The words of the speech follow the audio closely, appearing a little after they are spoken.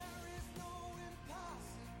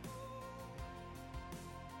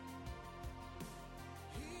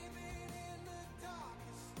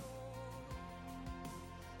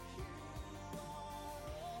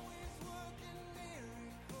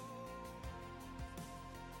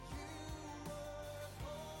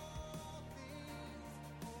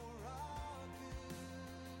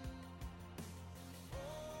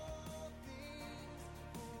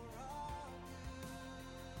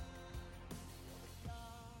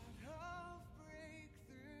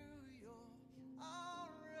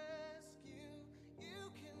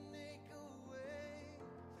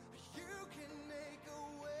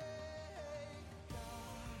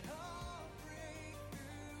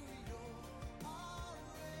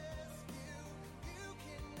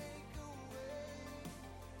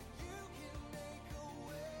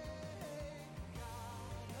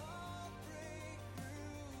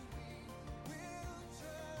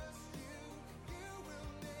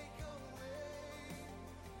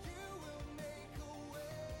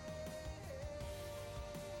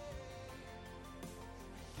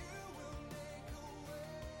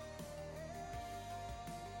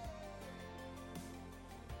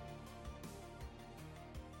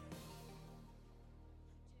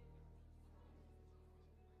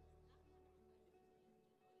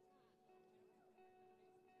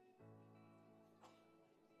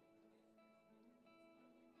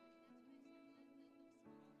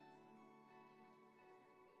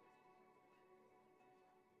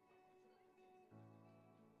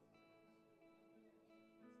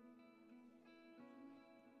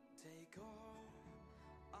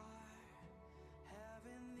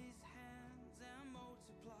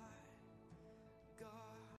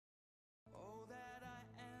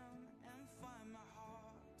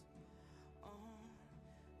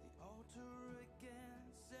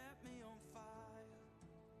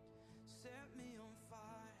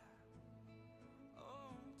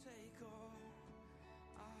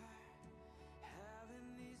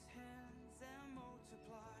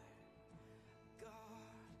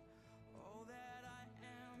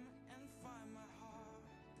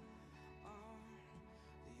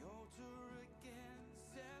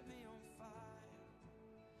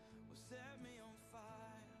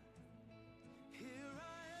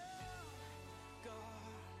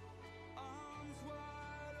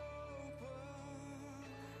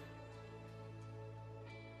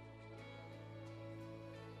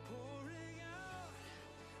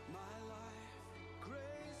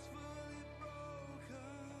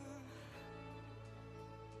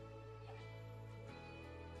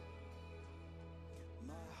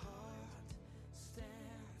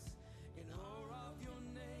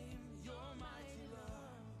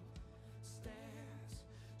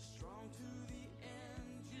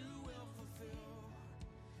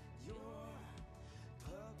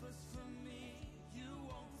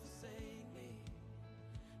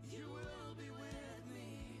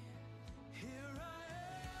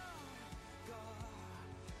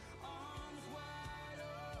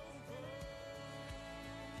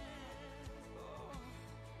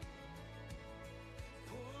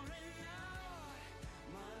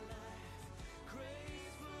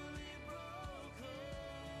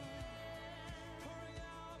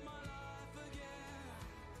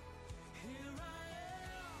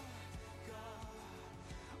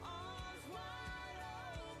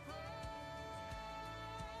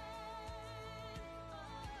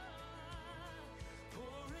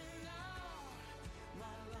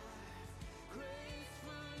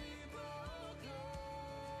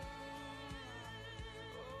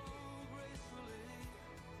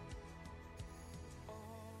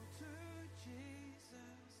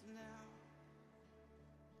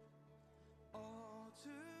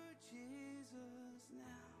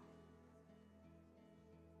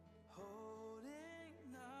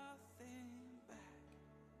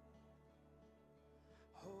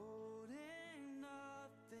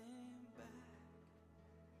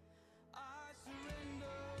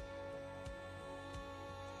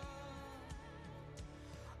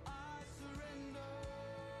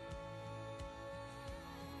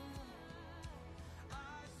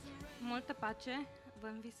multă pace. Vă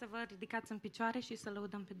invit să vă ridicați în picioare și să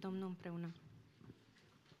lăudăm pe Domnul împreună.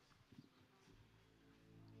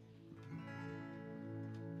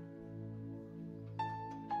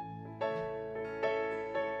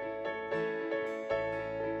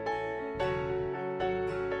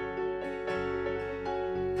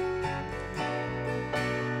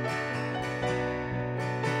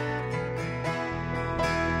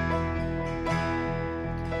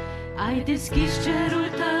 Ai deschis cerul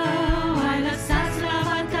tău, ai lăsat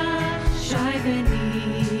slava ta și ai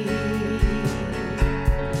venit.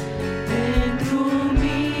 Pentru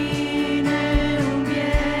mine un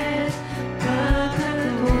biet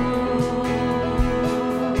păcătos.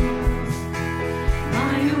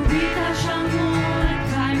 M-ai iubit așa mult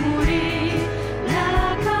că ai murit la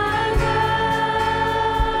calvar.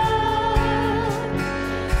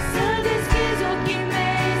 Să deschizi ochii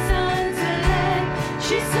mei să înțeleg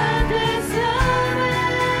și să te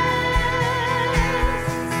slăvesc.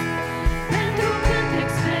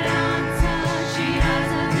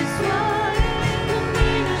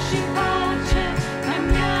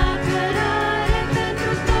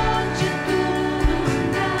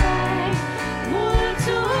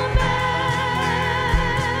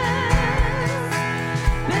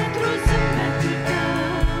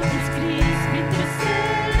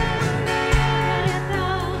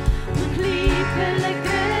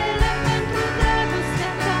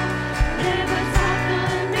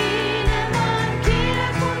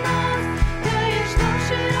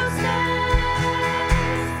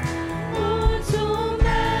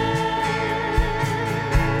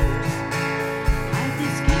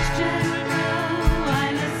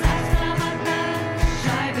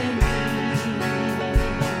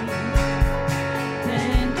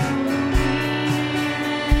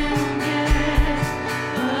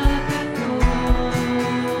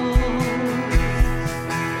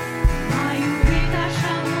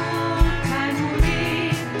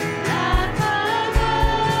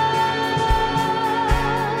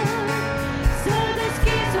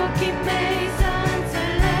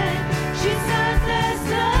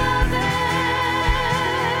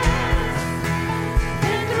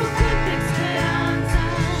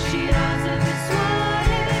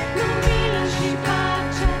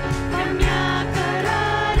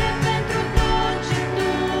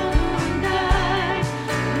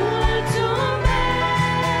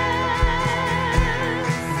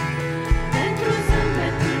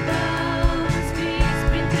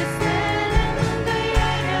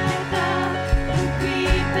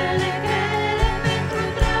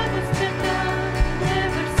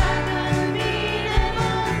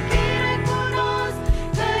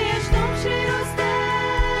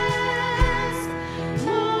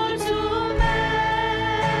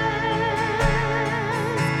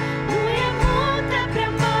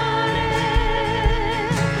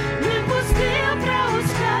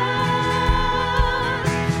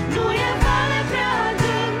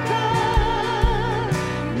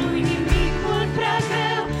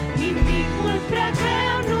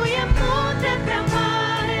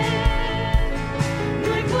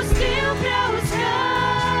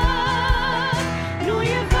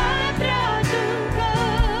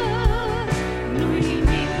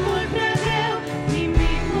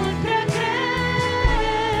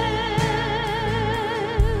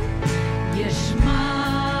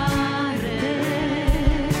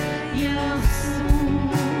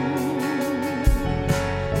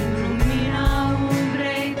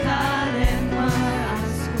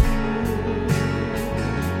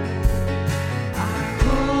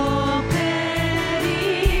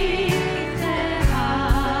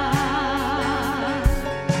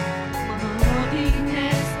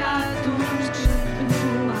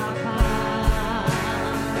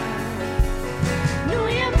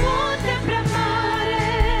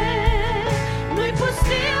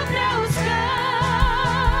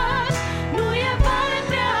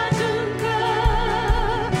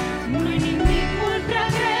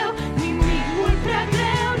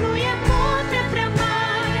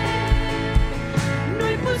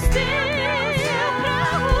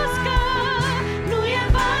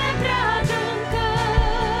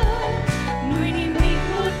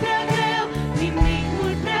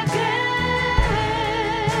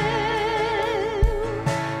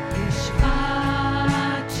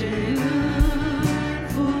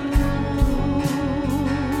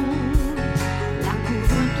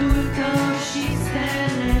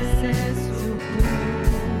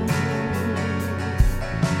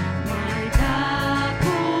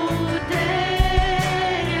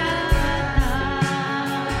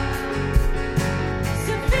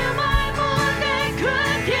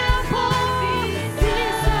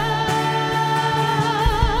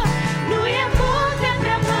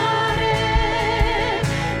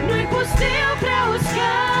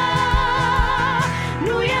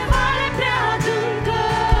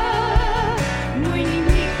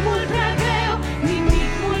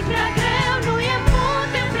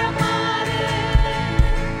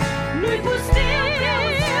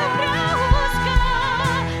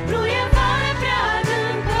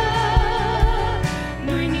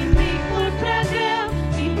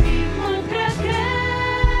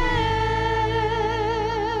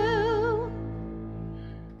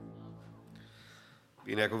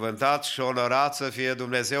 Binecuvântat și onorat să fie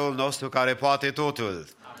Dumnezeul nostru care poate totul.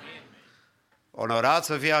 Amin. Onorat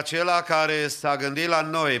să fie acela care s-a gândit la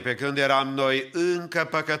noi pe când eram noi încă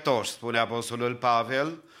păcătoși, spune Apostolul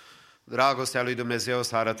Pavel. Dragostea lui Dumnezeu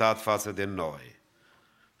s-a arătat față de noi.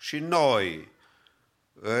 Și noi,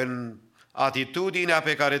 în atitudinea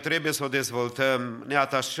pe care trebuie să o dezvoltăm, ne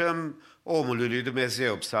atașăm omului lui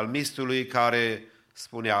Dumnezeu, psalmistului care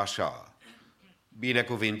spunea așa: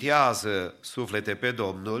 binecuvintează suflete pe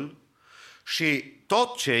Domnul și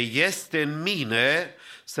tot ce este în mine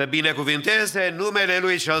să binecuvinteze numele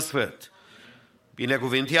Lui cel Sfânt.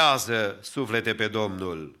 Binecuvintează suflete pe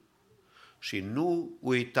Domnul și nu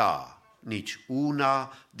uita nici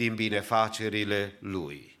una din binefacerile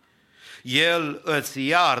Lui. El îți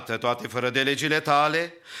iartă toate fărădelegile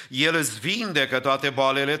tale, El îți vindecă toate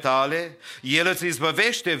boalele tale, El îți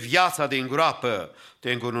izbăvește viața din groapă,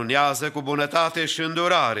 te încununează cu bunătate și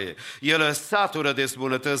îndurare, El îți satură de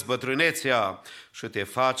bunătăți bătrânețea și te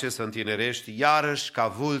face să întinerești iarăși ca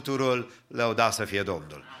vulturul, lăudat să fie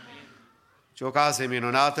Domnul. Ce ocazie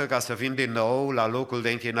minunată ca să fim din nou la locul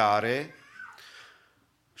de închinare.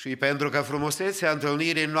 Și pentru că frumusețea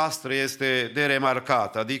întâlnirii noastre este de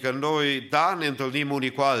remarcat, adică noi, da, ne întâlnim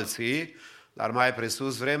unii cu alții, dar mai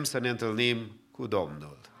presus vrem să ne întâlnim cu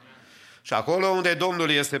Domnul. Și acolo unde Domnul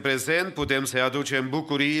este prezent, putem să-i aducem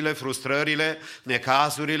bucuriile, frustrările,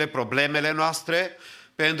 necazurile, problemele noastre,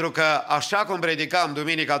 pentru că, așa cum predicam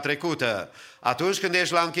duminica trecută, atunci când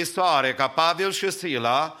ești la închisoare, ca Pavel și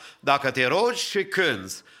Sila, dacă te rogi și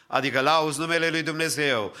cânți, adică lauzi numele lui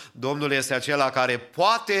Dumnezeu, Domnul este acela care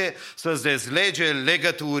poate să-ți dezlege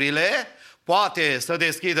legăturile, poate să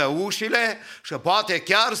deschidă ușile și poate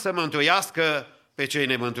chiar să mântuiască pe cei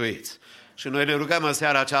nemântuiți. Și noi ne rugăm în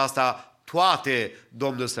seara aceasta toate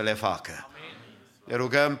Domnul să le facă. Ne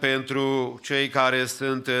rugăm pentru cei care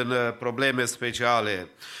sunt în probleme speciale.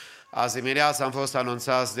 Azi dimineața am fost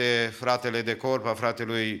anunțați de fratele de corp, a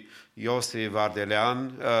fratelui Iosif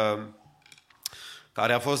Ardelean,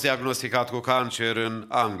 care a fost diagnosticat cu cancer în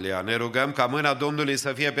Anglia. Ne rugăm ca mâna Domnului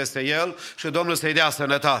să fie peste el și Domnul să-i dea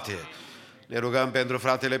sănătate. Ne rugăm pentru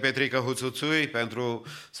fratele Petrică Huțuțui, pentru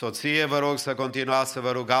soție, vă rog să continuați să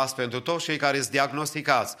vă rugați pentru toți cei care sunt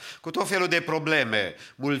diagnosticați cu tot felul de probleme.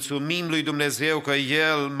 Mulțumim lui Dumnezeu că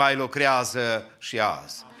El mai lucrează și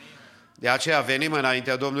azi. De aceea venim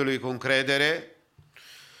înaintea Domnului cu încredere,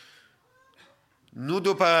 nu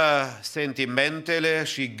după sentimentele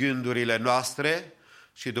și gândurile noastre,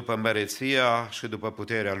 ci după măreția și după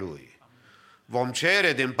puterea Lui. Vom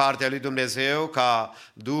cere din partea lui Dumnezeu ca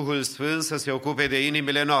Duhul Sfânt să se ocupe de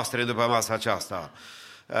inimile noastre după masa aceasta.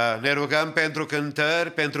 Ne rugăm pentru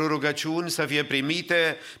cântări, pentru rugăciuni să fie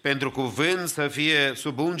primite, pentru cuvânt să fie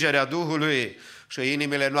sub ungerea Duhului și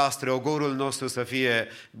inimile noastre, ogorul nostru să fie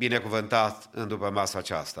binecuvântat în după masa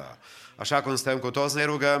aceasta. Așa cum stăm cu toți ne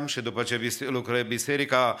rugăm și după ce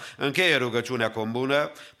biserica încheie rugăciunea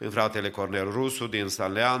comună prin fratele Cornel Rusu din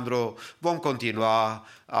San Leandro, vom continua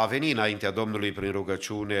a veni înaintea Domnului prin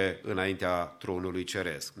rugăciune înaintea tronului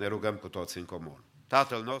ceresc. Ne rugăm cu toți în comun.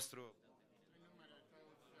 Tatăl nostru,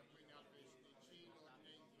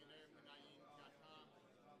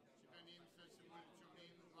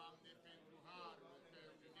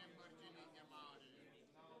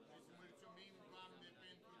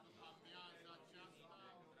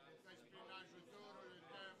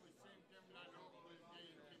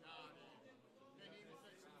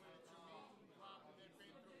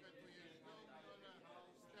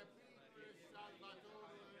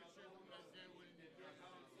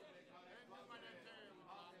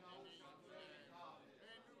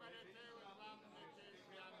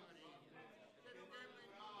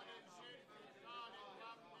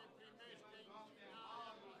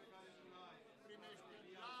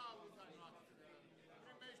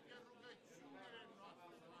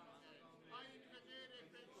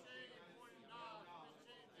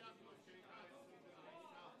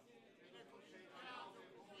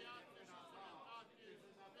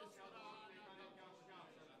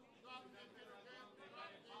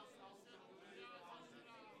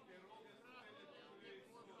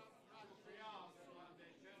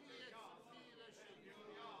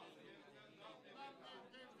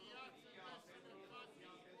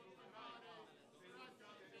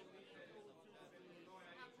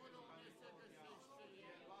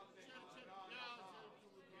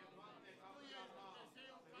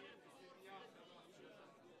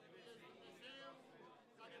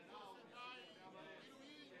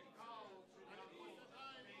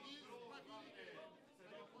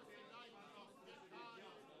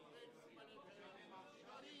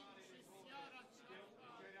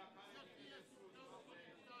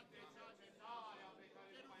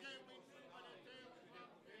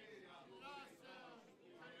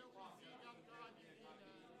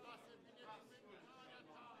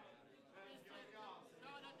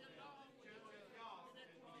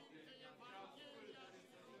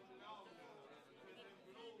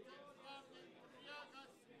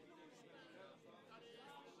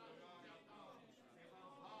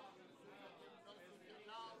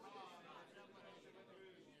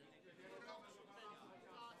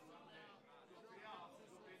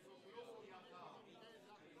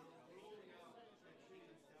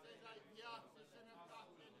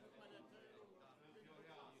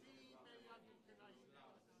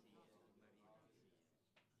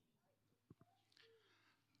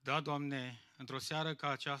 Da, Doamne, într-o seară ca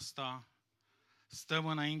aceasta stăm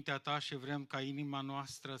înaintea Ta și vrem ca inima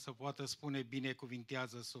noastră să poată spune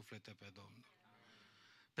binecuvintează suflete pe Domnul.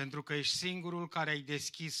 Pentru că ești singurul care ai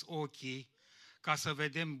deschis ochii ca să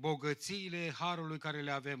vedem bogățiile harului care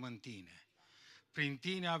le avem în Tine. Prin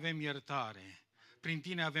Tine avem iertare, prin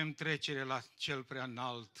Tine avem trecere la cel prea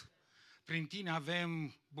înalt, prin Tine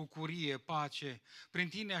avem bucurie, pace, prin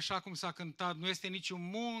Tine, așa cum s-a cântat, nu este niciun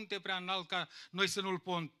munte prea înalt ca noi să nu-l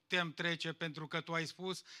putem trece, pentru că Tu ai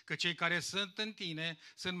spus că cei care sunt în Tine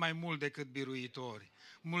sunt mai mult decât biruitori.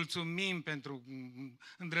 Mulțumim pentru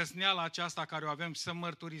îndrăzneala aceasta care o avem și să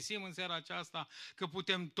mărturisim în seara aceasta că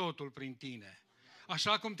putem totul prin Tine.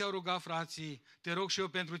 Așa cum te-au rugat frații, te rog și eu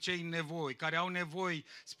pentru cei nevoi, care au nevoi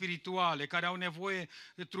spirituale, care au nevoie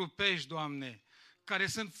trupești, Doamne, care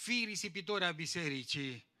sunt fii risipitori a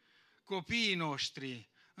bisericii, copiii noștri,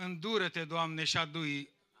 îndură-te, Doamne, și adu-i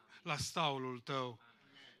la staulul Tău.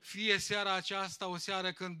 Fie seara aceasta o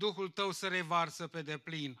seară când Duhul Tău se revarsă pe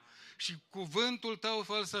deplin și cuvântul Tău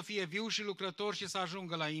fă să fie viu și lucrător și să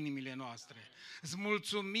ajungă la inimile noastre. Îți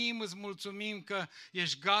mulțumim că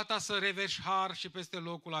ești gata să reveși har și peste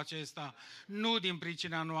locul acesta, nu din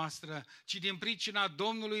pricina noastră, ci din pricina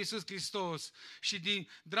Domnului Iisus Hristos și din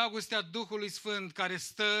dragostea Duhului Sfânt care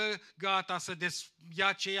stă gata să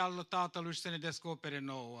ia cei al Tatălui și să ne descopere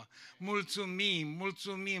nouă.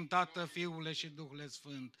 Mulțumim, Tată, Fiule și Duhul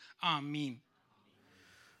Sfânt. Amin.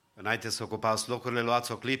 Înainte să ocupați locurile,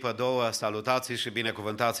 luați o clipă, două, salutați și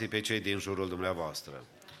binecuvântați pe cei din jurul dumneavoastră.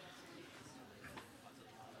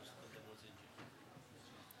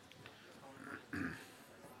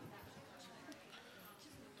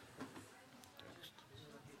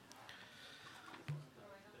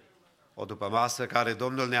 O dupămasă care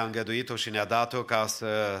Domnul ne-a îngăduit-o și ne-a dat-o ca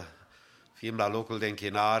să fim la locul de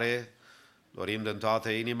închinare, dorim din toată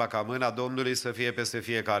inima ca mâna Domnului să fie peste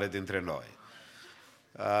fiecare dintre noi.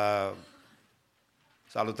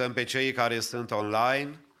 Salutăm pe cei care sunt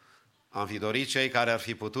online, am fi dorit cei care ar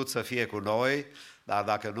fi putut să fie cu noi, dar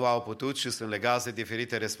dacă nu au putut și sunt legați de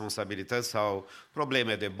diferite responsabilități sau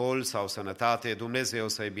probleme de boli sau sănătate, Dumnezeu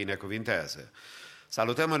să-i binecuvinteze.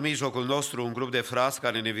 Salutăm în mijlocul nostru un grup de frați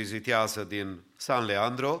care ne vizitează din San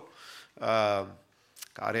Leandro,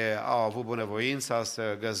 care au avut bunăvoința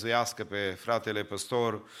să găzduiască pe fratele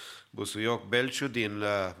păstor Busuioc Belciu din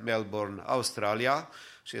Melbourne, Australia,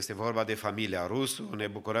 și este vorba de familia Rusu. Ne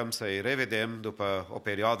bucurăm să-i revedem după o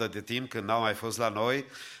perioadă de timp când n-au mai fost la noi,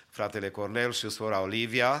 fratele Cornel și sora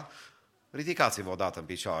Olivia. Ridicați-vă odată în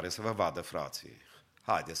picioare să vă vadă frații.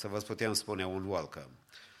 Haideți să vă putem spune un welcome.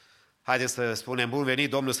 Haideți să spunem bun venit,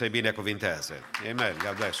 Domnul să-i binecuvinteze. Amen.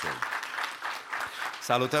 God bless you.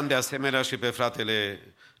 Salutăm de asemenea și pe fratele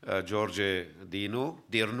George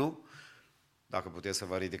Dirnu, dacă puteți să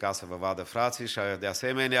vă ridicați să vă vadă frații, și de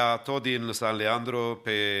asemenea tot din San Leandro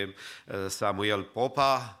pe Samuel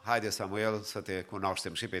Popa. Haide, Samuel, să te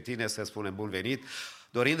cunoaștem și pe tine, să spunem bun venit,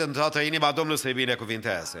 dorind în toată inima Domnul să-i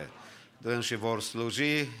binecuvinteze. Dânsii vor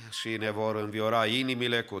sluji și ne vor înviora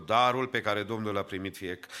inimile cu darul pe care Domnul l-a primit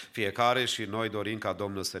fiecare și noi dorim ca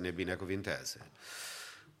Domnul să ne binecuvinteze.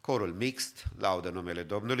 Corul mixt laudă numele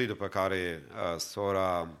Domnului, după care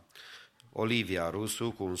sora Olivia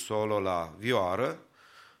Rusu cu un solo la vioară,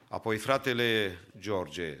 apoi fratele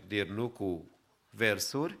George Dirnu cu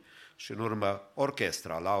versuri și în urmă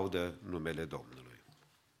orchestra laudă numele Domnului.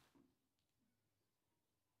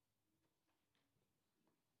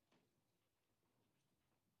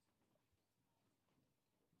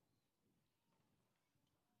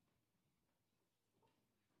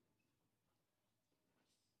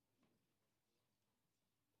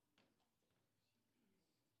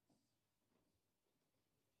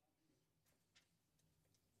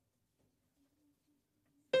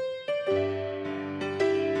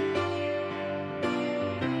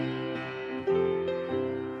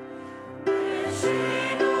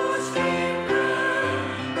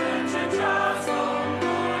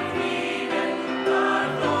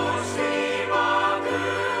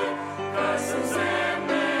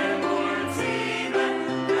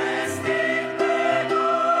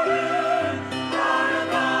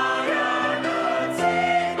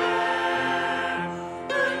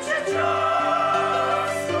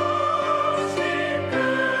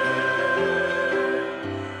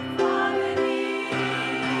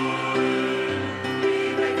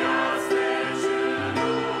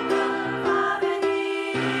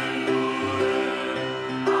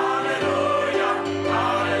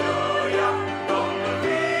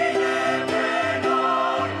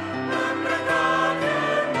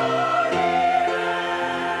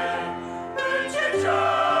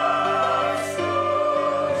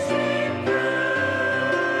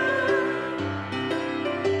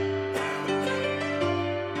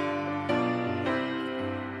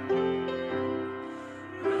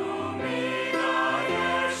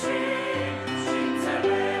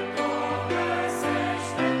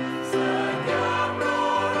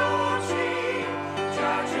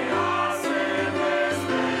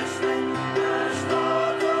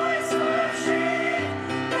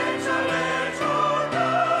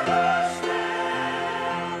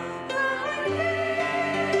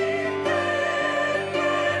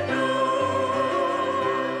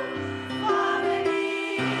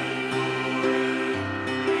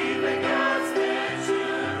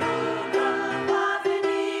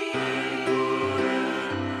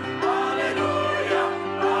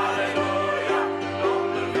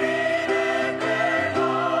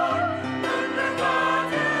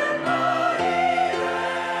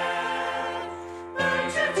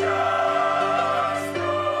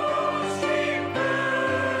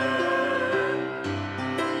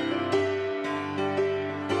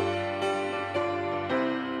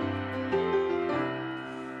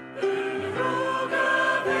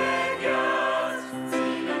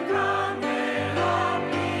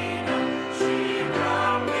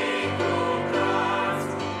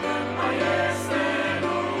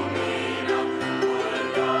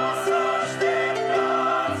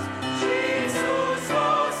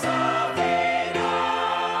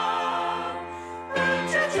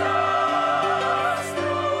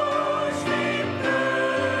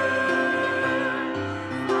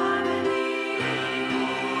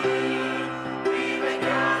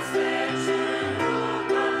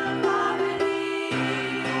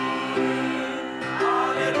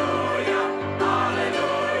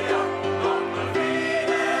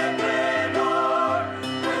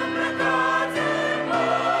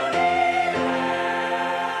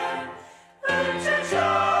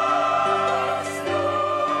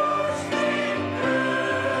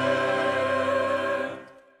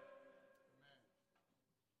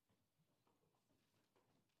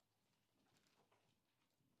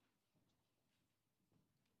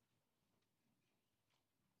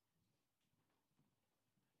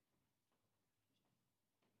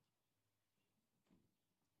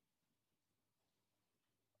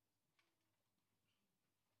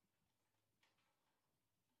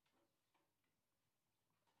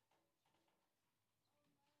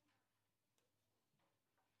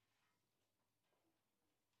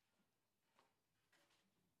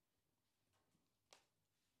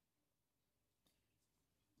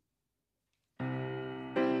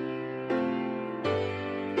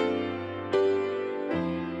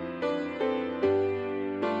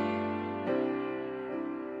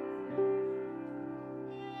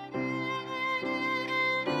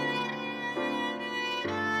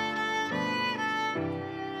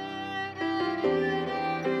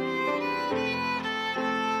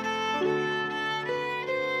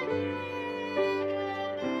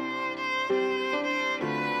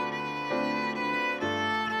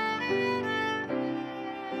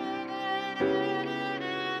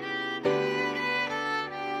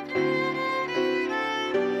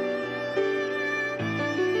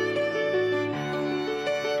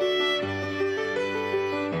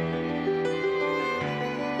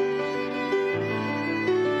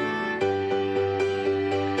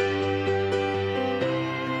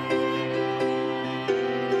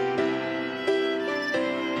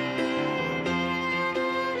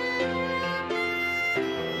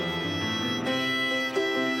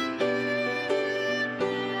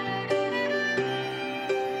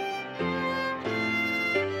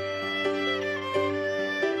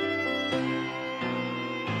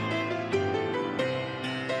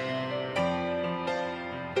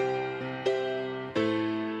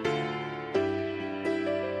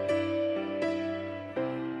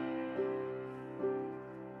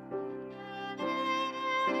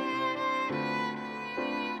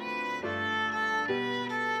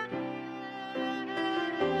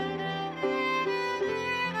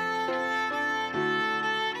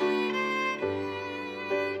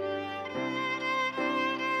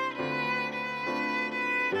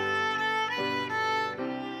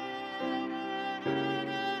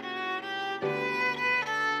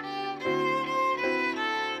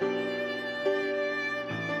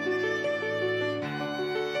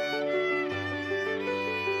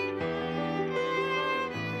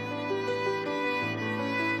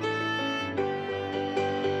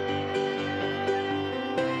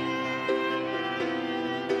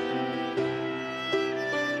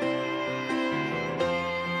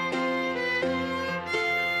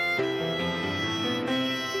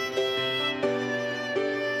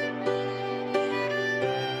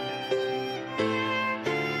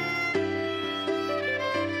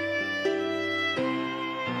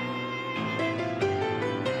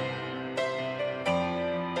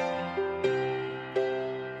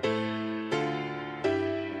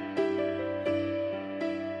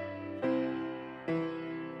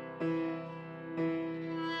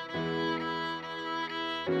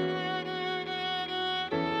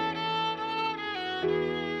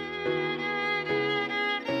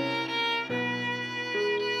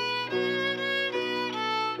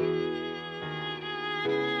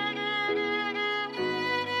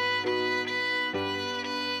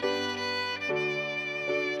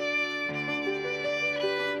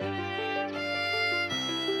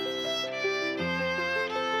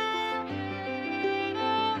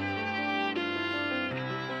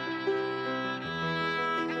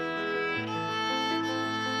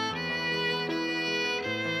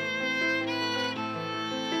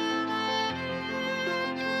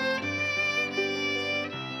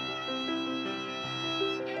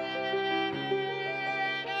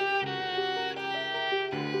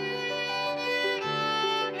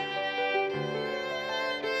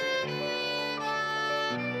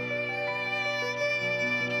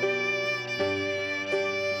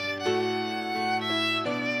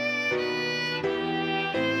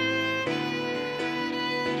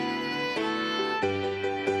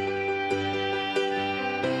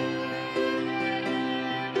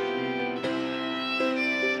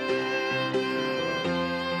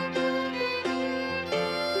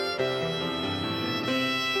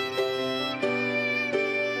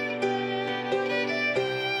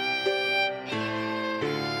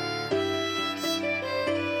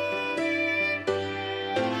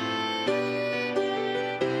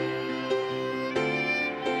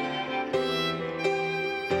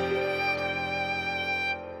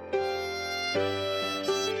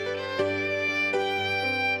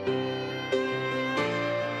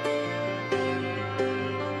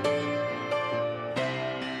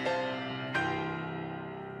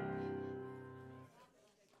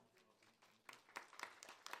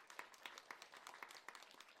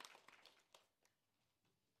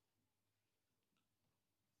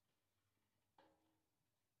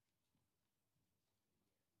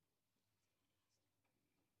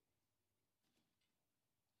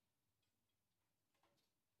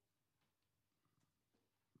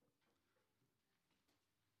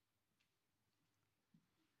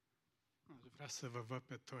 vrea să vă văd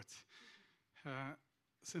pe toți.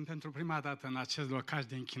 Sunt pentru prima dată în acest locaș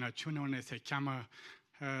de închinăciune unde se cheamă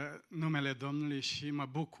numele Domnului și mă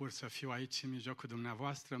bucur să fiu aici în mijlocul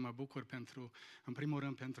dumneavoastră. Mă bucur în primul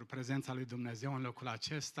rând pentru prezența lui Dumnezeu în locul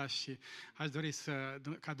acesta și aș dori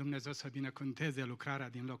ca Dumnezeu să binecuvânteze lucrarea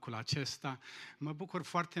din locul acesta. Mă bucur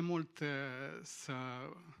foarte mult să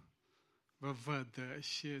vă văd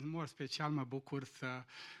și în mod special mă bucur să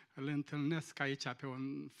îl întâlnesc aici pe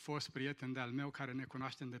un fost prieten de-al meu care ne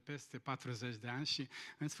cunoaștem de peste 40 de ani și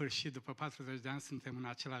în sfârșit, după 40 de ani, suntem în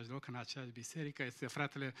același loc, în aceeași biserică. Este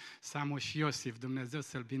fratele Samu și Iosif. Dumnezeu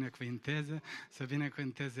să-l binecuvânteze, să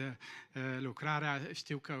binecuvânteze lucrarea.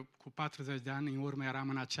 Știu că cu 40 de ani în urmă eram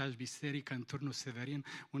în aceeași biserică, în Turnul Severin,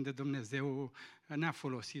 unde Dumnezeu ne-a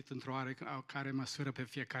folosit într-o oarecare măsură pe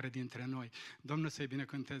fiecare dintre noi. Domnul să-i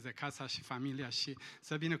binecuvânteze casa și familia și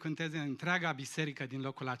să binecuvânteze întreaga biserică din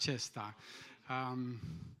locul acesta.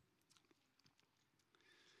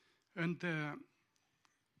 În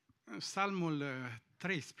Psalmul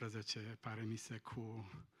 13, pare mi se,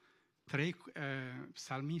 cu 3,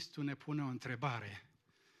 psalmistul ne pune o întrebare.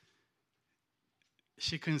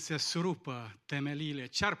 Și când se surupă temeliile,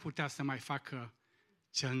 ce-ar putea să mai facă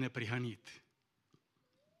cel neprihănit?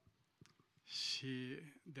 Și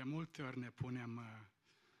de multe ori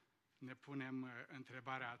ne punem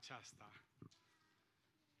întrebarea aceasta.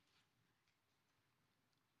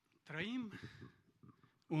 Trăim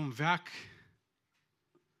un veac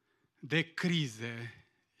de crize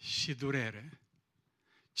și durere.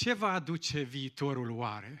 Ce va aduce viitorul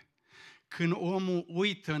oare? Când omul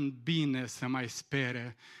uită în bine să mai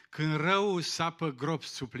spere, când răul sapă gropi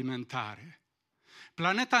suplimentare.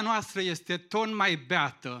 Planeta noastră este tot mai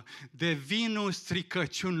beată de vinul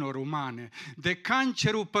stricăciunilor umane, de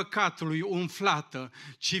cancerul păcatului umflată,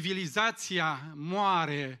 civilizația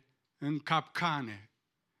moare în capcane.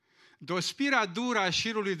 Dospirea dură a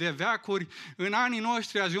șirului de veacuri în anii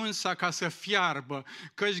noștri a ajuns ca să fiarbă,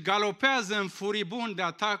 că-și galopează în furibunde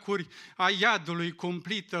atacuri a iadului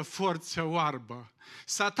cumplită forță oarbă.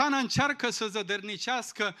 Satana încearcă să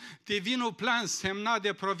zădărnicească divinul plan semnat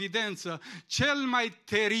de providență. Cel mai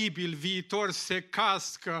teribil viitor se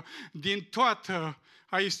cască din toată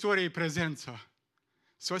a istoriei prezență.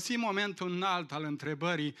 Sosi momentul înalt al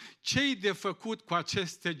întrebării, ce-i de făcut cu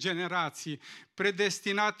aceste generații,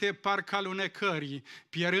 predestinate parcă alunecării,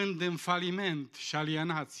 pierând în faliment și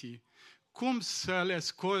alienații? Cum să le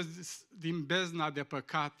scoți din bezna de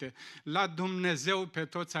păcate, la Dumnezeu pe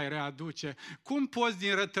toți ai readuce? Cum poți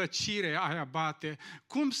din rătăcire ai abate?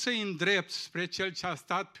 Cum să-i îndrepți spre Cel ce a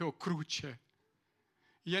stat pe o cruce?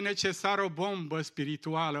 E necesar o bombă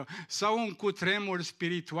spirituală sau un cutremur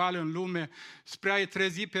spiritual în lume spre a-i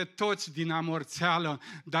trezi pe toți din amorțeală,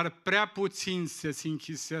 dar prea puțini se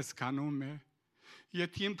închisesc anume. E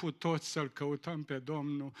timpul toți să-L căutăm pe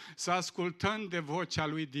Domnul, să ascultăm de vocea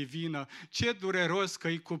Lui divină. Ce dureros că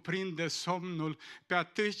îi cuprinde somnul pe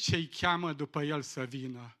atâți ce-i cheamă după El să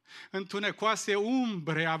vină. Întunecoase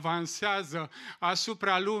umbre avansează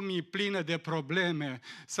asupra lumii plină de probleme.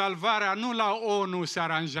 Salvarea nu la ONU se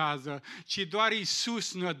aranjează, ci doar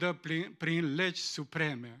Iisus ne dă prin legi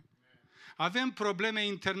supreme. Avem probleme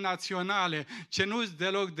internaționale ce nu-s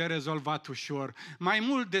deloc de rezolvat ușor. Mai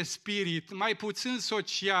mult de spirit, mai puțin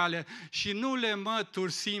sociale și nu le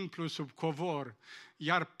mături simplu sub covor.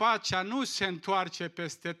 Iar pacea nu se întoarce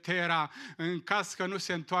peste terra în caz că nu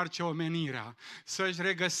se întoarce omenirea. Să-și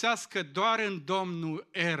regăsească doar în Domnul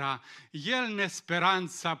era, El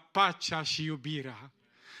nesperanța, pacea și iubirea.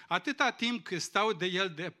 Atâta timp cât stau de El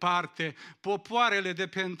departe, popoarele de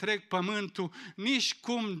pe întreg pământul, nici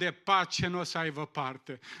cum de pace nu o să aibă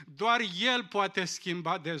parte. Doar El poate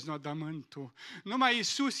schimba deznodământul. Numai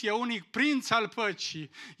Iisus e unic prinț al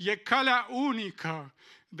păcii, e calea unică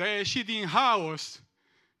de a ieși din haos.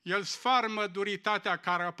 El sfarmă duritatea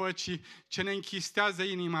carapăcii ce ne închistează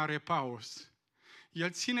inima repaus.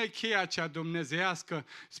 El ține cheia cea dumnezeiască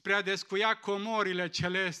spre a descuia comorile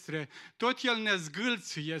celestre. Tot El ne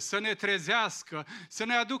zgâlțuie să ne trezească, să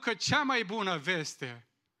ne aducă cea mai bună veste.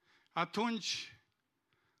 Atunci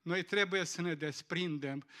noi trebuie să ne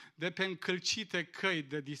desprindem de pe încălcite căi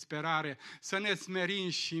de disperare, să ne smerim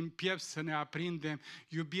și în piept să ne aprindem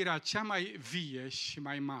iubirea cea mai vie și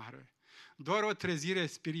mai mare. Doar o trezire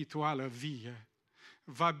spirituală vie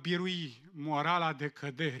va birui morala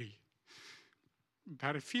decăderii.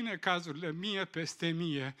 Dar fine cazurile mie peste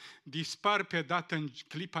mie dispar pe dată în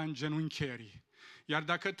clipa îngenuncherii. Iar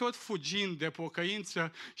dacă tot fugim de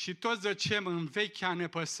pocăință și tot zăcem în vechea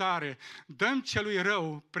nepăsare, dăm celui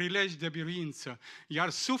rău prilej de biruință, iar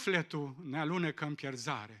sufletul ne alunecă în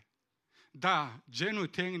pierzare. Da, genul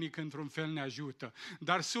tehnic într-un fel ne ajută,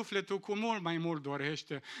 dar sufletul cu mult mai mult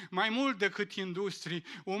dorește, mai mult decât industrii.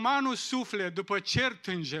 Umanul suflet după cer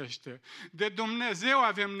tânjește. De Dumnezeu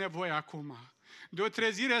avem nevoie acum. De o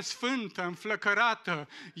trezire sfântă, înflăcărată,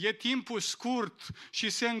 e timpul scurt și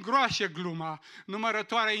se îngroașe gluma,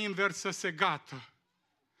 numărătoarea inversă se gată.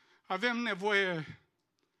 Avem nevoie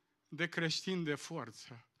de creștini de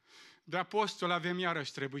forță. De apostol avem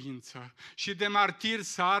iarăși trebuință și de martir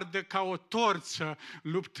să ardă ca o torță,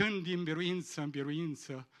 luptând din biruință în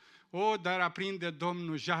biruință. O, dar aprinde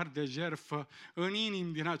Domnul jar de jertfă în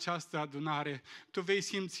inimi din această adunare. Tu vei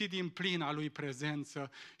simți din plina Lui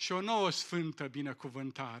prezență și o nouă sfântă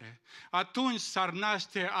binecuvântare. Atunci s-ar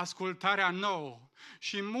naște ascultarea nouă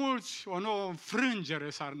și mulți o nouă înfrângere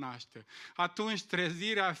s-ar naște. Atunci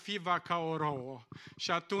trezirea fi va ca o rouă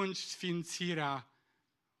și atunci sfințirea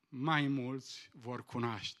mai mulți vor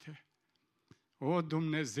cunoaște. O,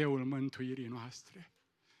 Dumnezeul mântuirii noastre,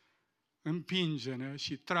 împinge-ne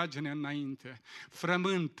și trage-ne înainte,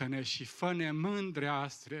 frământă-ne și fă-ne mândre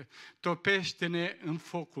astre, topește-ne în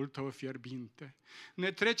focul Tău fierbinte.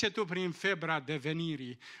 Ne trece Tu prin febra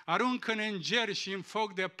devenirii, aruncă-ne în ger și în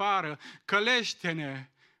foc de pară, călește-ne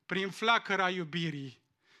prin flacăra iubirii,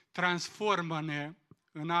 transformă-ne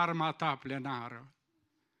în arma Ta plenară.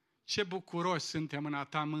 Ce bucuroși suntem în a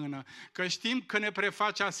Ta mână, că știm că ne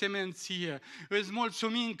prefaci asemenție. Îți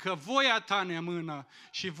mulțumim că voia Ta ne mână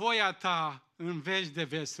și voia Ta în veci de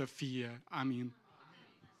veci să fie. Amin.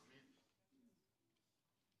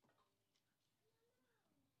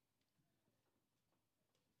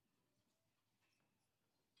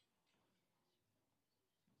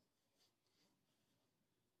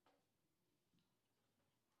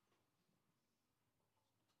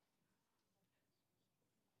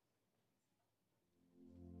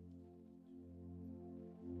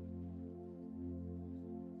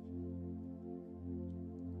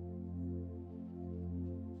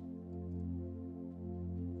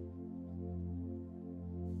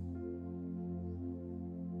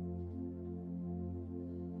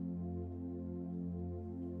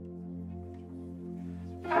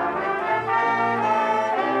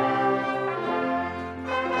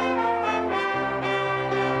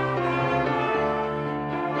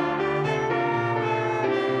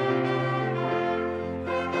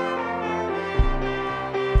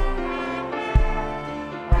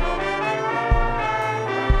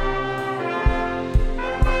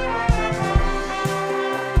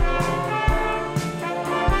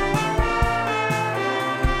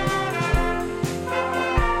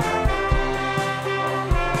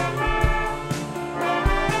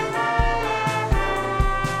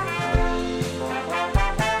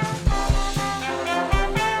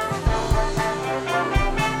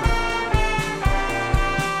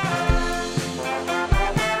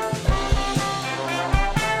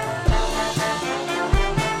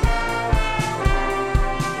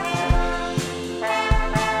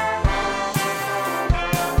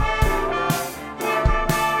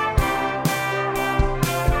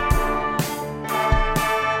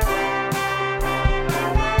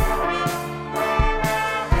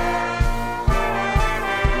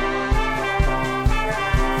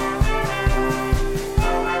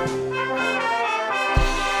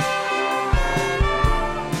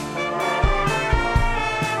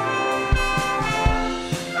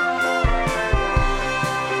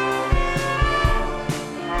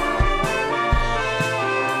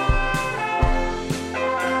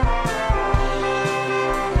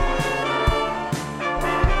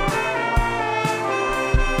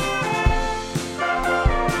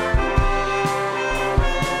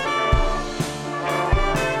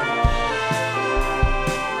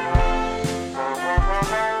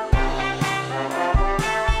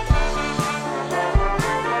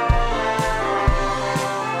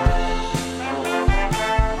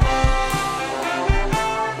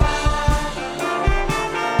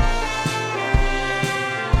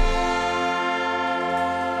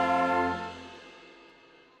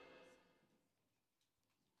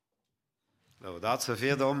 Lăudat să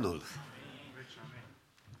fie Domnul!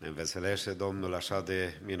 Ne înveselește Domnul așa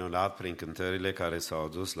de minunat prin cântările care s-au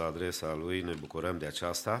adus la adresa Lui, ne bucurăm de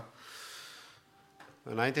aceasta.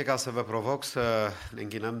 Înainte ca să vă provoc să ne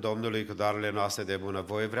închinăm Domnului cu darurile noastre de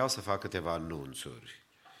bunăvoie, vreau să fac câteva anunțuri.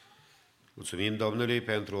 Mulțumim Domnului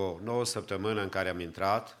pentru o nouă săptămână în care am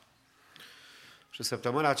intrat și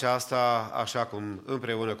săptămâna aceasta, așa cum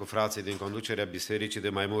împreună cu frații din conducerea bisericii de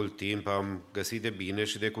mai mult timp am găsit de bine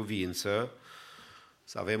și de cuvință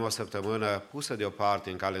să avem o săptămână pusă deoparte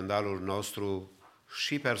în calendarul nostru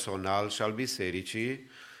și personal și al bisericii,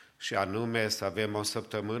 și anume să avem o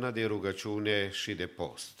săptămână de rugăciune și de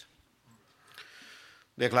post.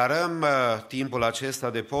 Declarăm timpul acesta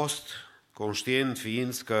de post, conștient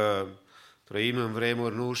fiind că trăim în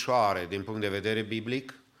vremuri nu ușoare din punct de vedere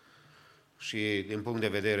biblic și din punct de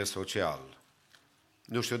vedere social.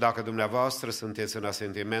 Nu știu dacă dumneavoastră sunteți în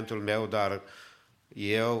asentimentul meu, dar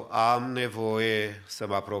eu am nevoie să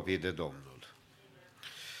mă apropii de Domnul.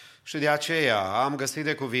 Și de aceea am găsit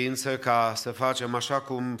de cuvință ca să facem așa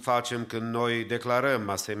cum facem când noi declarăm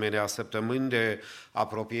asemenea săptămâni de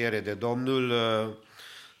apropiere de Domnul,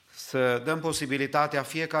 să dăm posibilitatea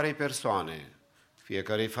fiecarei persoane,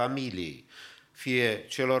 fiecarei familii, fie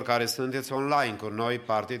celor care sunteți online cu noi,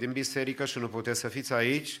 parte din biserică și nu puteți să fiți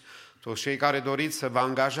aici, toți cei care doriți să vă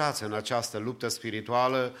angajați în această luptă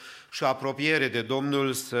spirituală și apropiere de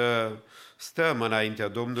Domnul, să stăm înaintea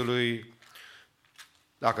Domnului.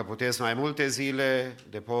 Dacă puteți mai multe zile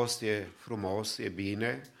de post, e frumos, e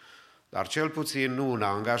bine, dar cel puțin una,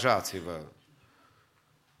 angajați-vă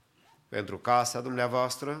pentru casa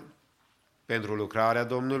dumneavoastră, pentru lucrarea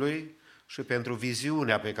Domnului și pentru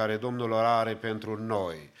viziunea pe care Domnul o are pentru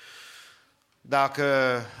noi. Dacă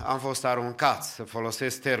am fost aruncați, să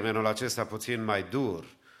folosesc termenul acesta puțin mai dur,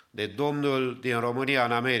 de Domnul din România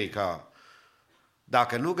în America,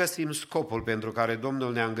 dacă nu găsim scopul pentru care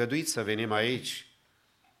Domnul ne-a îngăduit să venim aici,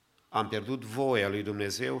 am pierdut voia lui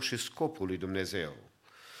Dumnezeu și scopul lui Dumnezeu.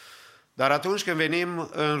 Dar atunci când venim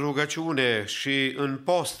în rugăciune și în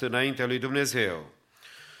post înaintea lui Dumnezeu,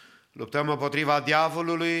 luptăm împotriva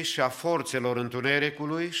diavolului și a forțelor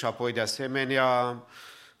întunericului și apoi de asemenea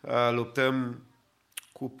luptăm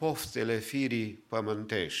cu poftele firii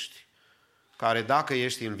pământești, care dacă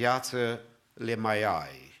ești în viață le mai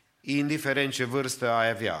ai, indiferent ce vârstă ai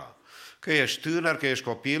avea. Că ești tânăr, că ești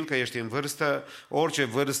copil, că ești în vârstă, orice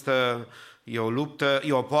vârstă e o luptă,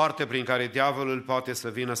 e o poartă prin care diavolul poate să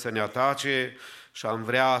vină să ne atace și am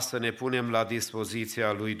vrea să ne punem la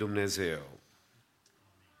dispoziția lui Dumnezeu.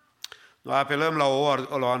 Noi apelăm la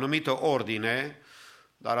o anumită ordine,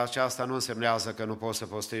 dar aceasta nu însemnează că nu poți să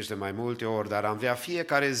postești de mai multe ori, dar am vrea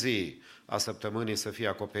fiecare zi a săptămânii să fie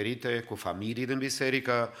acoperite cu familii din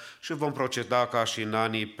biserică și vom proceda ca și în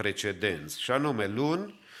anii precedenți. Și anume,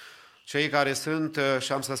 luni, cei care sunt,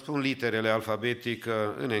 și am să spun literele alfabetic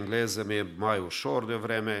în engleză, mi-e mai ușor de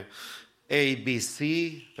vreme, ABC,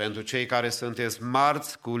 pentru cei care sunteți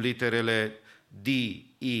marți cu literele D,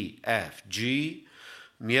 E, F, G,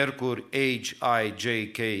 miercuri H, I,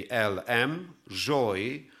 J, K, L, M,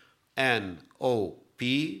 joi N, O, P,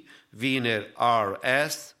 vineri R,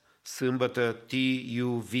 S, sâmbătă T, U,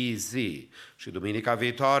 V, Z. Și duminica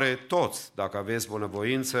viitoare, toți, dacă aveți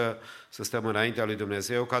bunăvoință, să stăm înaintea lui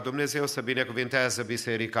Dumnezeu, ca Dumnezeu să binecuvintează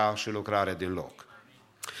biserica și lucrarea din loc.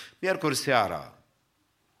 Miercuri seara,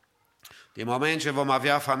 din moment ce vom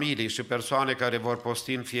avea familii și persoane care vor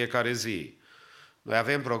posti în fiecare zi, noi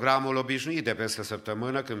avem programul obișnuit de peste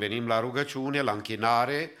săptămână când venim la rugăciune, la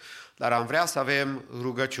închinare, dar am vrea să avem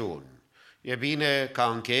rugăciuni. E bine ca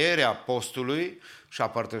încheierea postului și a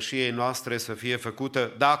părtășiei noastre să fie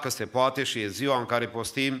făcută, dacă se poate, și e ziua în care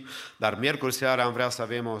postim, dar miercuri seara am vrea să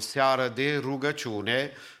avem o seară de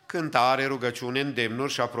rugăciune, cântare, rugăciune,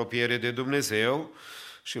 îndemnuri și apropiere de Dumnezeu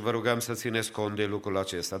și vă rugăm să țineți cont de lucrul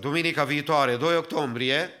acesta. Duminica viitoare, 2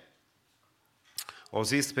 octombrie, o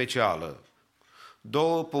zi specială.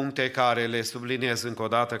 2 puncte care le subliniez încă o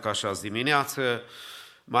dată ca și azi dimineață.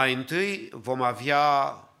 Mai întâi vom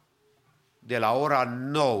avea de la ora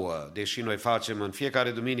 9, deși noi facem în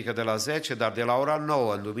fiecare duminică de la 10, dar de la ora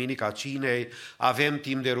 9, în Duminica Cinei, avem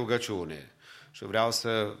timp de rugăciune. Și vreau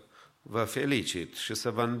să vă felicit și să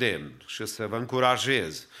vă îndemn și să vă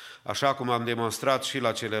încurajez, așa cum am demonstrat și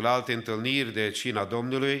la celelalte întâlniri de Cina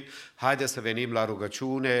Domnului, haideți să venim la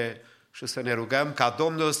rugăciune și să ne rugăm ca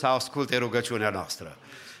Domnul să asculte rugăciunea noastră.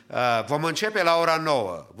 Vom începe la ora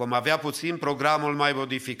 9, vom avea puțin programul mai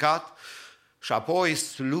modificat și apoi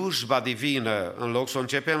slujba divină, în loc să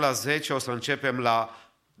începem la 10, o să începem la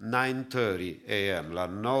 9:30 a.m., la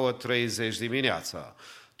 9:30 dimineața.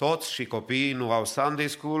 Toți și copiii nu au Sunday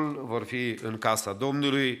School, vor fi în casa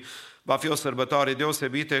Domnului. Va fi o sărbătoare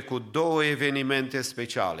deosebită cu 2 evenimente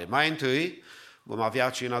speciale. Mai întâi vom avea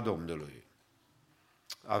Cina Domnului.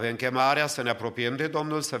 Avem chemarea să ne apropiem de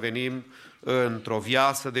Domnul, să venim într-o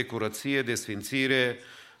viață de curăție, de sfințire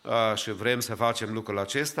și vrem să facem lucrul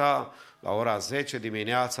acesta. La ora 10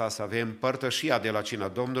 dimineața să avem părtășia de la Cina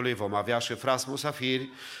Domnului, vom avea și frați musafiri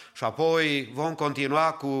și apoi vom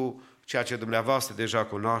continua cu ceea ce dumneavoastră deja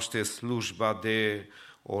cunoașteți, slujba de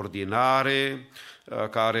ordinare,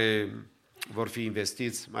 care vor fi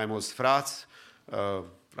investiți mai mulți frați,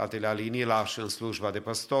 fratele Alinila și în slujba de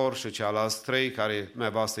păstor și ceilalți 3 care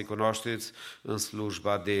dumneavoastră îi cunoașteți în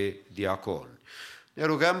slujba de diacon. Ne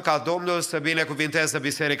rugăm ca Domnul să binecuvinteze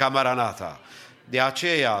Biserica Maranata. De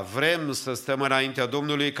aceea vrem să stăm înaintea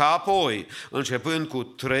Domnului ca apoi, începând cu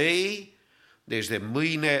 3, deci de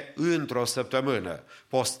mâine, într-o săptămână.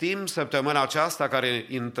 Postim săptămâna aceasta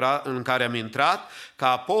în care am intrat,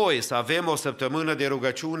 ca apoi să avem o săptămână de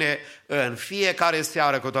rugăciune în fiecare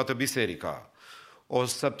seară cu toată biserica. O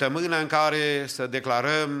săptămână în care să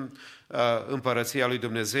declarăm împărăția lui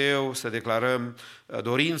Dumnezeu, să declarăm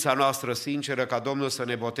dorința noastră sinceră ca Domnul să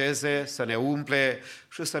ne boteze, să ne umple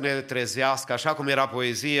și să ne trezească, așa cum era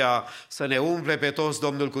poezia, să ne umple pe toți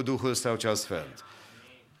Domnul cu Duhul Său cel Sfânt.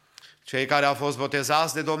 Cei care au fost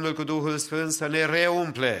botezați de Domnul cu Duhul Sfânt să ne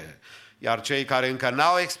reumple, iar cei care încă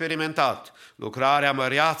n-au experimentat lucrarea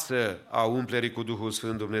măreață a umplerii cu Duhul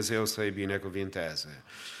Sfânt, Dumnezeu să-i binecuvinteze.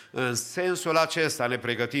 În sensul acesta ne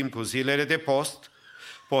pregătim cu zilele de post,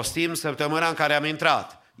 postim săptămâna în care am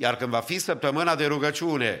intrat, iar când va fi săptămâna de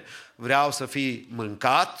rugăciune, vreau să fii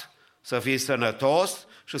mâncat, să fii sănătos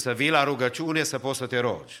și să vii la rugăciune să poți să te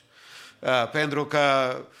rogi. Pentru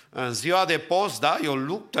că în ziua de post, da, e o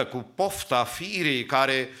luptă cu pofta firii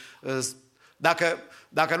care,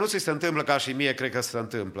 dacă nu ți se întâmplă ca și mie, cred că se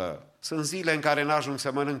întâmplă. Sunt zile în care n-ajung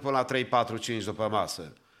să mănânc până la 3, 4, 5 după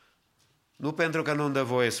masă. Nu pentru că nu-mi dă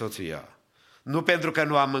voie soția, nu pentru că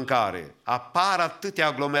nu am mâncare. Apar atâtea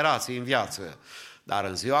aglomerații în viață, dar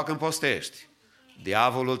în ziua când postești,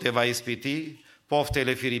 diavolul te va ispiti,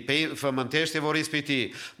 poftele firii fământești te vor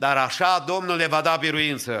ispiti, dar așa Domnul ne va da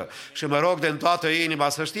biruință. Și mă rog din toată inima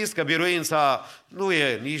să știți că biruința nu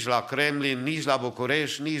e nici la Kremlin, nici la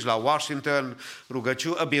București, nici la Washington.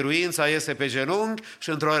 Biruința este pe genunchi și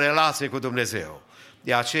într-o relație cu Dumnezeu.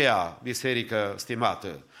 De aceea, biserică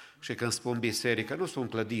stimată, și când spun biserică, nu spun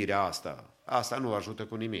clădirea asta nu ajută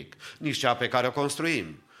cu nimic, nici cea pe care o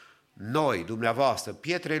construim. Noi, dumneavoastră,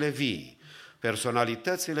 pietrele vii,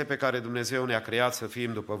 personalitățile pe care Dumnezeu ne-a creat să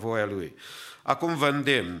fim după voia Lui. Acum vă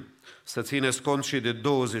îndemn să țineți cont și de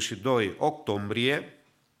 22 octombrie,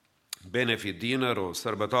 Benefit Dinner, o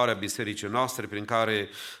sărbătoare a bisericii noastre prin care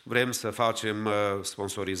vrem să facem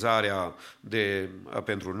sponsorizarea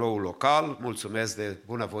pentru noul local. Mulțumesc de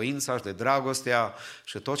bunăvoința și de dragostea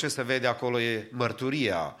și tot ce se vede acolo e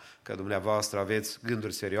mărturia că dumneavoastră aveți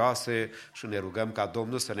gânduri serioase și ne rugăm ca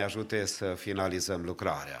Domnul să ne ajute să finalizăm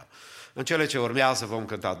lucrarea. În cele ce urmează vom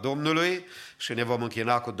cânta Domnului și ne vom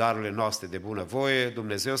închina cu darurile noastre de bunăvoie.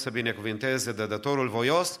 Dumnezeu să binecuvinteze dădătorul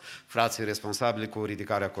voios, frații responsabili cu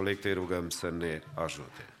ridicarea colectei, rugăm să ne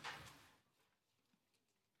ajute.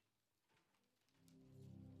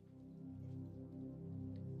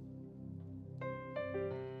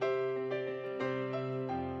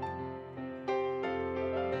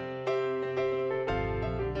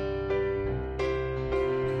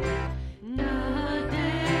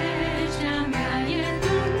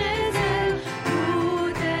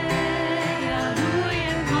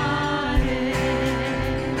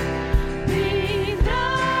 Prin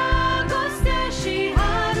dragostea și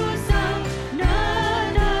harul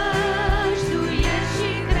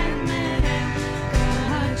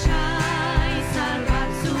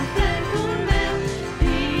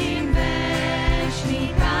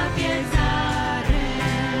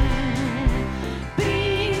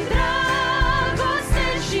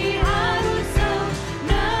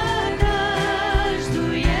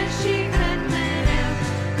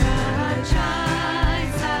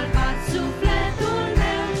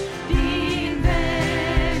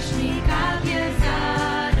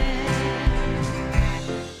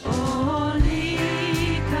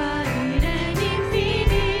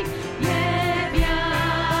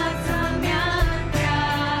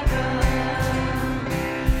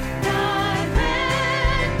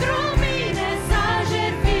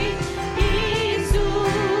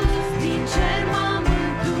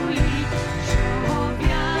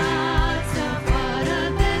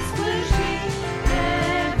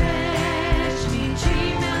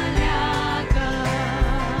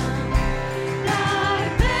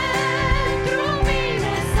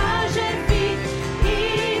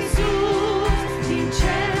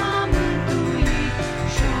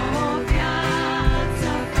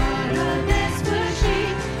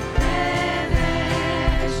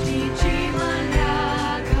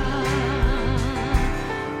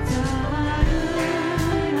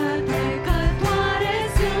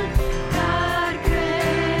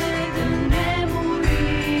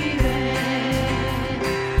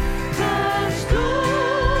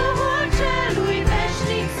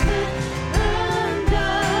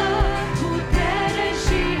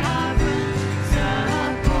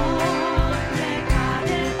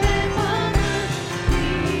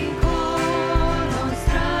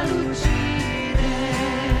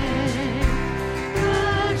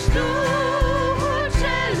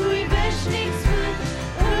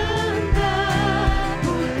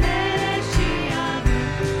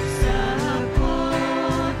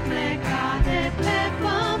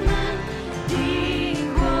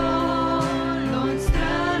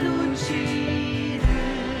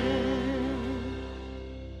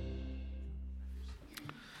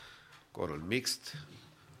mixt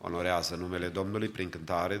onorează numele Domnului prin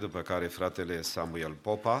cântare, după care fratele Samuel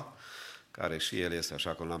Popa, care și el este,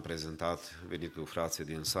 așa cum l-am prezentat, venit cu frații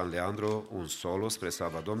din San Leandro, un solo spre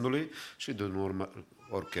slava Domnului și din urmă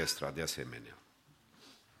orchestra de asemenea.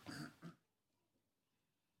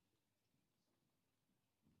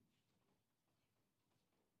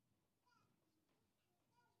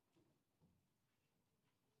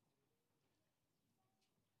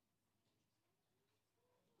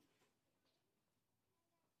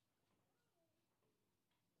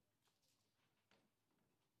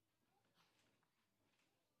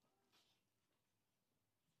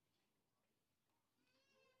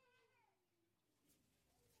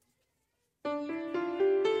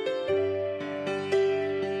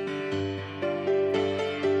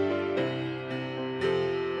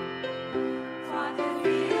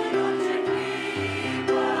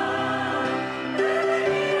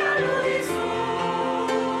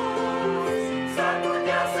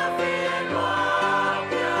 Să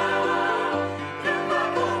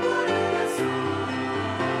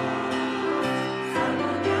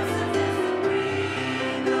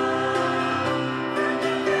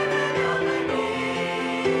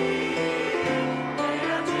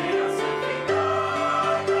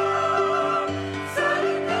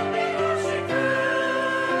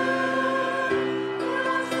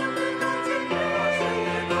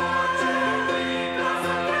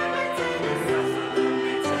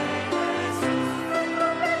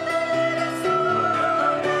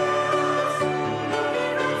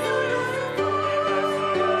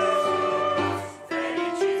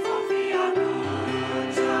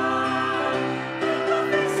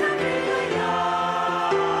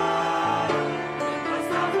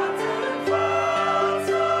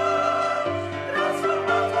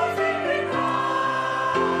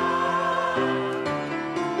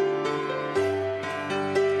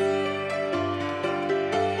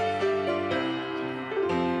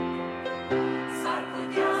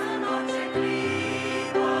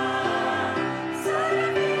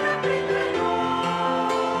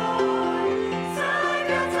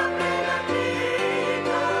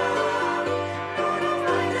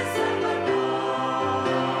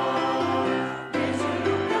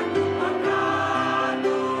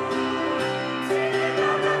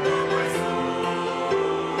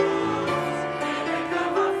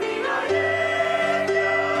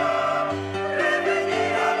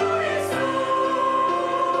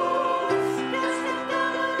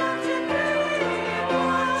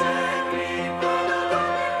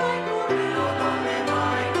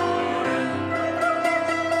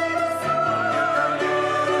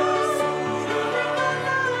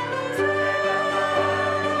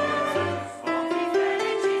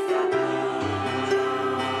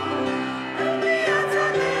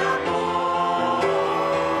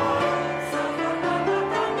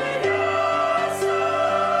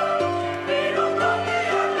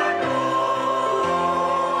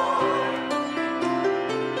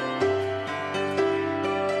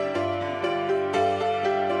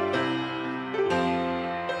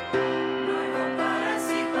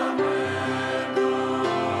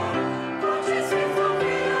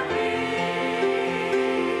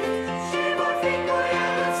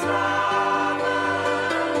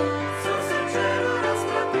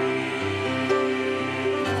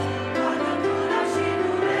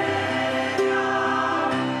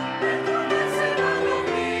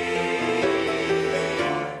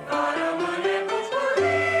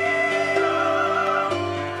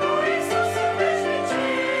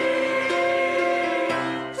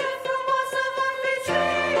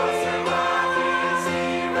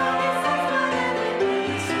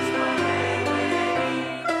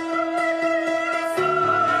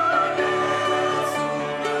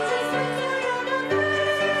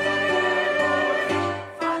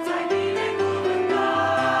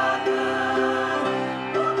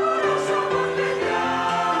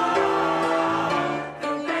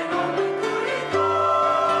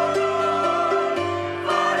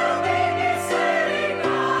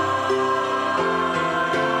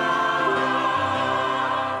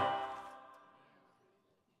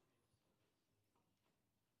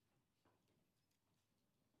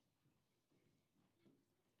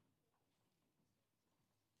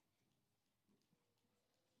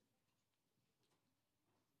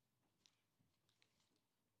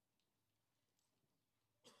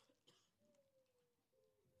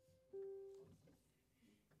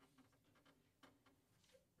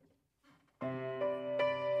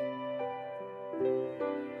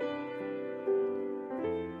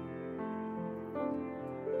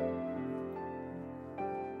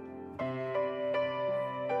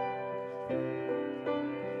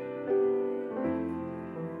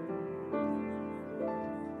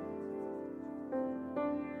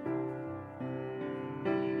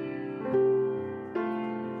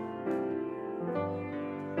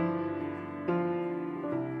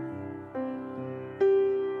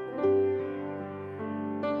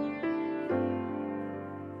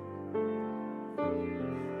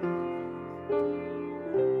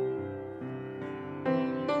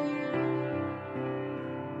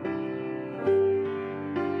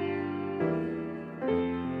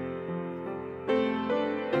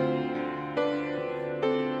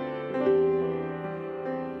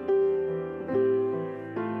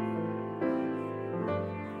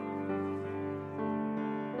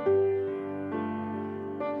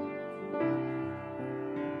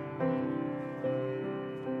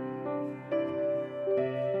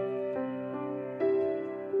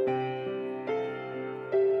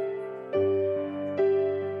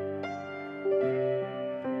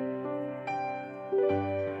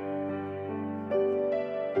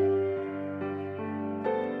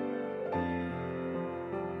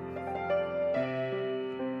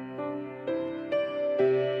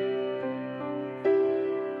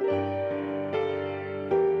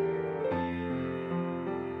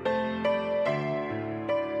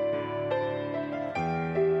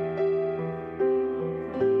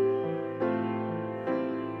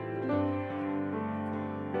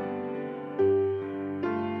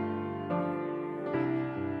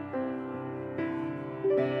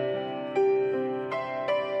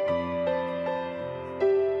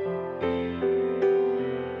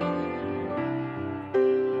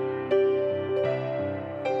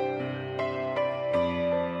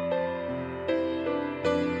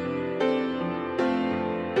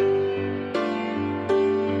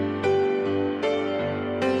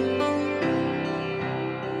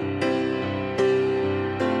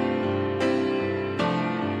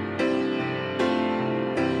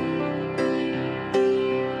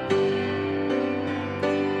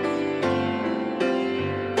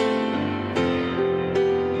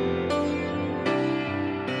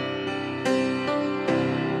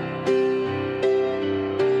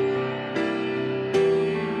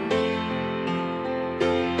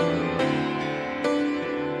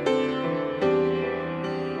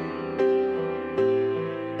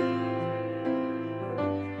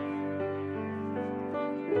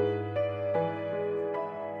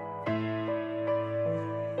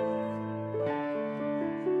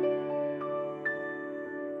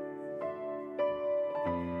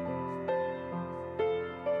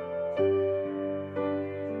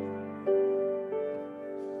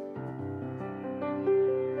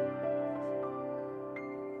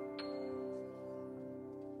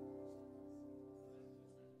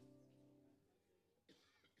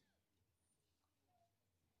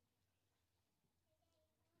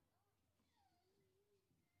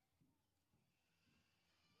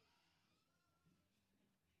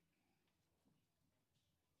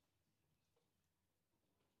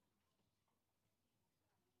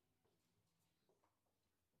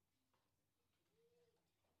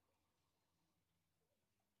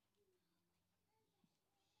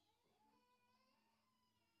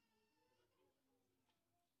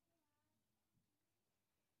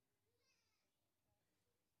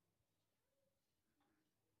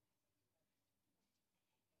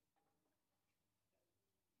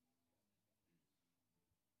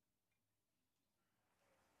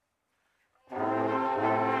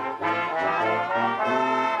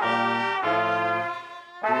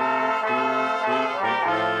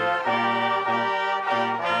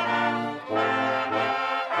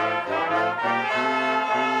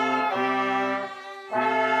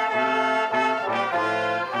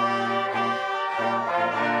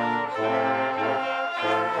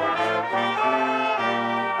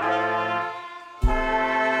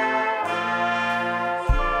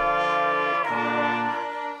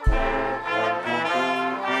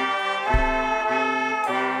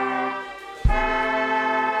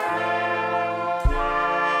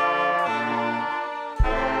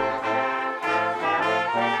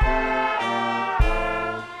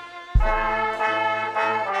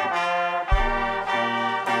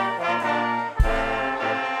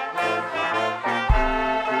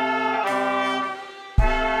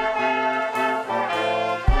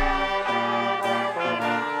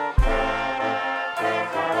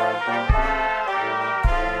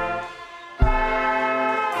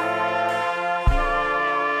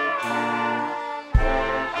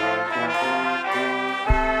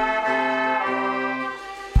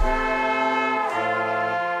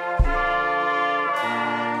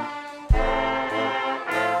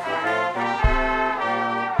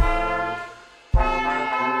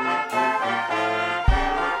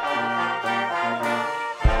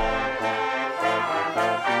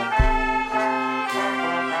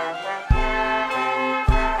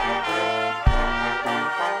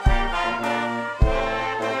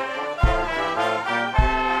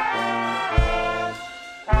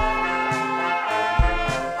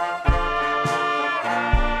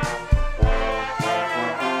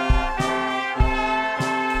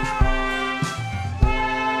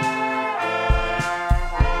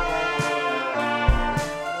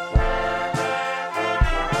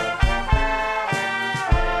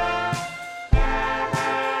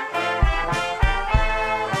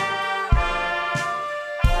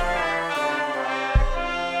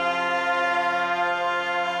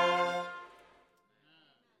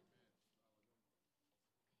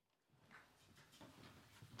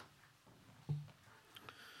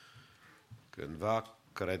cândva,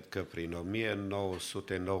 cred că prin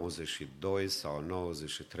 1992 sau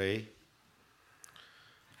 93,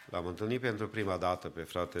 l-am întâlnit pentru prima dată pe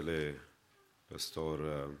fratele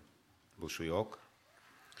păstor Bușuioc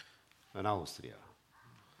în Austria.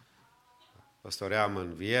 Păstoream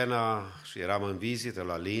în Viena și eram în vizită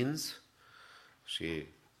la Linz și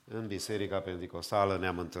în Biserica Pentecostală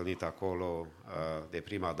ne-am întâlnit acolo de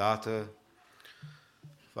prima dată.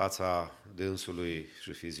 Fața dânsului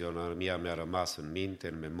și fizionomia mi-a rămas în minte,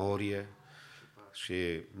 în memorie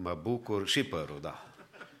și mă bucur, și părul, da,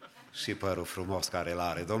 și părul frumos care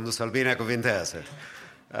l-are. Domnul să-l binecuvinteze.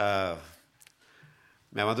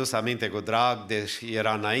 Mi-am adus aminte cu drag, deși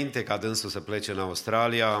era înainte ca dânsul să plece în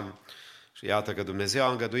Australia și iată că Dumnezeu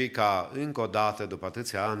a îngăduit ca încă o dată, după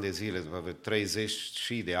atâția ani de zile, după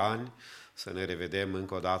 30 de ani, să ne revedem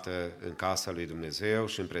încă o dată în casa lui Dumnezeu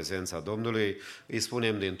și în prezența Domnului. Îi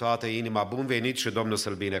spunem din toată inima, bun venit și Domnul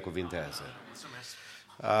să-l binecuvinteze.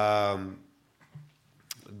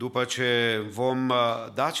 După ce vom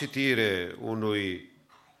da citire unui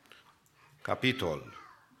capitol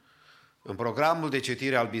în programul de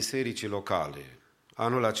citire al bisericii locale,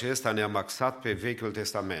 anul acesta ne-am axat pe Vechiul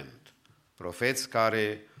Testament, profeți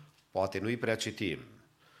care poate nu-i prea citim,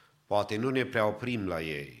 poate nu ne prea oprim la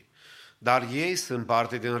ei, dar ei sunt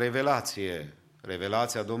parte din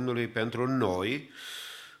revelația Domnului pentru noi.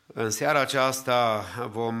 În seara aceasta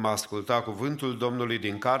vom asculta cuvântul Domnului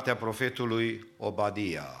din cartea profetului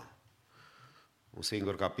Obadia. Un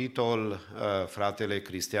singur capitol, fratele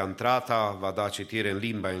Cristian Trata va da citire în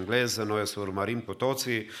limba engleză, noi o să urmărim cu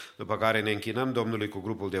toții, după care ne închinăm Domnului cu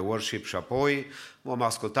grupul de worship și apoi vom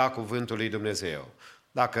asculta cuvântul lui Dumnezeu.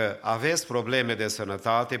 Dacă aveți probleme de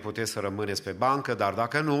sănătate, puteți să rămâneți pe bancă, dar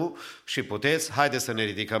dacă nu și puteți, haideți să ne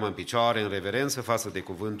ridicăm în picioare în reverență față de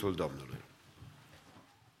cuvântul Domnului.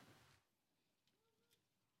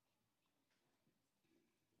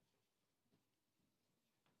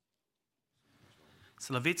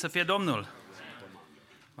 Slăvit să fie Domnul!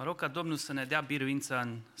 Mă rog ca Domnul să ne dea biruință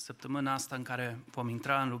în săptămâna asta în care vom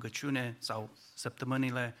intra în rugăciune sau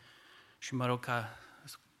săptămânile și mă rog ca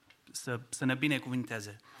să ne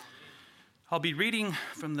binecuvinteze. I'll be reading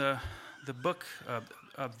from the book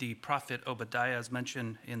of the prophet Obadiah as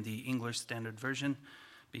mentioned in the English Standard Version,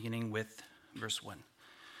 beginning with verse 1.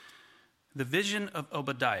 The vision of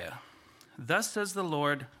Obadiah. Thus says the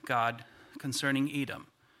Lord God concerning Edom.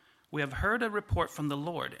 We have heard a report from the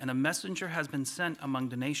Lord, and a messenger has been sent among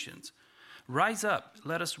the nations. Rise up,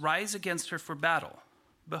 let us rise against her for battle.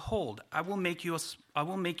 Behold, I will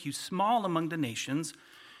make you small among the nations.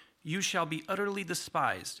 You shall be utterly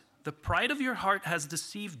despised. The pride of your heart has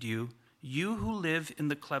deceived you, you who live in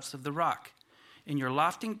the clefts of the rock. In your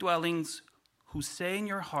lofty dwellings, who say in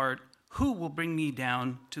your heart, who will bring me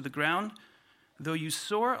down to the ground? Though you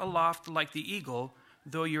soar aloft like the eagle,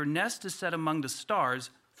 though your nest is set among the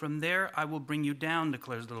stars, from there I will bring you down,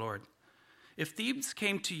 declares the Lord. If thieves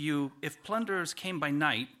came to you, if plunderers came by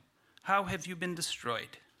night, how have you been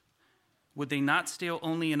destroyed? Would they not steal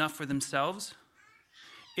only enough for themselves?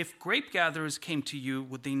 If grape gatherers came to you,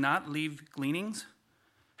 would they not leave gleanings?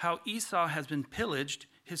 How Esau has been pillaged,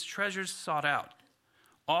 his treasures sought out.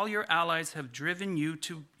 All your allies have driven you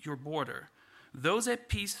to your border. Those at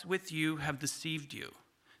peace with you have deceived you.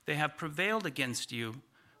 They have prevailed against you.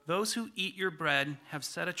 Those who eat your bread have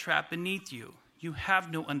set a trap beneath you. You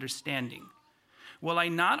have no understanding. Will I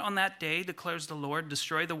not on that day, declares the Lord,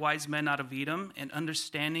 destroy the wise men out of Edom and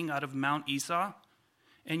understanding out of Mount Esau?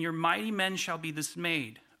 And your mighty men shall be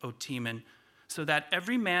dismayed, O Teman, so that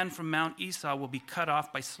every man from Mount Esau will be cut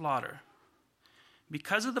off by slaughter.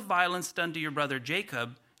 Because of the violence done to your brother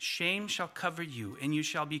Jacob, shame shall cover you, and you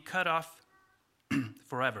shall be cut off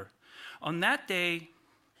forever. On that day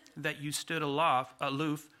that you stood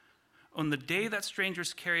aloof, on the day that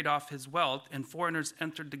strangers carried off his wealth and foreigners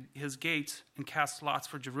entered his gates and cast lots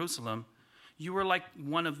for Jerusalem, you were like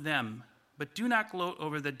one of them. But do not gloat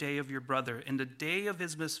over the day of your brother in the day of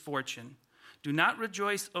his misfortune. Do not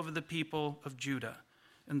rejoice over the people of Judah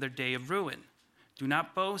in their day of ruin. Do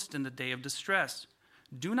not boast in the day of distress.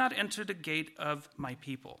 Do not enter the gate of my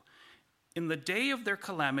people. In the day of their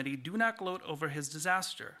calamity, do not gloat over his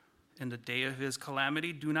disaster. In the day of his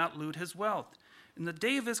calamity, do not loot his wealth. In the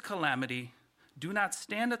day of his calamity, do not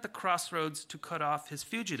stand at the crossroads to cut off his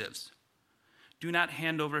fugitives. Do not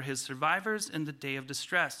hand over his survivors in the day of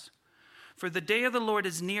distress. For the day of the Lord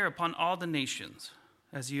is near upon all the nations.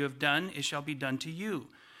 As you have done, it shall be done to you.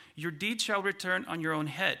 Your deeds shall return on your own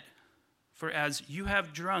head. For as you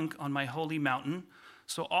have drunk on my holy mountain,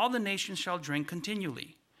 so all the nations shall drink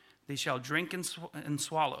continually. They shall drink and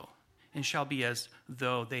swallow, and shall be as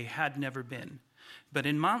though they had never been. But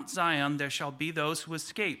in Mount Zion there shall be those who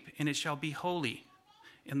escape, and it shall be holy.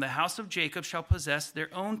 And the house of Jacob shall possess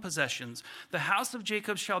their own possessions. The house of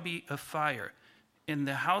Jacob shall be a fire, and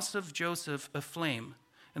the house of Joseph a flame,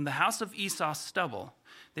 and the house of Esau stubble.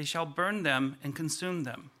 They shall burn them and consume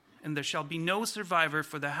them. And there shall be no survivor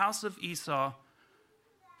for the house of Esau,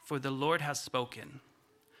 for the Lord has spoken.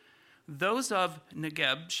 Those of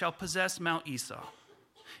Negeb shall possess Mount Esau,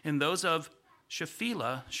 and those of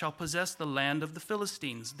Shephelah shall possess the land of the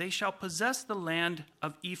Philistines. They shall possess the land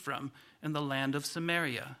of Ephraim and the land of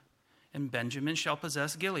Samaria, and Benjamin shall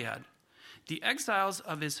possess Gilead. The exiles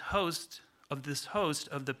of this host of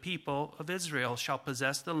the people of Israel shall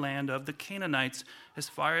possess the land of the Canaanites as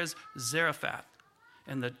far as Zarephath,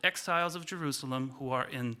 and the exiles of Jerusalem who are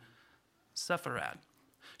in Sepharad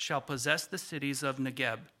shall possess the cities of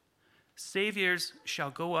Negeb. Saviors shall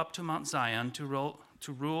go up to Mount Zion to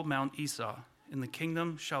rule Mount Esau, and the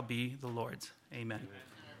kingdom shall be the Lord's. Amen.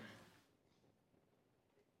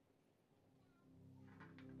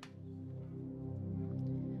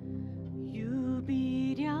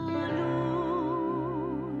 Iubirea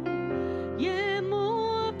lui e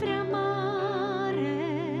mult prea mare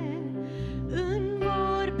în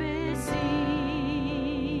vorbe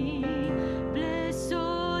simple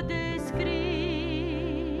s-o descrii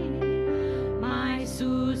mai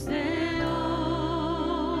sus de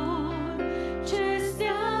orice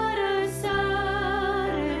stea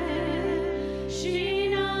răsare.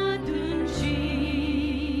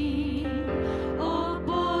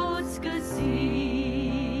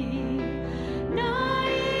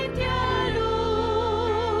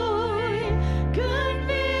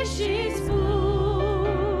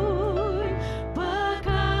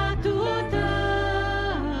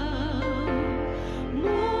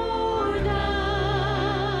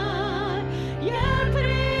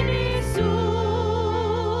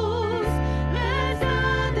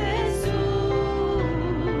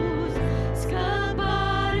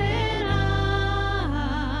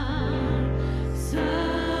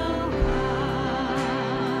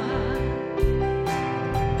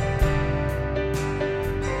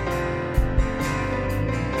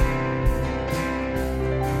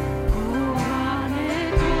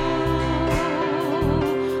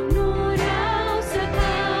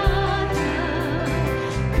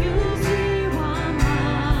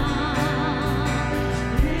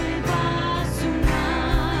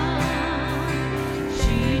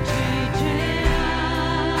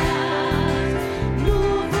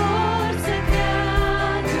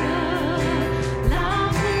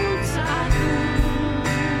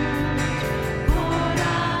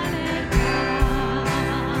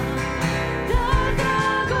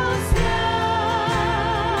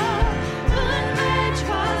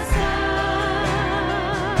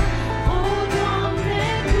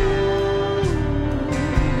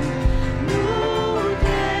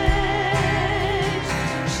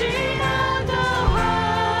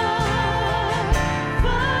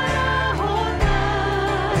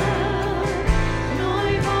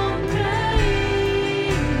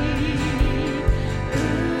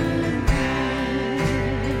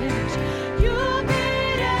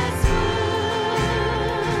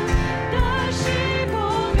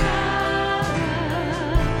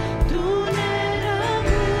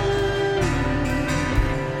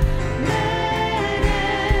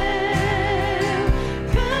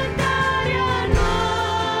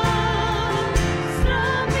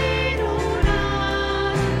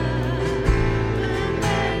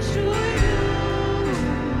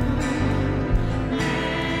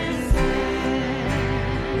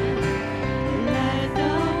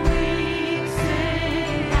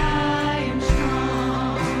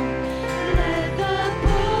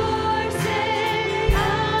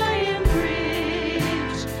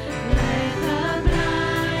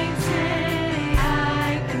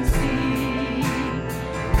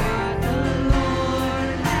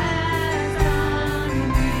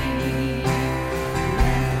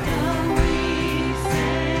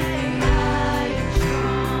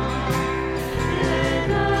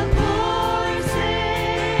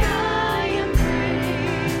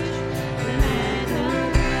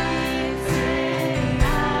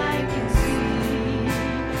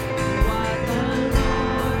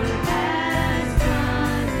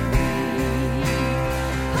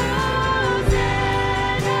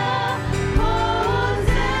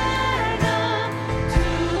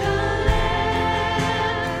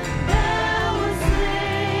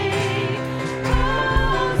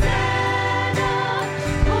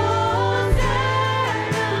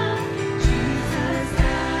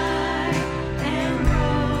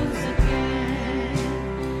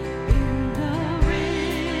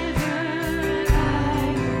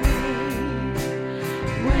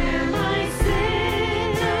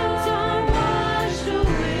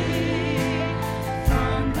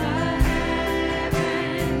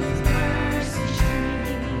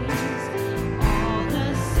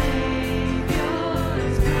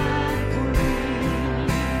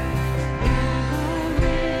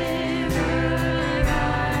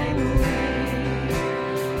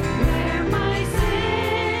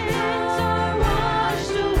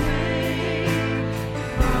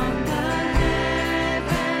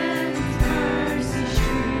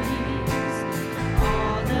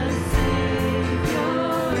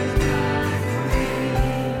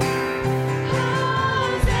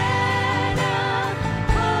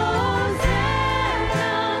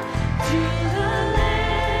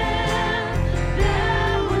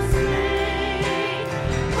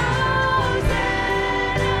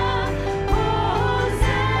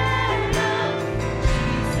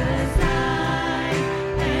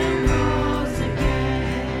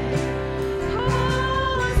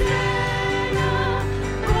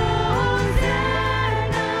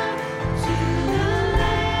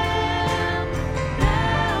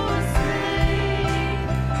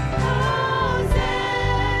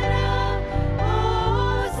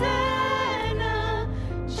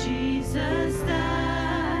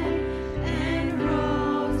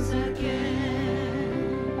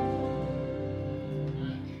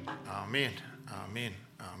 Amin, amin,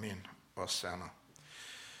 amin. Oseană.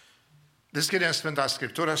 Deschidem Sfânta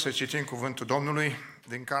Scriptură să citim cuvântul Domnului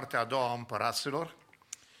din Cartea a doua a Împăraților,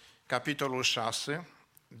 capitolul 6,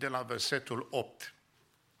 de la versetul 8.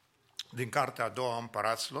 Din Cartea a doua a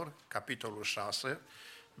Împăraților, capitolul 6,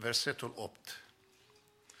 versetul 8.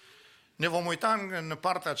 Ne vom uita în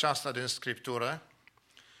partea aceasta din Scriptură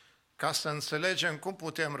ca să înțelegem cum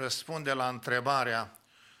putem răspunde la întrebarea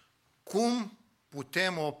cum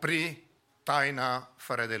putem opri taina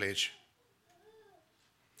fără de lege.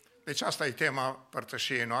 Deci asta e tema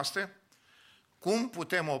părtășiei noastre. Cum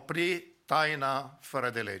putem opri taina fără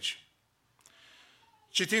de lege?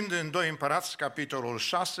 Citim din 2 Împărați, capitolul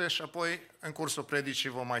 6, și apoi în cursul predicii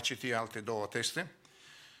vom mai citi alte două texte.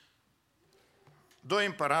 2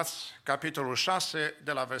 Împărați, capitolul 6,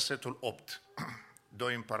 de la versetul 8.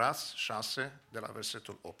 2 Împărați, 6, de la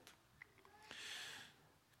versetul 8.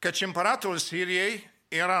 Căci împăratul Siriei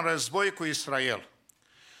era în război cu Israel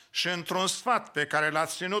și într-un sfat pe care l-a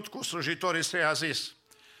ținut cu slujitorii săi a zis: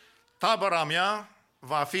 tabăra mea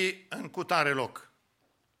va fi în cutare loc.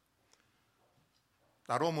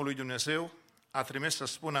 Dar omul lui Dumnezeu a trimis să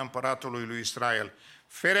spună împăratului lui Israel: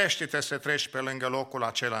 ferește-te să treci pe lângă locul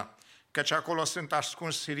acela, căci acolo sunt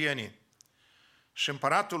ascunși sirienii. Și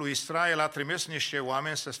împăratul lui Israel a trimis niște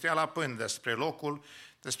oameni să stea la pând despre locul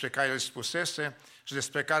despre care îl spusese și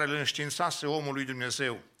despre care îl înștiințase omul lui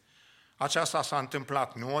Dumnezeu. Aceasta s-a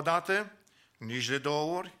întâmplat nu odată, nici de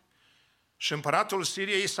două ori, și împăratul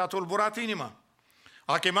Siriei s-a tulburat inima.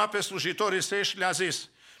 A chemat pe slujitorii săi și le-a zis: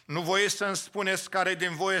 nu voiți să-mi spuneți care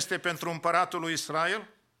din voi este pentru împăratul lui Israel?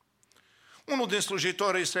 Unul din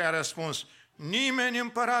slujitorii săi a răspuns: nimeni,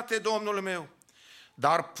 împărate, domnul meu.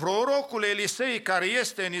 Dar prorocul Elisei, care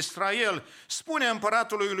este în Israel, spune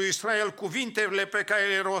împăratului lui Israel cuvintele pe care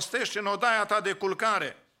le rostește în odaia ta de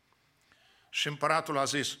culcare. Și împăratul a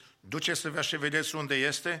zis: duceți-vă și vedeți unde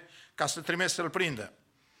este, ca să trimeți să-l prindă.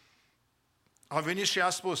 A venit și a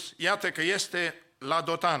spus: iată că este la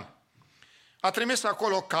Dotan. A trimis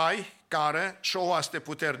acolo cai, care și o oaste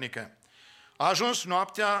puternică. A ajuns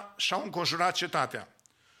noaptea și au înconjurat cetatea.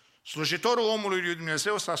 Slujitorul omului lui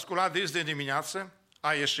Dumnezeu s-a sculat dis de dimineață,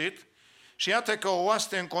 a ieșit și iată că o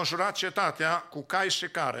oaste înconjurat cetatea cu cai și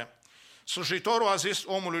care. Slujitorul a zis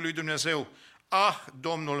omului lui Dumnezeu: ah,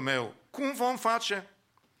 Domnul meu, cum vom face?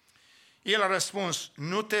 El a răspuns: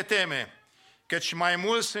 nu te teme, căci mai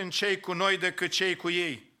mulți sunt cei cu noi decât cei cu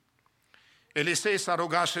ei. Elisei s-a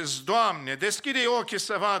rugat și zis: Doamne, deschide ochii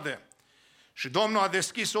să vadă. Și Domnul a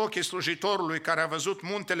deschis ochii slujitorului, care a văzut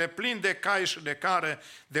muntele plin de cai și de care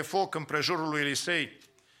de foc împrejurul lui Elisei.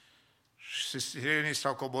 Și sirienii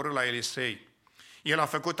s-au coborât la Elisei. El a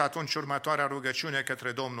făcut atunci următoarea rugăciune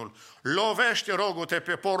către Domnul: lovește, rogu-te,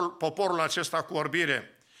 pe poporul acesta cu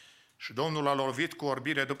orbire. Și Domnul a lovit cu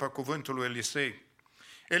orbire după cuvântul lui Elisei.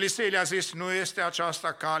 Elisei le-a zis: nu este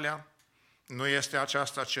aceasta calea, nu este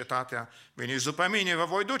aceasta cetatea, veniți după mine, vă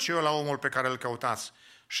voi duce eu la omul pe care îl căutați.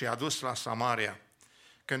 Și i-a dus la Samaria.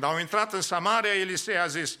 Când au intrat în Samaria, Elisei a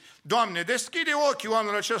zis: Doamne, deschide ochii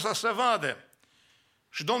oamenilor acesta să vadă.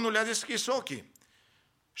 Și Domnul le-a deschis ochii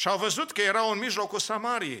și au văzut că erau în mijlocul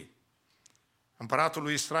Samariei. Împăratul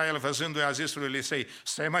lui Israel, văzându-i, a zis lui Elisei: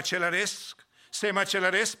 să-i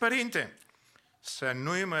măcelăresc, părinte? Să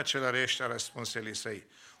nu-i măcelărești, a răspuns Elisei.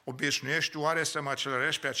 Obișnuiești oare să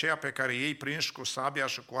măcelărești pe aceea pe care ei prinși cu sabia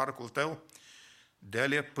și cu arcul tău?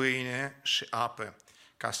 Dă-le pâine și apă,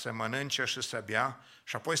 ca să mănânce și să bea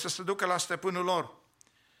și apoi să se ducă la stăpânul lor.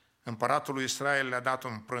 Împăratul lui Israel le-a dat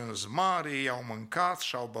un prânz mare, ei au mâncat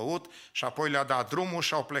și au băut și apoi le-a dat drumul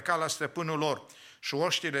și au plecat la stăpânul lor. Și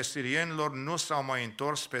oștile sirienilor nu s-au mai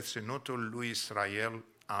întors pe ținutul lui Israel.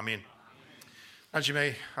 Amin. Dragii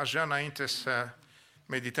mei, aș vrea înainte să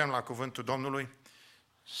medităm la cuvântul Domnului,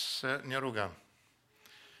 să ne rugăm.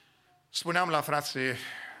 Spuneam la frații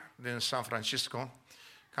din San Francisco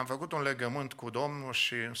că am făcut un legământ cu Domnul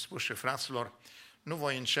și îmi spus și fraților: nu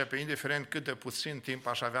voi începe, indiferent cât de puțin timp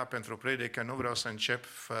aș avea pentru predică, nu vreau să încep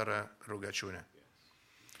fără rugăciune.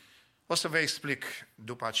 O să vă explic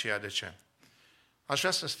după aceea de ce. Aș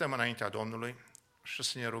vrea să stăm înaintea Domnului și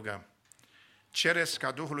să ne rugăm. Cereți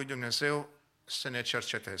ca Duhul lui Dumnezeu să ne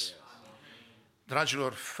cerceteze.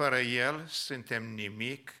 Dragilor, fără El suntem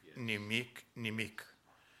nimic.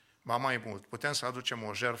 Ba mai mult, putem să aducem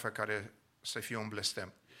o jertfă care să fie un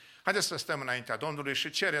blestem. Haideți să stăm înaintea Domnului și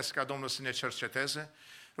cereți ca Domnul să ne cerceteze.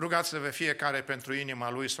 Rugați-vă fiecare pentru inima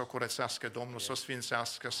lui să o curățească Domnul, să o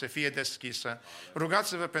sfințească, să fie deschisă.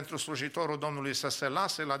 Rugați-vă pentru slujitorul Domnului să se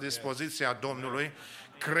lase la dispoziția Domnului,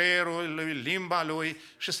 creierul lui, limba lui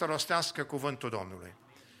și să rostească cuvântul Domnului.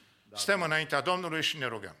 Stăm înaintea Domnului și ne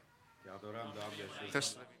rugăm.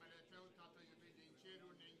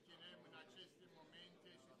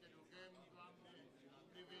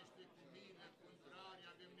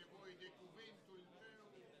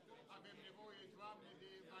 nevoie, Doamne, de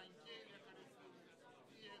Evanghelia care să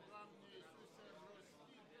fie, Doamne Iisuse,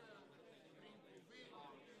 rostită prin cuvânt,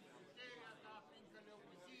 prin puterea Ta, prin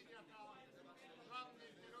călăuzirea Ta. Doamne,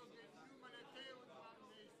 te rog în numele Tău,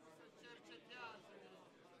 Doamne Iisuse, cercetează-ne,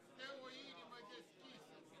 dă o inimă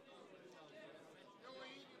deschisă, dă o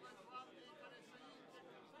inimă, Doamne, care să intre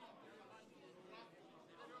în cuvântul Evangheliei.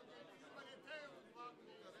 Te rog în numele Tău,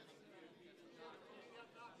 Doamne Iisuse, fie puterea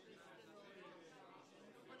Ta peste noi. În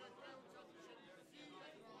numele Tău ce aduce ție,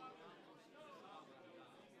 Doamne,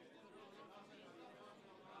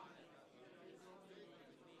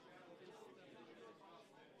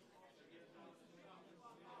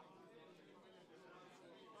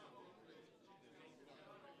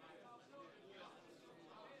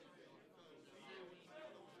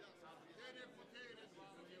 dă-ne putere,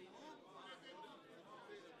 Doamne, umple de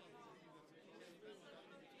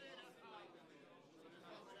puterea Ta.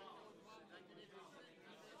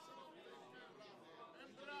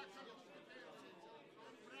 Îmbracă-l cu putere,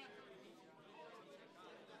 îmbracă-l cu putere.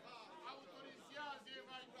 Autorizează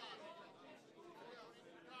Evanghelia.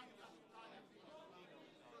 Autoritatea Ta de vie.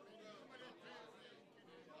 În numele Tău, Îngine,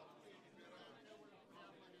 în numele Tău îl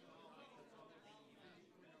preamărim.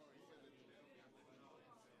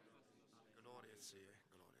 Glorie Ție,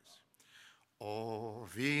 glorie Ție. O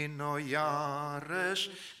vino iarăși,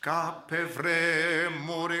 ca pe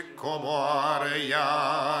vremuri coboară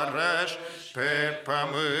iarăși pe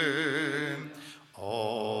pământ.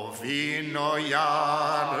 O vino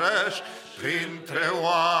iarăși, printre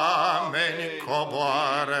oameni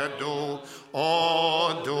coboară Duh,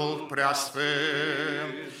 o Duh prea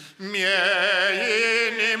sfânt. Mie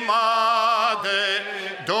inima de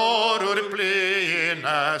doruri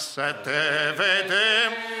plină să te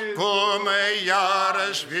vedem cum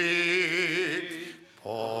iarăși vii.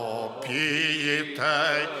 Copiii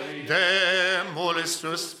Tăi de mult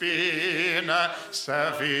suspină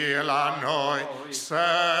să vii la noi, să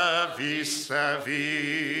vii.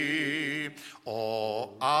 O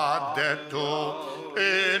adă Tu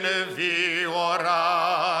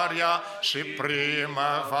înviorarea și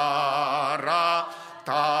primăvara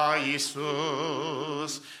Ta,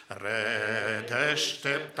 Iisus,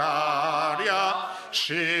 redeșteptarea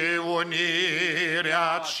și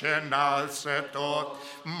unirea ce înalță tot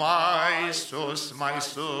mai sus, mai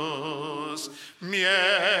sus. Mie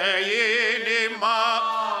inima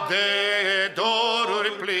de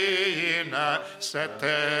doruri plină să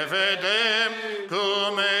te vedem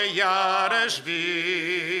cum iarăși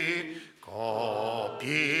vii.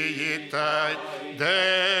 Copiii Tăi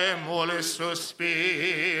de mult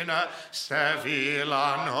suspină să vii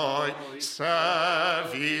la noi, să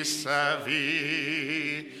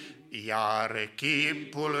vii. Iar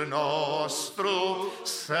chipul nostru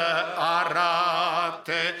să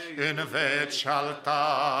arate în veci al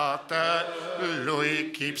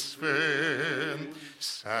Tatălui chip sfânt,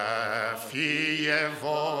 să fie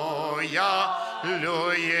voia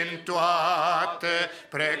Lui în toate,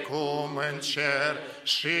 precum în cer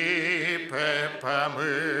și pe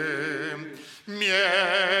pământ. Mie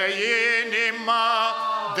inima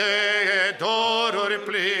de doruri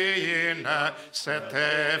plină să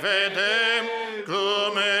te vedem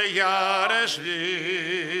cum iarăși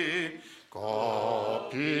vii.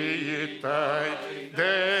 Copiii Tăi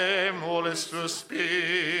de mult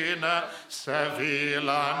suspină să vii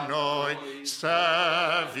la noi,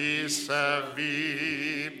 să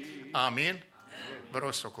vii. Amin? Vă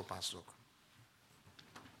rog să ocupați locul.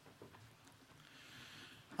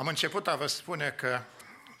 Am început a vă spune că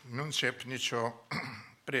nu încep nicio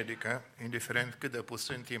predică, indiferent cât de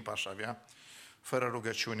puțin timp aș avea, fără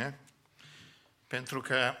rugăciune, pentru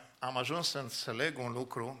că am ajuns să înțeleg un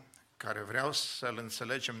lucru care vreau să-l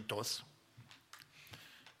înțelegem toți.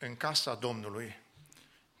 În casa Domnului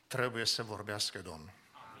trebuie să vorbească Domnul.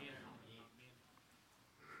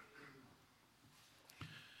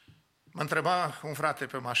 Mă întreba un frate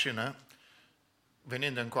pe mașină,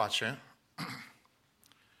 venind încoace,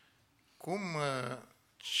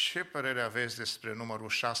 ce părere aveți despre numărul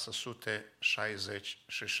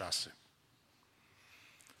 666?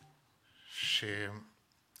 Și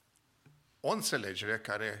o înțelegere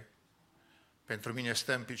care pentru mine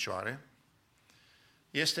stă în picioare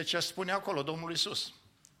este ce spune acolo Domnul Iisus.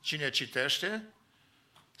 Cine citește,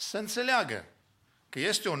 să înțeleagă că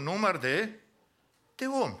este un număr de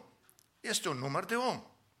om. Este un număr de om.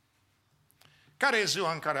 Care e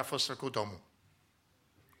ziua în care a fost făcut omul?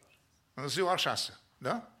 În ziua a 6,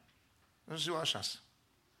 da? În ziua a 6.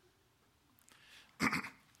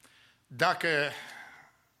 Dacă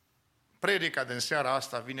predica din seara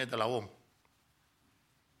asta vine de la om,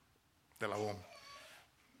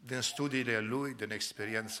 din studiile lui, din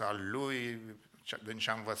experiența lui, din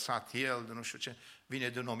ce a învățat el, din nu știu ce, vine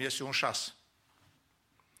din om, este un 6.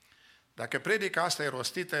 Dacă predica asta e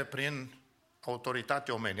rostită prin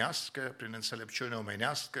autoritate omenească, prin înțelepciune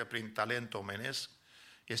omenească, prin talent omenesc,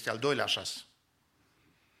 este al 2-lea 6.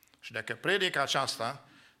 Și dacă predica aceasta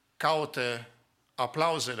caută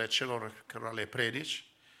aplauzele celor care le predici,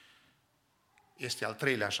 este al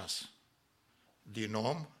 3-lea 6. Din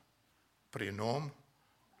om, prin om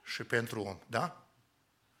și pentru om. Da?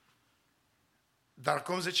 Dar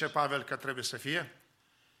cum zice Pavel că trebuie să fie?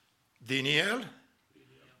 Din el,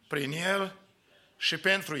 prin el și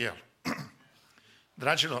pentru el.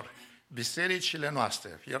 Dragilor, bisericile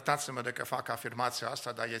noastre, iertați-mă de că fac afirmația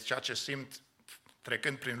asta, dar e ceea ce simt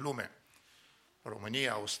trecând prin lume.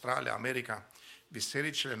 România, Australia, America,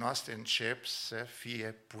 bisericile noastre încep să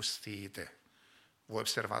fie pustiite. Vă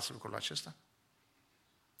observați lucrul acesta?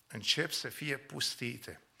 Încep să fie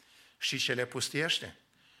pustiite. Și ce le pustiește?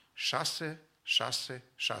 6, 6,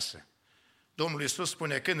 6. Domnul Iisus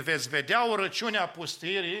spune, când veți vedea urăciunea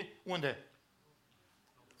pustirii, unde?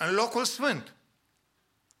 În locul sfânt.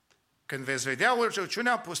 Când veți vedea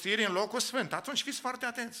urăciunea pustirii în locul sfânt, atunci fiți foarte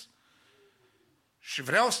atenți. Și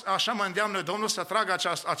vreau, așa mă îndeamnă Domnul să tragă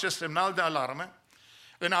acest semnal de alarmă.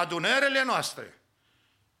 În adunările noastre,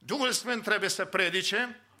 Duhul Sfânt trebuie să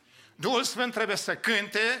predice, Duhul Sfânt trebuie să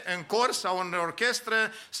cânte în cor sau în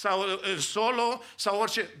orchestră sau în solo sau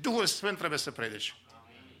orice. Duhul Sfânt trebuie să predice.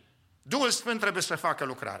 Duhul Sfânt trebuie să facă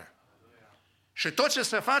lucrarea. Și tot ce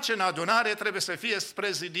se face în adunare trebuie să fie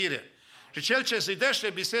spre zidire. Și cel ce zidește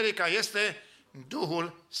biserica este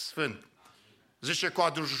Duhul Sfânt. Zice, cu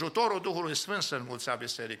ajutorul Duhului Sfânt se înmulțea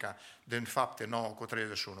biserica din Fapte 9:31,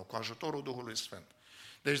 cu ajutorul Duhului Sfânt.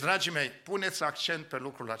 Deci, dragii mei, puneți accent pe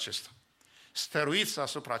lucrul acesta. Stăruiți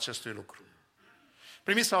asupra acestui lucru.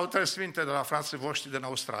 Primiți salutări sfinte de la frații voștri din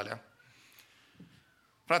Australia.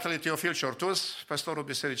 Fratele Teofil Ciortuz, pastorul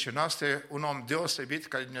bisericii noastre, un om deosebit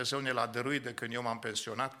care Dumnezeu ne l-a dăruit de când eu m-am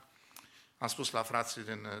pensionat. Am spus la frații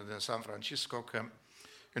din San Francisco că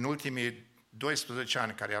în ultimii 12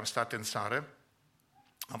 ani care am stat în țară,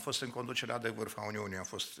 am fost în conducerea de vârf a Uniunii, am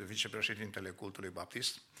fost vicepreședintele cultului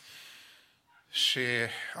baptist și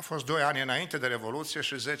a fost 2 ani înainte de Revoluție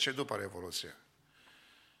și 10 după Revoluție.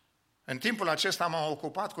 În timpul acesta m-am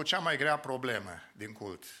ocupat cu cea mai grea problemă din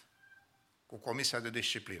cult, cu Comisia de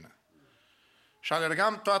Disciplină. Și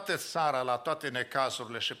alergam toată țara la toate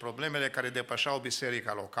necazurile și problemele care depășeau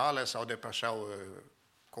biserica locală sau depășeau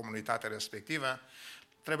comunitatea respectivă,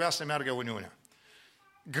 trebuia să meargă Uniunea.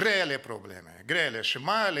 Grele probleme, grele și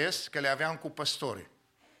mai ales că le aveam cu păstorii.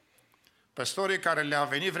 Păstorii care le-a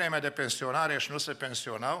venit vremea de pensionare și nu se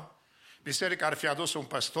pensionau, biserica ar fi adus un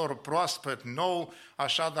păstor proaspăt, nou,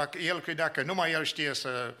 așa, dacă el credea că numai el știe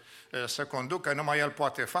să conducă, numai el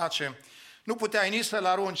poate face, nu puteai nici să-l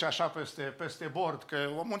arunci așa peste bord, că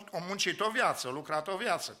o muncit o viață, o lucrat o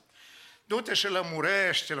viață. Du-te și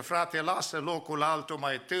lămurește-l, frate, lasă locul altul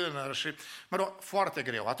mai tânăr și, mă rog, foarte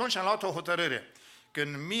greu. Atunci am luat o hotărâre.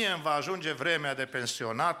 Când mie îmi va ajunge vremea de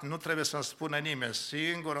pensionat, nu trebuie să-mi spună nimeni,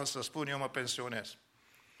 singur o să spun eu mă pensionez.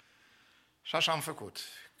 Și așa am făcut.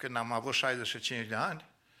 Când am avut 65 de ani,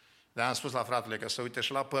 de am spus la fratele că să uite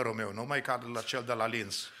și la părul meu, nu mai ca la cel de la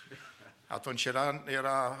Linz. Atunci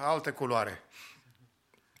era altă culoare.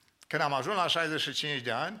 Când am ajuns la 65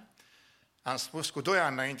 de ani, am spus, cu 2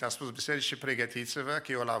 ani înainte, am spus bisericii, pregătiți-vă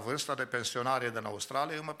că eu la vârsta de pensionare din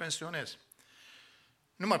Australia, eu mă pensionez.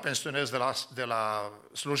 Nu mă pensionez de la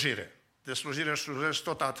slujire. De slujire slujesc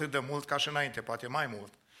tot atât de mult ca și înainte, poate mai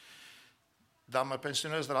mult. Dar mă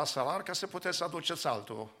pensionez de la salar ca să puteți să aduceți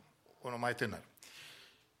altul, unul mai tânăr.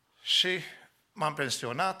 Și m-am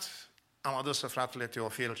pensionat, am adus fratele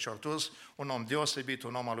Teofil Ciortuz, un om deosebit,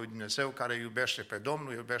 un om al lui Dumnezeu, care iubește pe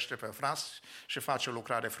Domnul, iubește pe frați și face o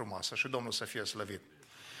lucrare frumoasă. Și Domnul să fie slăvit.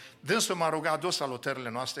 Dânsul m-a rugat, du salutările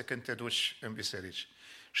noastre când te duci în biserici.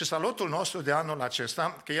 Și salutul nostru de anul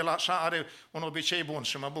acesta, că el așa are un obicei bun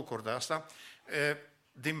și mă bucur de asta,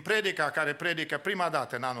 din predica care predică prima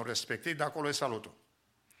dată în anul respectiv, de acolo e salutul.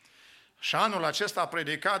 Și anul acesta a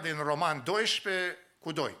predicat din Roman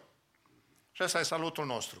 12:2. Și ăsta e salutul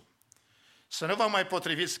nostru. Să nu vă mai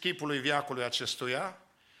potriviți chipului veacului acestuia,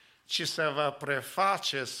 ci să vă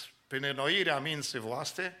prefaceți prin înnoirea minții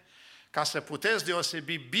voastre, ca să puteți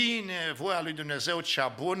deosebi bine voia lui Dumnezeu cea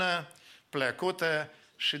bună, plăcută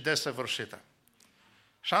și desăvârșită.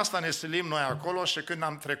 Și asta ne silim noi acolo și când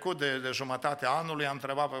am trecut de jumătatea anului, am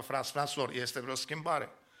întrebat pe fraților, este vreo schimbare?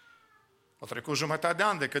 A trecut jumătate de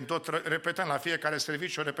an de când tot repetăm la fiecare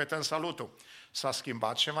serviciu, repetăm salutul. S-a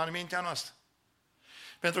schimbat ceva în mintea noastră.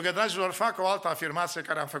 Pentru că, dragilor, fac o altă afirmație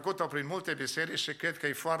care am făcut-o prin multe biserici și cred că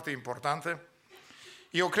e foarte importantă.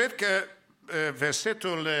 Eu cred că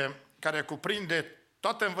versetul care cuprinde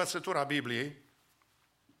toată învățătura Bibliei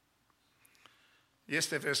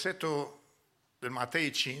este versetul din Matei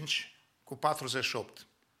 5 cu 48.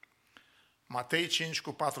 Matei 5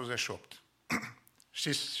 cu 48.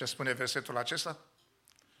 Știți ce spune versetul acesta?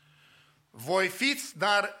 Voi fiți,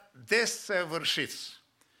 dar desăvârșiți,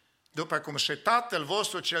 după cum și Tatăl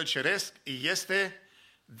vostru cel ceresc este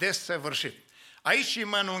desăvârșit. Aici e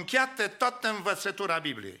mănunchiată toată învățătura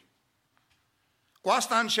Bibliei. Cu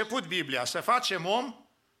asta a început Biblia, să facem om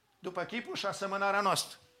după chipul și asemănarea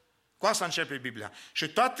noastră. Cu asta începe Biblia. Și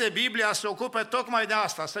toată Biblia se ocupă tocmai de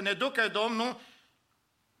asta, să ne ducă Domnul,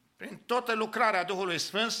 prin toată lucrarea Duhului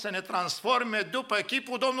Sfânt, să ne transforme după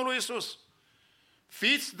chipul Domnului Iisus.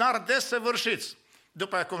 Fiți, dar desăvârșiți,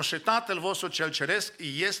 după cum și Tatăl vostru cel ceresc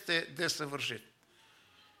este desăvârșit.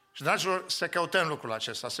 Și, dragilor, să căutăm lucrul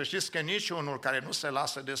acesta. Să știți că niciunul care nu se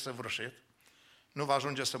lasă desăvârșit nu va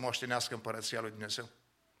ajunge să moștenească împărăția lui Dumnezeu.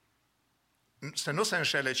 Să nu se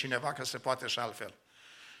înșele cineva că se poate și altfel.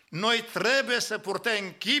 Noi trebuie să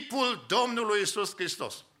purtăm chipul Domnului Iisus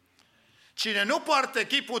Hristos. Cine nu poartă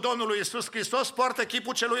chipul Domnului Iisus Hristos, poartă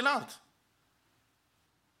chipul celuilalt.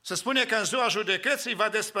 Se spune că în ziua judecății va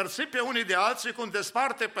despărți pe unii de alții cum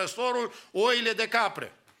desparte păstorul oile de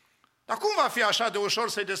capre. Dar cum va fi așa de ușor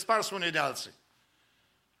să-i desparți unii de alții?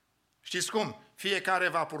 Știți cum? Fiecare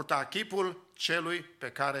va purta chipul celui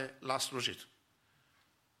pe care l-a slujit.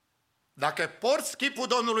 Dacă porți chipul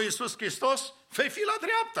Domnului Iisus Hristos, vei fi la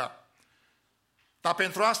dreapta. Dar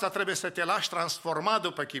pentru asta trebuie să te lași transformat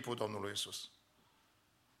după chipul Domnului Iisus.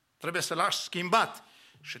 Trebuie să lași schimbat.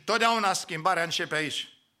 Și totdeauna schimbarea începe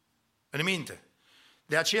aici, în minte.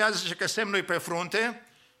 De aceea zice că semnul e pe frunte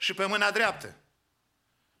și pe mâna dreaptă.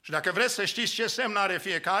 Și dacă vreți să știți ce semn are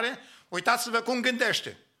fiecare, uitați-vă cum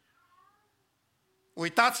gândește.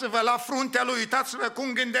 Uitați-vă la fruntea lui, uitați-vă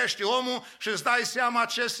cum gândește omul și îți dai seama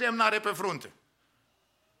ce semn are pe frunte.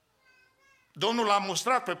 Domnul l-a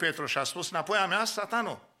mustrat pe Petru și a spus, înapoi a mea,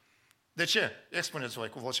 Satanul. De ce? Expuneți voi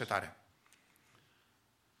cu voce tare.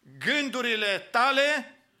 Gândurile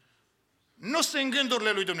tale nu sunt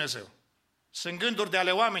gândurile lui Dumnezeu. Sunt gânduri de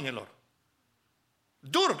ale oamenilor.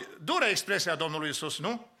 Dură expresia Domnului Iisus,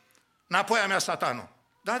 nu? Înapoi a mea, Satanul.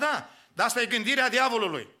 Da, dar asta e gândirea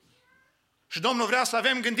diavolului. Și Domnul vrea să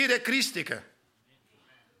avem gândire cristică.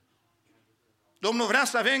 Domnul vrea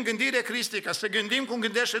să avem gândire cristică, să gândim cum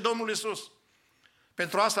gândește Domnul Iisus.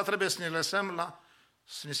 Pentru asta trebuie să ne lăsăm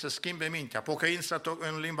să ne se schimbe mintea. Pocăința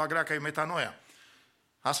în limba greacă e metanoia.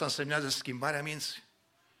 Asta însemnează schimbarea minții.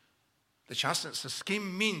 Deci asta, să schimbi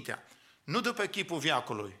mintea. Nu după chipul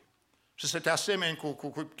veacului. Și să te asemeni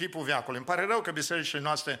cu chipul veacului. Îmi pare rău că bisericile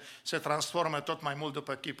noastre se transformă tot mai mult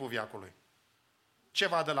după chipul veacului.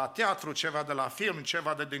 Ceva de la teatru, ceva de la film,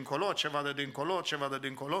 ceva de dincolo, ceva de dincolo, ceva de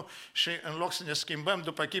dincolo și în loc să ne schimbăm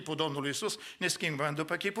după chipul Domnului Iisus, ne schimbăm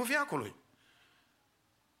după chipul veacului.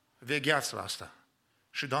 Vegheați la asta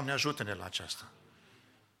și Doamne ajută-ne la aceasta.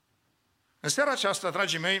 În seara aceasta,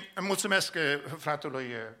 dragii mei, îmi mulțumesc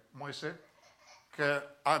fratelui Moise că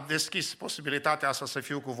a deschis posibilitatea asta să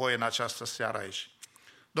fiu cu voi în această seară aici.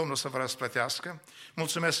 Domnul să vă răsplătească.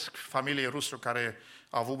 Mulțumesc familiei Rusu care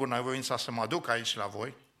a avut bunăvoința să mă aduc aici la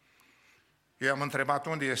voi. Eu am întrebat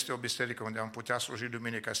unde este o biserică unde am putea sluji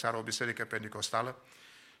duminică seara, o biserică pentecostală,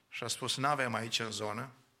 și a spus, n-avem aici în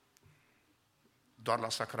zonă, doar la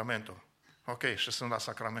Sacramento. Ok, și sunt la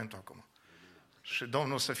Sacramento acum. Și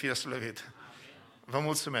Domnul să fie slăvit. Vă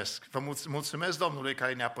mulțumesc. Vă mulțumesc Domnului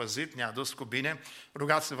care ne-a păzit, ne-a dus cu bine.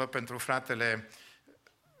 Rugați-vă pentru fratele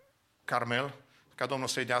Carmel, ca Domnul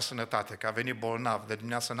să-i dea sănătate, că a venit bolnav, de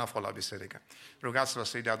dimineață n-a fost la biserică. Rugați-vă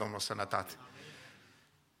să-i dea Domnul sănătate.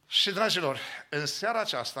 Și, dragilor, în seara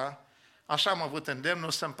aceasta, așa am avut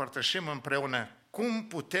îndemnul să împărtășim împreună cum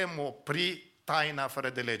putem opri taina fără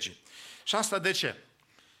de legii. Și asta de ce?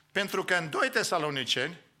 Pentru că în 2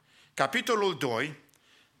 Tesaloniceni, capitolul 2,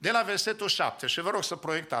 de la versetul 7, și vă rog să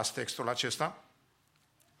proiectați textul acesta,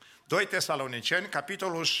 2 Tesaloniceni,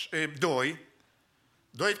 capitolul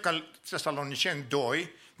 2 Tesaloniceni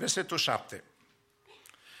 2, versetul 7.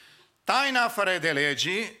 Taina fără de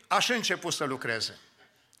legii așa început să lucreze.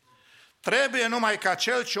 Trebuie numai ca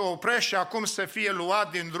cel ce o oprește acum să fie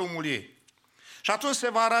luat din drumul ei. Și atunci se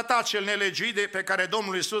va arăta cel nelegiuit pe care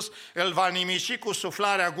Domnul Iisus îl va nimici cu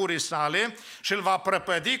suflarea gurii sale și îl va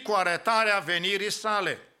prăpădi cu arătarea venirii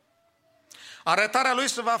sale. Arătarea lui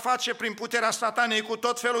se va face prin puterea satanei cu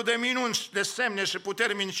tot felul de minuni, de semne și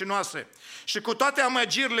puteri mincinoase și cu toate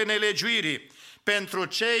amăgirile nelegiuirii, pentru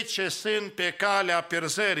cei ce sunt pe calea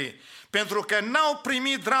pierzării, pentru că n-au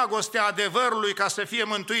primit dragostea adevărului ca să fie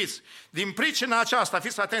mântuiți. Din pricina aceasta,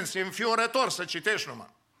 fiți atenți, e înfiorător să citești numai.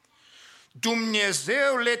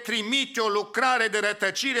 Dumnezeu le trimite o lucrare de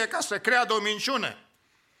rătăcire ca să creadă o minciună.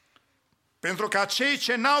 Pentru ca cei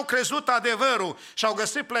ce n-au crezut adevărul și au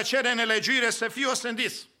găsit plăcere în nelegiuire să fie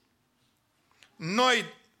osândiți.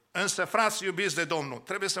 Noi, însă, frați iubiți de Domnul,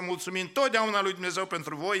 trebuie să mulțumim totdeauna lui Dumnezeu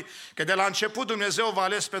pentru voi, că de la început Dumnezeu v-a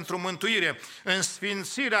ales pentru mântuire, în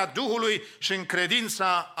sfințirea Duhului și în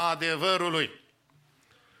credința adevărului.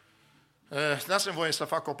 Dați-mi voie să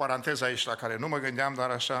fac o paranteză aici la care nu mă gândeam, dar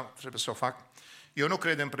așa trebuie să o fac. Eu nu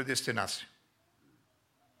cred în predestinație.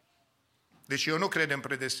 Deci eu nu cred în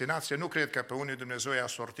predestinație, nu cred că pe unii Dumnezeu i-a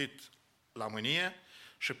sortit la mânie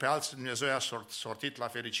și pe alții Dumnezeu i-a sortit la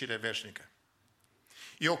fericire veșnică.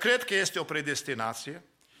 Eu cred că este o predestinație,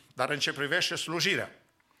 dar în ce privește slujirea.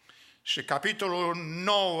 Și capitolul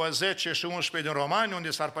 9, 10 și 11 din Romani,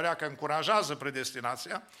 unde s-ar părea că încurajează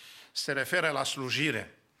predestinația, se referă la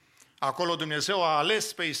slujire. Acolo Dumnezeu a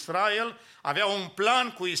ales pe Israel, avea un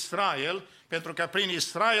plan cu Israel, pentru că prin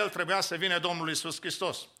Israel trebuia să vină Domnul Iisus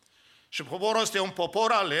Hristos. Și poporul ăsta e un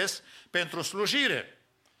popor ales pentru slujire.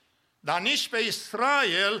 Dar nici pe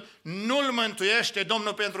Israel nu-l mântuiește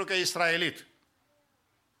Domnul pentru că e israelit.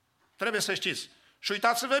 Trebuie să știți. Și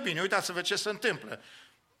uitați-vă bine, uitați-vă ce se întâmplă.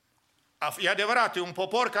 E adevărat, e un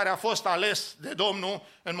popor care a fost ales de Domnul,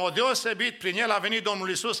 în mod deosebit, prin el a venit Domnul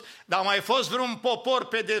Iisus, dar a mai fost vreun popor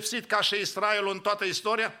pedepsit ca și Israelul în toată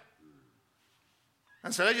istoria?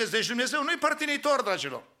 Înțelegeți? Deci Dumnezeu nu-i părtinitor,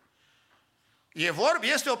 dragilor.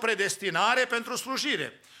 Este o predestinare pentru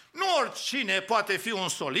slujire. Nu oricine poate fi un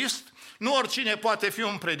solist, nu oricine poate fi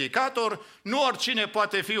un predicator, nu oricine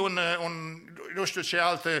poate fi un nu știu ce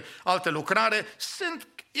altă lucrare.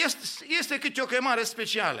 Este câte o chemare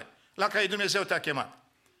specială la care Dumnezeu te-a chemat.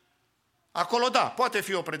 Acolo da, poate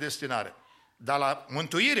fi o predestinare. Dar la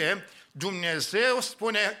mântuire, Dumnezeu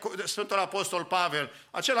spune, Sfântul Apostol Pavel,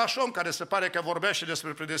 același om care se pare că vorbește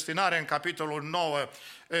despre predestinare în capitolul 9,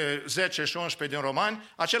 10 și 11 din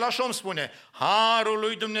Romani, același om spune, harul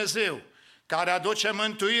lui Dumnezeu, care aduce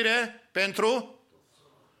mântuire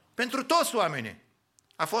pentru toți oamenii,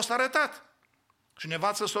 a fost arătat. Și ne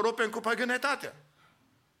învață să o rupem cu păgânătatea.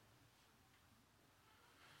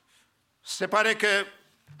 Se pare că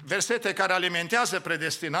versete care alimentează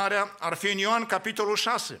predestinarea ar fi în Ioan capitolul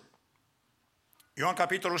 6. Ioan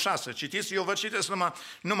capitolul 6. Citiți, eu vă citesc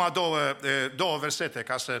numai două versete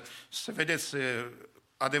ca să vedeți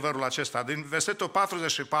adevărul acesta. Din versetul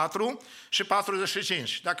 44 și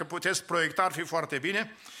 45. Dacă puteți proiecta, ar fi foarte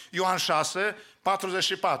bine. Ioan 6,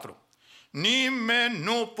 44. Nimeni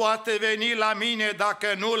nu poate veni la mine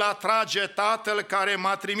dacă nu-l atrage Tatăl care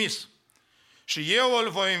m-a trimis. Și eu îl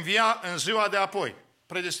voi învia în ziua de apoi.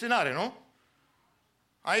 Predestinare, nu?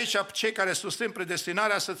 Aici cei care susțin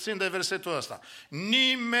predestinarea să țin de versetul ăsta.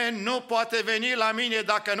 Nimeni nu poate veni la mine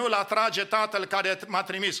dacă nu-l atrage Tatăl care m-a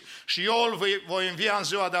trimis. Și eu îl voi învia în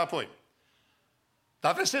ziua de apoi.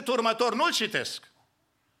 Dar versetul următor nu-l citesc.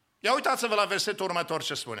 Ia uitați-vă la versetul următor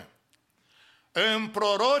ce spune. În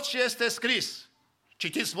proroci este scris,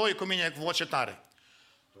 citiți voi cu mine cu voce tare,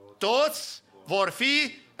 toți vor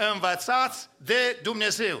fi învățați de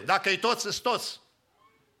Dumnezeu. Dacă-i toți, sunt toți.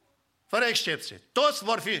 Fără excepție. Toți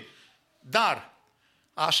vor fi. Dar,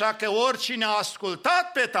 așa că oricine a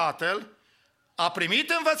ascultat pe Tatăl, a primit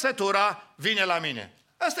învățătura, vine la mine.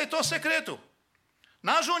 Ăsta e tot secretul.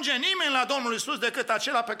 N-ajunge nimeni la Domnul Iisus decât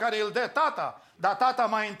acela pe care îl dă Tata, dar Tata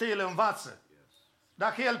mai întâi îl învață.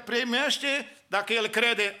 Dacă el primește, dacă el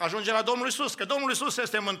crede, ajunge la Domnul Iisus, că Domnul Iisus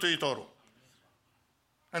este Mântuitorul.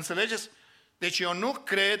 Înțelegeți? Deci eu nu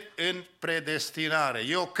cred în predestinare.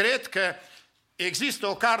 Eu cred că există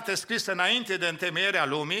o carte scrisă înainte de întemeierea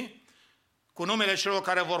lumii, cu numele celor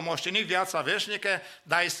care vor moșteni viața veșnică,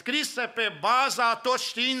 dar e scrisă pe baza tot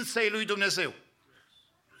științei lui Dumnezeu.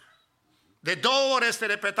 De 2 ori este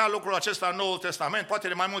repetat lucrul acesta în Noul Testament, poate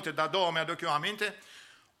de mai multe, dar 2 mi-aduc eu aminte.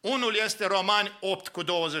 Unul este Romani 8 cu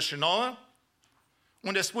 29,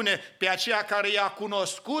 unde spune, pe aceea care i-a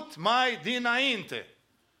cunoscut mai dinainte.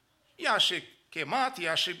 I-a și chemat,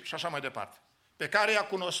 i-a și așa mai departe. Pe care i-a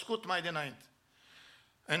cunoscut mai dinainte.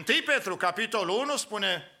 1 Petru, capitolul 1,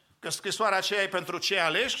 spune că scrisoarea aceea e pentru cei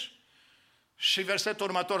aleși și versetul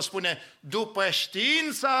următor spune, după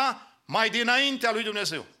știința mai dinaintea lui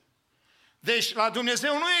Dumnezeu. Deci la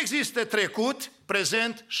Dumnezeu nu există trecut,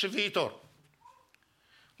 prezent și viitor.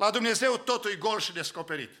 La Dumnezeu totul e gol și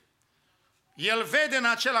descoperit. El vede în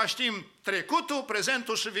același timp trecutul,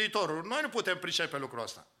 prezentul și viitorul. Noi nu putem pricepe lucrul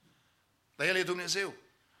ăsta. Dar El e Dumnezeu.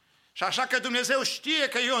 Și așa că Dumnezeu știe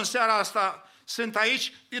că eu în seara asta sunt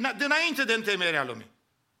aici dinainte de întemeierea lumii.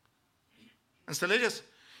 Înțelegeți?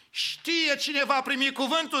 Știe cine va primi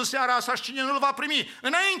cuvântul în seara asta și cine nu-l va primi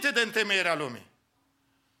înainte de întemeierea lumii.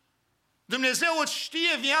 Dumnezeu îți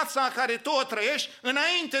știe viața în care tu o trăiești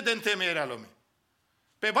înainte de întemeierea lumii.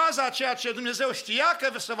 Pe baza a ceea ce Dumnezeu știa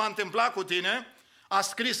că se va întâmpla cu tine, a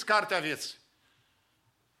scris cartea vieții.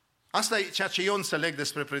 Asta e ceea ce eu înțeleg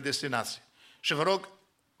despre predestinație. Și vă rog,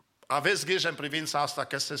 aveți grijă în privința asta,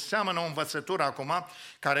 că se seamănă o învățătură acum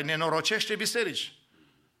care nenorocește biserici.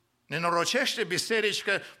 Nenorocește biserici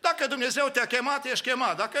că dacă Dumnezeu te-a chemat, ești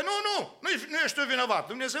chemat. Dacă nu ești tu vinovat.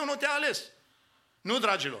 Dumnezeu nu te-a ales. Nu,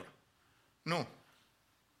 dragilor. Nu.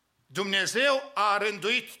 Dumnezeu a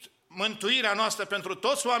rânduit mântuirea noastră pentru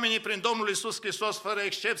toți oamenii prin Domnul Iisus Hristos, fără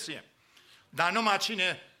excepție. Dar numai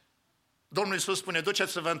cine, Domnul Iisus spune,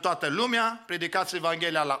 duceți-vă în toată lumea, predicați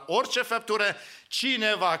Evanghelia la orice făptură,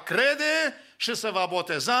 cine va crede și se va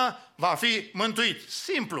boteza, va fi mântuit.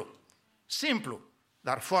 Simplu. Simplu.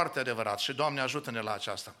 Dar foarte adevărat și Doamne ajută-ne la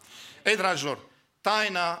aceasta. Ei, dragilor,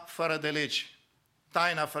 taina fără de legi.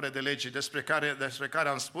 Taina fără de legi despre care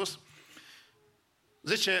am spus,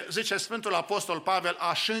 zice Sfântul Apostol Pavel,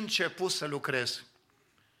 aș început să lucrez.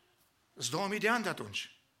 Sunt 2000 de ani de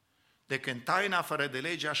atunci. De când taina fără de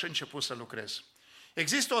lege aș început să lucrez.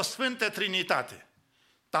 Există o Sfântă Trinitate.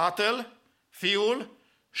 Tatăl, Fiul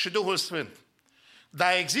și Duhul Sfânt.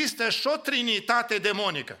 Dar există și o Trinitate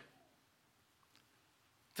demonică.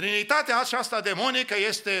 Trinitatea aceasta demonică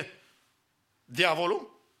este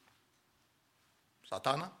diavolul,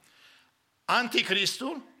 Satana,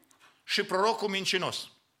 Anticristul și prorocul mincinos.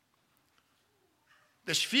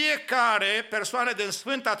 Deci fiecare persoană din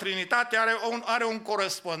Sfânta Trinitate are un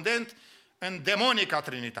corespondent în demonica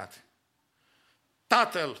Trinitate.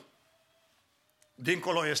 Tatăl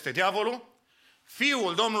dincolo este diavolul,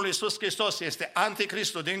 Fiul Domnului Iisus Hristos este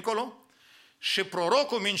Anticristul dincolo și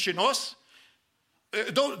prorocul mincinos,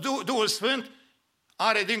 Duhul Sfânt,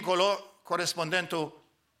 are dincolo corespondentul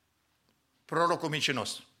prorocul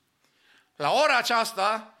mincinos. La ora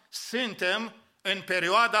aceasta suntem în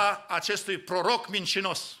perioada acestui proroc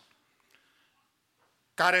mincinos,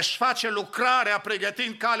 care își face lucrarea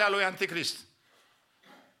pregătind calea lui Anticrist.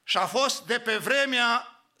 Și a fost de pe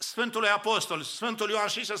vremea Sfântului Apostol, Sfântul Ioan,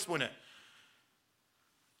 și se spune,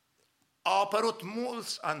 au apărut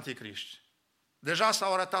mulți anticriști. Deja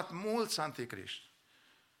s-au arătat mulți anticriști.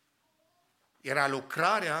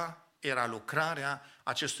 Era lucrarea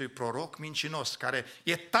acestui proroc mincinos, care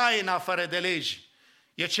e taina fără de legi.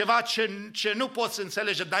 E ceva ce nu poți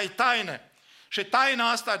înțelege, dar e taină. Și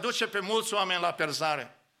taina asta duce pe mulți oameni la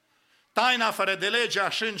perzare. Taina fără de lege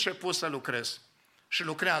aș început să lucrez. Și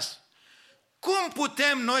lucrează. Cum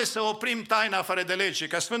putem noi să oprim taina fără de lege?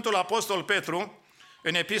 Că Sfântul Apostol Petru,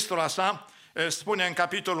 în epistola sa, spune în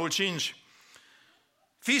capitolul 5,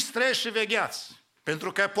 fiți treji și vegheați,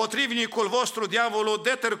 pentru că potrivnicul vostru, diavolul,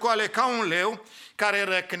 dă târcoale ca un leu care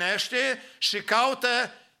răcnește și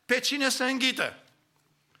caută pe cine să înghită.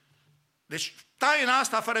 Deci taina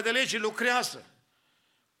asta fără de lege lucrează.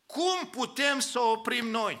 Cum putem să o oprim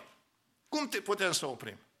noi? Cum putem să o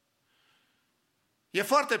oprim? E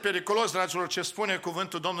foarte periculos, dragilor, ce spune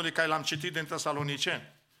cuvântul Domnului, care l-am citit din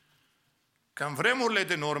Tesaloniceni. Că în vremurile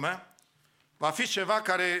din urmă va fi ceva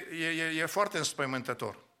care e foarte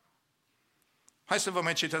înspăimântător. Hai să vă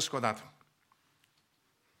mai citesc o dată.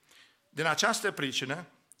 Din această pricină,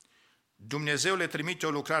 Dumnezeu le trimite o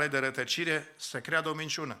lucrare de rătăcire să creadă o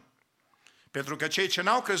minciună. Pentru că cei ce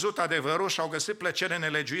n-au crezut adevărul și-au găsit plăcere în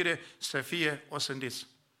nelegiuire să fie osândiți.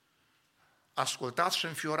 Ascultați și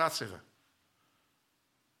înfiorați-vă.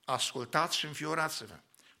 Ascultați și înfiorați-vă.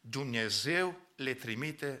 Dumnezeu le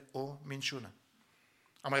trimite o minciună.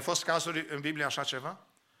 A mai fost cazuri în Biblie așa ceva?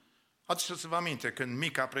 Aduceți-vă aminte, când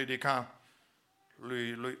Mica predica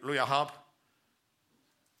lui Ahab,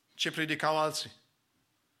 ce predicau alții?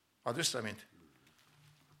 Aduceți aminte.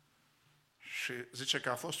 Și zice că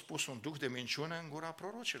a fost pus un duh de minciună în gura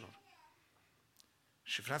prorocilor.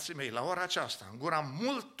 Și frații mei, la ora aceasta, în gura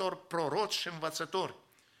multor proroci și învățători,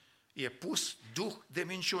 e pus duh de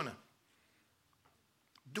minciună.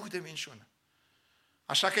 Duh de minciună.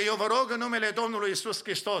 Așa că eu vă rog în numele Domnului Iisus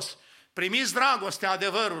Hristos, primiți dragostea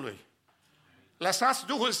adevărului. Lăsați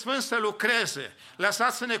Duhul Sfânt să lucreze,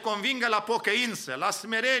 lăsați să ne convingă la pocăință, la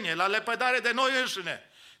smerenie, la lepădare de noi înșine.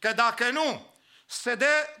 Că dacă nu, se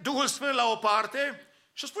dă Duhul Sfânt la o parte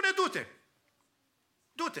și spune du-te,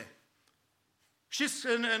 du-te. Știți,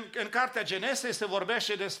 în cartea Genese se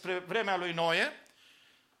vorbește despre vremea lui Noe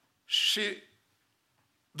și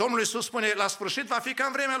Domnul Iisus spune, la sfârșit va fi ca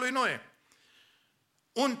în vremea lui Noe.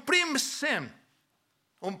 Un prim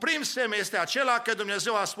semn este acela că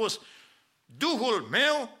Dumnezeu a spus, Duhul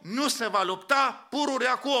meu nu se va lupta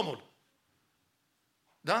pururea cu omul.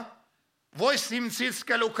 Da? Voi simțiți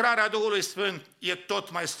că lucrarea Duhului Sfânt e tot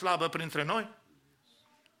mai slabă printre noi?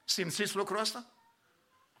 Simțiți lucrul ăsta?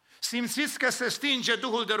 Simțiți că se stinge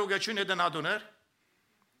Duhul de rugăciune din adunări?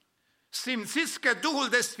 Simțiți că Duhul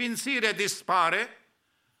de sfințire dispare?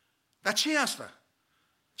 Dar ce e asta?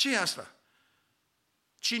 Ce e asta?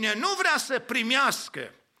 Cine nu vrea să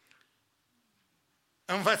primească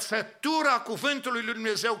învățătura cuvântului lui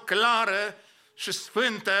Dumnezeu clară și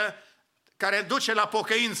sfântă, care duce la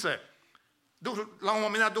pocăință, la un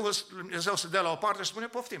moment dat Duhul lui Dumnezeu se dă la o parte și spune,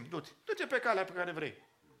 poftim, du-te pe calea pe care vrei.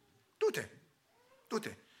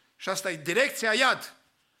 Du-te. Și asta e direcția iad.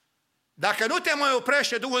 Dacă nu te mai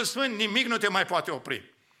oprește Duhul Sfânt, nimic nu te mai poate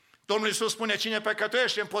opri. Domnul Iisus spune, cine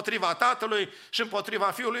păcătuiește împotriva Tatălui și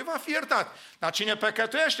împotriva Fiului va fi iertat. Dar cine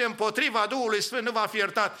păcătuiește împotriva Duhului Sfânt nu va fi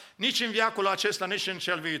iertat nici în veacul acesta, nici în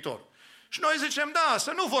cel viitor. Și noi zicem, da,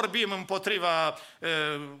 să nu vorbim împotriva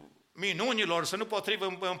minunilor, să nu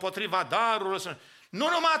împotriva darurilor. Nu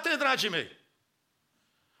numai atât, dragii mei.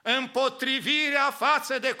 Împotrivirea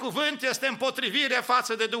față de cuvânt este împotrivire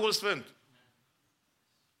față de Duhul Sfânt.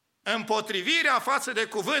 Împotrivirea față de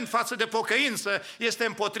cuvânt, față de pocăință, este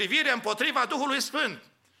împotrivire împotriva Duhului Sfânt.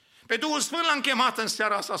 Pe Duhul Sfânt l-am chemat în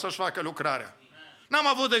seara asta să-și facă lucrarea. N-am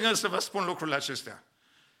avut de gând să vă spun lucrurile acestea.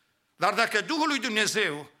 Dar dacă Duhul lui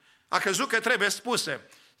Dumnezeu a crezut că trebuie spuse,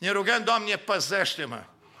 ne rugăm, Doamne, păzește-mă.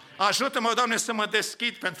 Ajută-mă, Doamne, să mă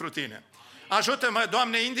deschid pentru Tine. Ajută-mă,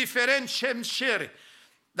 Doamne, indiferent ce-mi ceri,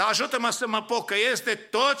 dar ajută-mă să mă pocăiesc de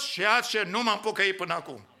tot ceea ce nu m-am pocăit până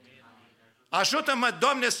acum. Ajută-mă,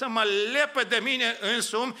 Doamne, să mă lepă de mine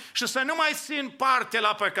însumi și să nu mai țin parte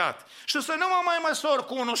la păcat și să nu mă mai măsor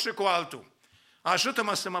cu unul și cu altul.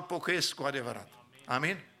 Ajută-mă să mă pocăiesc cu adevărat.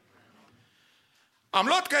 Amin? Am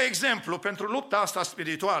luat ca exemplu pentru lupta asta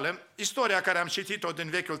spirituală istoria care am citit-o din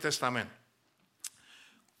Vechiul Testament.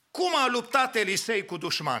 Cum a luptat Elisei cu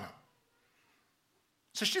dușmanul?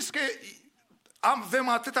 Să știți că avem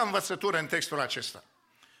atâta învățătură în textul acesta.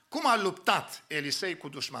 Cum a luptat Elisei cu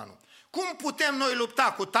dușmanul? Cum putem noi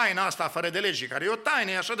lupta cu taina asta fără de legii, care e o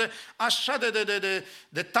taină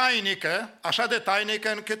de tainică, așa de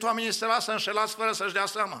tainică încât oamenii se lasă înșelați fără să-și dea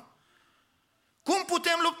seama? Cum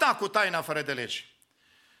putem lupta cu taina fără de legi?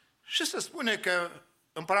 Și se spune că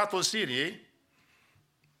împăratul Siriei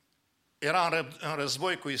era în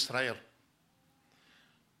război cu Israel.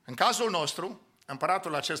 În cazul nostru,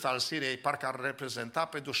 împăratul acesta al Siriei parcă ar reprezenta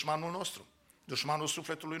pe dușmanul nostru, dușmanul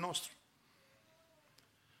sufletului nostru.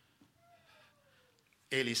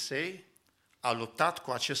 Elisei a luptat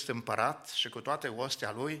cu acest împărat și cu toate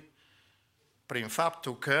ostea lui prin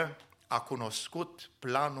faptul că a cunoscut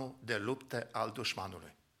planul de luptă al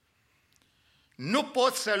dușmanului. Nu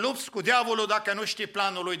poți să lupți cu diavolul dacă nu știi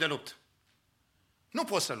planul lui de luptă. Nu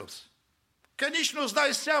poți să lupți. Că nici nu-ți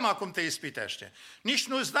dai seama cum te ispitește. Nici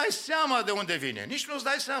nu-ți dai seama de unde vine. Nici nu-ți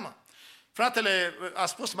dai seama. Fratele a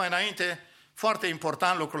spus mai înainte, foarte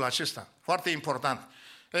important lucrul acesta. Foarte important.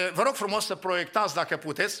 Vă rog frumos să proiectați, dacă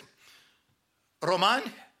puteți,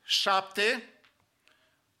 Romani 7,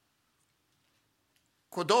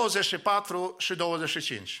 cu 24 și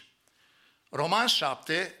 25. Romani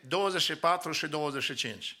 7, 24 și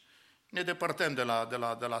 25. Ne depărtăm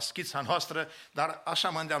de la schița noastră, dar așa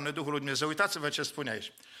mă îndeamnă Duhul lui Dumnezeu. Uitați-vă ce spune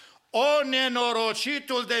aici. O,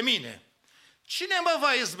 nenorocitul de mine! Cine mă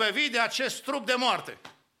va izbăvi de acest trup de moarte?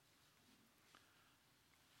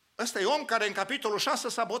 Ăsta e om care în capitolul 6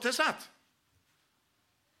 s-a botezat.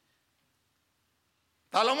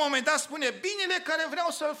 Dar la un moment dat spune, binele care vreau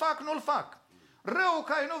să-l fac, nu-l fac. Rău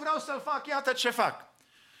care nu vreau să-l fac, iată ce fac.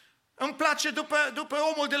 Îmi place după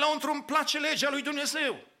omul de lăuntru, îmi place legea lui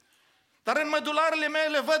Dumnezeu. Dar în mădularele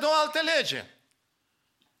mele văd o altă lege.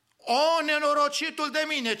 O, nenorocitul de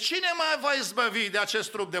mine, cine mai va izbăvi de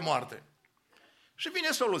acest trup de moarte? Și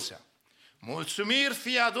vine soluția. Mulțumiri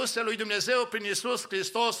fie aduse lui Dumnezeu prin Iisus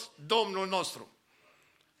Hristos, Domnul nostru.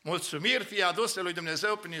 Mulțumiri fie aduse lui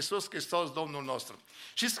Dumnezeu prin Iisus Hristos, Domnul nostru.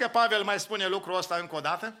 Știți că Pavel mai spune lucrul ăsta încă o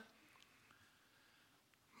dată?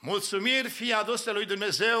 Mulțumiri fie aduse lui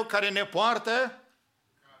Dumnezeu care ne poartă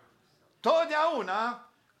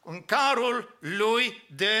totdeauna în carul lui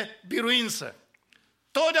de biruință.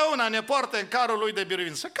 Totdeauna ne poartă în carul lui de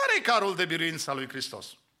biruință. Care e carul de biruință al lui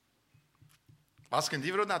Hristos? V-ați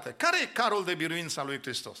gândit vreodată? Care e carul de biruință al lui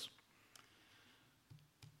Hristos?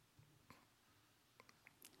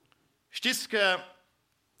 Știți că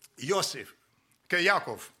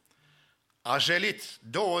Iacov a jelit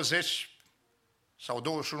 20 sau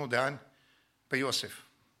 21 de ani pe Iosif.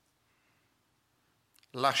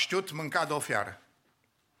 L-a știut mâncat de o fiară.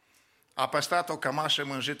 A păstrat o cămașă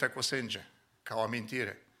mânjită cu sânge. ca o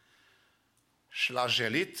amintire. Și l-a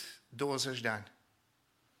jelit 20 de ani.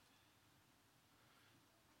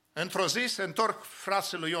 Într-o zi se întorc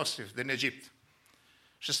frații lui Iosif din Egipt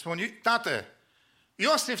și spun, tată,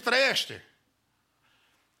 Iosif trăiește.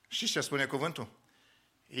 Știți ce spune cuvântul?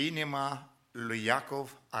 Inima lui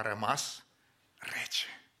Iacov a rămas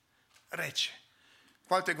rece. Rece.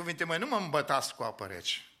 Cu alte cuvinte, măi, nu mă îmbătați cu apă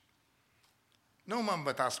rece. Nu mă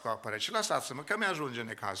îmbătați cu apă rece. Lăsați-mă, că mi-ajunge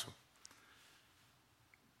necazul.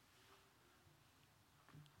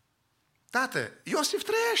 Tată, Iosif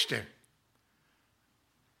trăiește.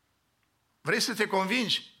 Vrei să te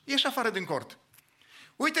convingi? Ieși afară din cort.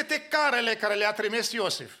 Uite-te carele care le-a trimis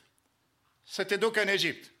Iosif să te ducă în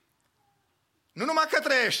Egipt. Nu numai că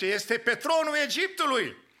trăiește, este pe tronul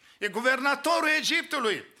Egiptului. E guvernatorul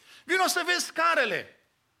Egiptului. Vino să vezi carele.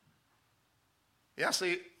 Iasă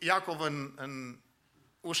Iacov în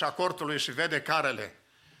ușa cortului și vede carele.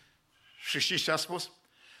 Și știți ce a spus?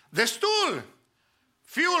 Destul!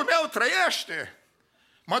 Fiul meu trăiește!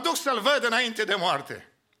 Mă duc să-l văd înainte de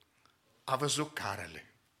moarte. A văzut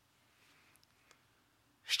carele.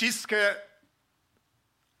 Știți că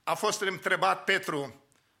a fost întrebat Petru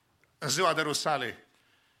în ziua de Rusalei,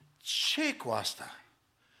 ce-i cu asta?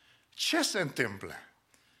 Ce se întâmplă?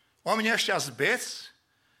 Oamenii ăștia zbeți?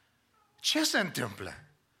 Ce se întâmplă?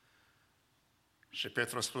 Și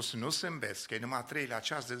Petru a spus, nu se îmbeți, că e numai 3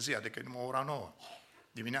 ceas de zi, adică e numai ora 9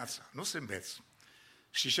 dimineața. Nu se îmbeți.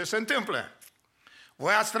 Și ce se întâmplă?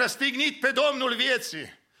 Voi ați răstignit pe Domnul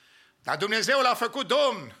vieții, dar Dumnezeu l-a făcut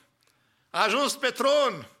Domn, a ajuns pe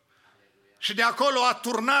tron și de acolo a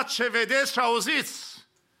turnat ce vedeți și auziți.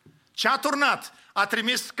 Ce a turnat? A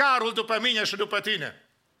trimis carul după mine și după tine.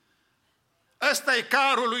 Ăsta e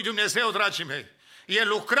carul lui Dumnezeu, dragii mei. E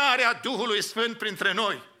lucrarea Duhului Sfânt printre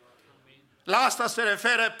noi. La asta se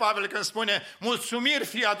referă Pavel când spune, mulțumiri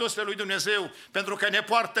fie aduse lui Dumnezeu, pentru că ne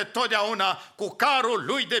poartă totdeauna cu carul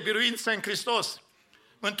lui de biruință în Hristos.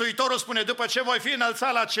 Mântuitorul spune, după ce voi fi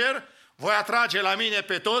înălțat la cer, voi atrage la mine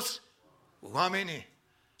pe toți oamenii.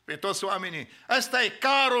 Pe toți oamenii. Ăsta e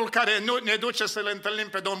carul care ne duce să-L întâlnim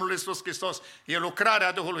pe Domnul Iisus Hristos. E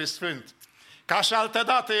lucrarea Duhului Sfânt. Ca și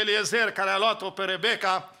altădată Eliezer, care a luat-o pe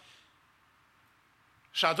Rebecca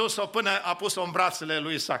și a dus-o până a pus-o în brațele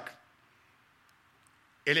lui Isaac.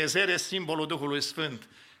 Eliezer e simbolul Duhului Sfânt,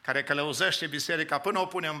 care călăuzește biserica până o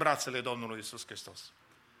pune în brațele Domnului Iisus Hristos.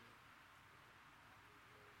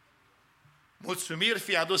 Mulțumiri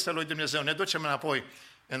fie aduse lui Dumnezeu. Ne ducem înapoi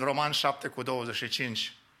în Roman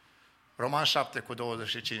 7:25. Roman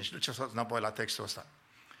 7:25. Duceți înapoi la textul ăsta.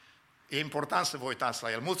 E important să vă uitați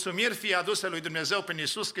la el. Mulțumiri fie aduse lui Dumnezeu prin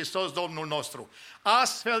Iisus Hristos, Domnul nostru.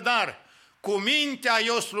 Astfel, dar, cu mintea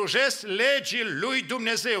eu slujesc legii lui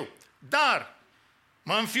Dumnezeu. Dar,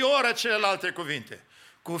 mă înfioră celelalte cuvinte.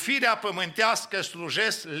 Cu firea pământească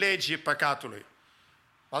slujesc legii păcatului.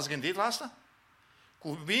 V-ați gândit la asta?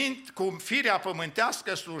 Cu firea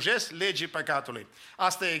pământească slujesc legii păcatului.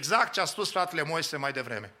 Asta e exact ce a spus fratele Moise mai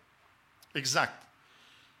devreme. Exact.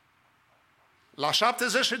 La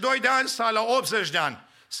 72 de ani sau la 80 de ani,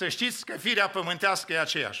 să știți că firea pământească e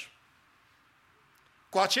aceeași.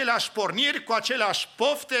 Cu aceleași porniri, cu aceleași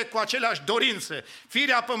pofte, cu aceleași dorințe.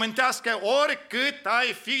 Firea pământească, oricât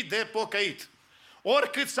ai fi de pocăit,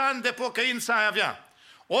 oricâți ani de pocăință ai avea,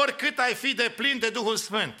 oricât ai fi de plin de Duhul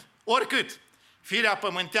Sfânt, oricât, firea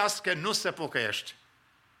pământească nu se pocăiește.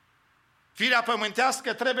 Firea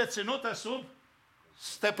pământească trebuie ținută sub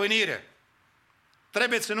stăpânire.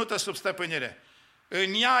 Trebuie ținută sub stăpânire.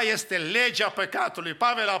 În ea este legea păcatului.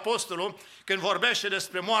 Pavel Apostolul, când vorbește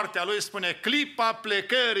despre moartea lui, spune, clipa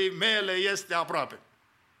plecării mele este aproape.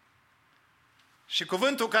 Și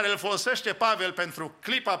cuvântul care îl folosește Pavel pentru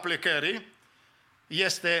clipa plecării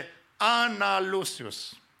este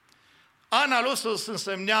analusius. Analusius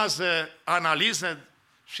însemnează analiză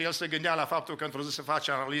și el se gândea la faptul că într-o zi se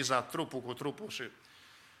face analiza trupul cu trupul și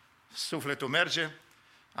sufletul merge,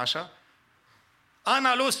 așa?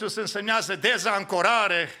 Analusius însemnează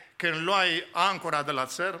dezancorare când luai ancora de la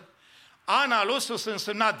țăr. Analusius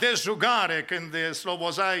însemna dezjugare când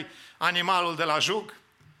slobozai animalul de la jug.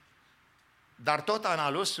 Dar tot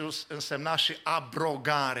analusius însemna și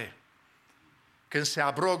abrogare. Când se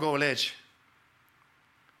abrogă o lege.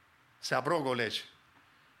 Se abrogă o lege.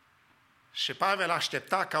 Și Pavel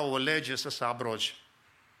aștepta ca o lege să se abroge.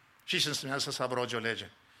 Și ce însemna să se abroge o lege?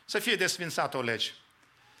 Să fie desfințată o lege.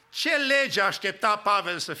 Ce lege aștepta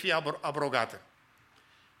Pavel să fie abrogată?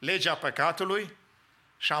 Legea păcatului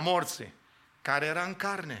și a morții, care era în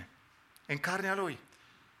carne, în carnea lui.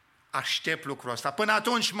 Aștept lucrul ăsta. Până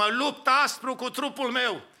atunci mă lupt aspru cu trupul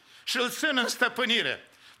meu și îl țin în stăpânire.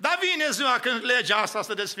 Dar vine ziua când legea asta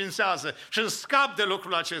se desfințează și îmi scap de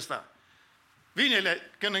lucrul acesta.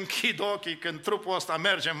 Vine când închid ochii, când trupul ăsta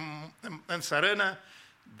merge în țărână,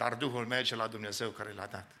 dar Duhul merge la Dumnezeu care l-a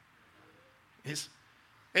dat.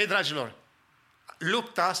 Ei, dragilor,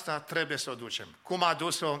 lupta asta trebuie să o ducem.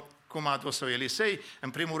 Cum a dus-o Elisei?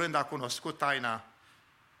 În primul rând a cunoscut taina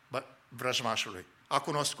vrăjmașului. A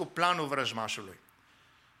cunoscut planul vrăjmașului.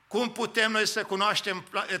 Cum putem noi să cunoaștem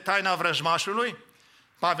taina vrăjmașului?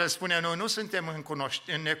 Pavel spune, noi nu suntem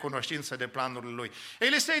în necunoștință de planurile lui.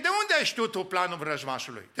 Elisei, de unde ai știut tu planul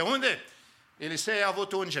vrăjmașului? De unde? Elisei a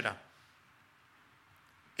avut ungerea.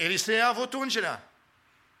 Elisei a avut ungerea.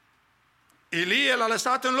 Ilie l-a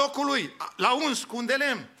lăsat în locul lui, l-a uns cu un de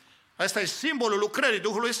lemn. Ăsta e simbolul lucrării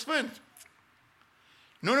Duhului Sfânt.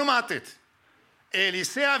 Nu numai atât.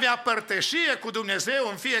 Elisei avea părtășie cu Dumnezeu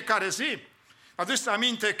în fiecare zi. Aduceți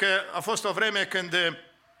aminte că a fost o vreme când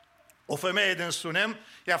o femeie din Sunem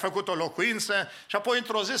i-a făcut o locuință și apoi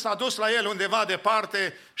într-o zi s-a dus la el undeva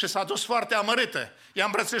departe și s-a dus foarte amărâtă. I-a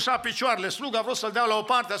îmbrățișat picioarele, sluga a vrut să-l dea la o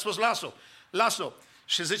parte, a spus, las-o.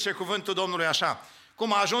 Și zice cuvântul Domnului așa,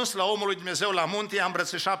 cum a ajuns la omul lui Dumnezeu la munte, i-a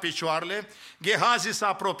îmbrățișat picioarele, Gehazi s-a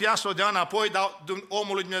apropiat să o dea înapoi, dar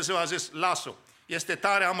omul lui Dumnezeu a zis, las-o, este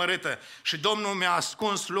tare amărâtă și Domnul mi-a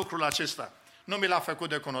ascuns lucrul acesta, nu mi l-a făcut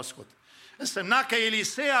de cunoscut. Însemna că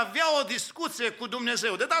Elisei avea o discuție cu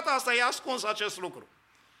Dumnezeu, de data asta i-a ascuns acest lucru.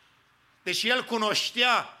 Deci el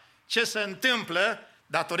cunoștea ce se întâmplă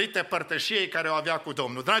datorită părtășiei care o avea cu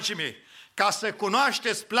Domnul. Dragii mei, ca să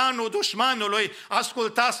cunoașteți planul dușmanului,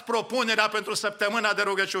 ascultați propunerea pentru săptămâna de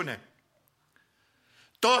rugăciune.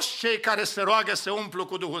 Toți cei care se roagă se umplu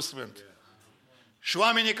cu Duhul Sfânt. Și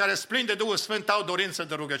oamenii care sunt plini de Duhul Sfânt au dorință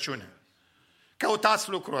de rugăciune. Căutați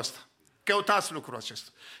lucrul ăsta. Căutați lucrul acesta.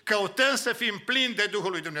 Căutăm să fim plini de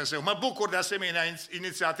Duhul lui Dumnezeu. Mă bucur de asemenea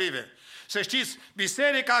inițiative. Să știți,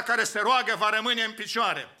 biserica care se roagă va rămâne în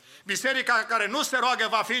picioare. Biserica care nu se roagă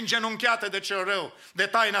va fi îngenunchiată de cel rău, de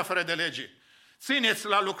taina fără de legii. Țineți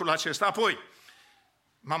la lucrul acesta. Apoi,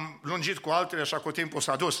 m-am lungit cu altele, așa cu timpul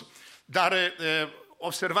s-a dus. Dar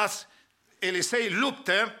observați, Elisei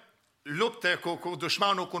luptă cu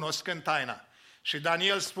dușmanul cunoscând taina. Și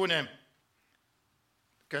Daniel spune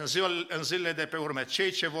că în zilele de pe urmă,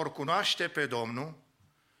 cei ce vor cunoaște pe Domnul,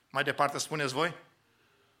 mai departe spuneți voi,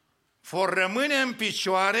 vor rămâne în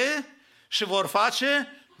picioare și vor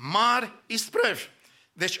face mari isprăvi.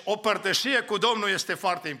 Deci o părtășie cu Domnul este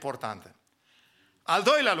foarte importantă. Al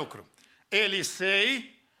doilea lucru,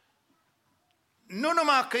 Elisei, nu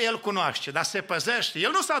numai că el cunoaște, dar se păzește.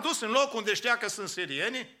 El nu s-a dus în loc unde știa că sunt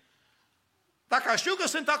sirieni. Dacă a știut că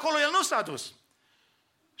sunt acolo, el nu s-a dus.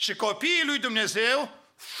 Și copiii lui Dumnezeu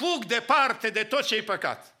fug departe de tot ce-i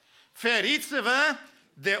păcat. Feriți-vă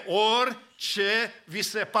de orice vi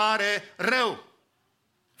se pare rău.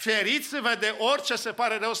 Feriți-vă de orice se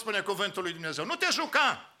pare rău, spune cuvântul lui Dumnezeu. Nu te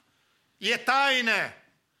juca. E taină.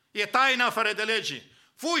 E taina fără de legii.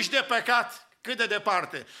 Fugi de păcat cât de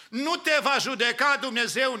departe. Nu te va judeca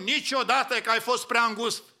Dumnezeu niciodată că ai fost prea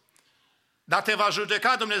îngust. Dar te va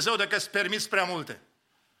judeca Dumnezeu dacă îți permiți prea multe.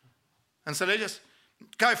 Înțelegeți?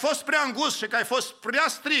 Că ai fost prea îngust și că ai fost prea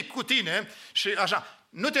strict cu tine și așa,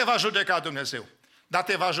 nu te va judeca Dumnezeu. Dar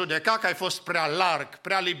te va judeca că ai fost prea larg,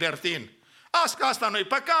 prea libertin. Asta nu-i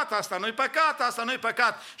păcat, asta nu-i păcat, asta nu-i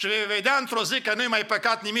păcat. Și vei vedea într-o zi că nu-i mai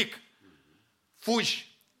păcat nimic.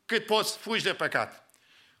 Fugi cât poți, fugi de păcat.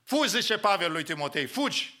 Fugi, zice Pavel lui Timotei,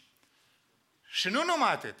 fugi. Și nu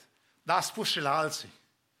numai atât, dar a spus și la alții.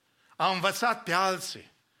 A învățat pe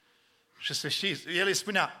alții. Și să știți, el îi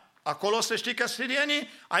spunea, acolo să știi că sirienii,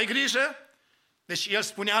 ai grijă? Deci el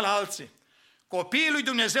spunea la alții, copiii lui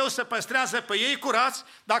Dumnezeu se păstrează pe ei curați,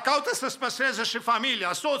 dar caută să-ți păstreze și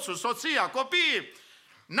familia, soțul, soția, copiii.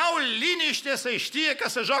 N-au liniște să știe că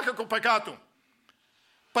se joacă cu păcatul.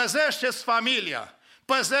 Păzește-ți familia,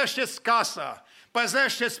 păzește-ți casa,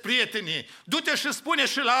 păzește-ți prietenii, du-te și spune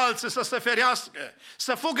și la alții să se ferească,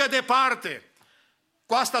 să fugă departe.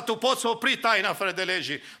 Cu asta tu poți opri taina fără de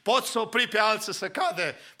legii, poți opri pe alții să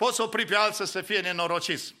cadă, poți opri pe alții să fie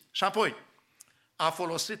nenorociți. Și apoi, a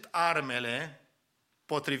folosit armele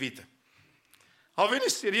potrivite. Au venit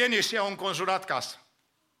sirienii și i-au înconjurat casa.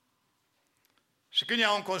 Și când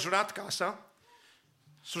i-au înconjurat casa,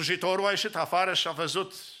 slujitorul a ieșit afară și a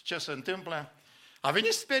văzut ce se întâmplă. A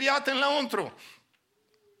venit speriat în lăuntru.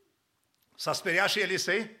 S-a speriat și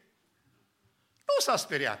Elisei? Nu s-a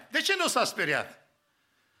speriat. De ce nu s-a speriat?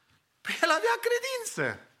 Păi el avea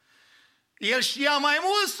credință. El știa mai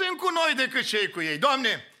mult sunt cu noi decât cei cu ei.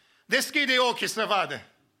 Doamne, deschide ochii să vadă.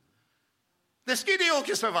 Deschide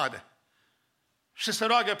ochii să vadă. Și se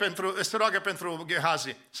roagă pentru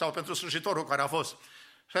Gehazi sau pentru slujitorul care a fost.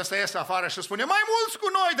 Și ăsta iese afară și spune, mai mulți cu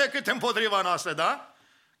noi decât împotriva noastră, da?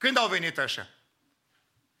 Când au venit așa?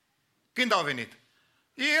 Când au venit?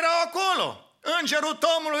 Ei erau acolo. Îngerul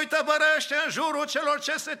Domnului tăbărăște în jurul celor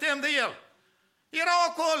ce se tem de el. Erau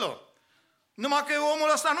acolo. Numai că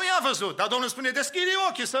omul ăsta nu i-a văzut, dar Domnul spune, deschide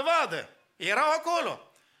ochii să vadă. Erau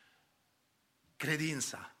acolo.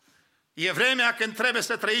 Credința. E vremea când trebuie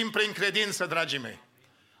să trăim prin credință, dragii mei.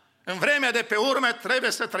 În vremea de pe urmă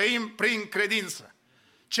trebuie să trăim prin credință.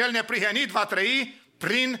 Cel neprihănit va trăi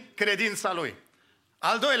prin credința lui.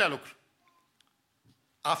 Al doilea lucru.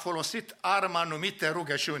 A folosit arma numită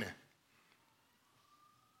rugăciune.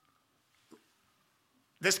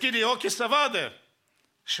 Deschide ochii să vadă.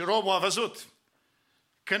 Și robul a văzut.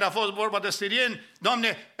 Când a fost vorba de sirieni,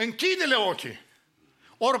 Doamne, închide-le ochii.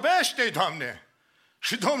 Orbește-i, Doamne.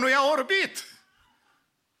 Și Domnul i-a orbit.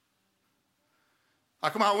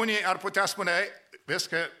 Acum unii ar putea spune, vezi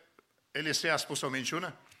că Elisei a spus o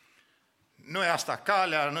minciună? Nu e asta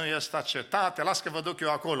calea, nu e asta cetate, las că vă duc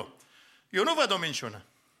eu acolo. Eu nu văd o minciună.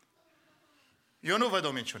 Eu nu văd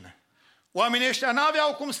o minciună. Oamenii ăștia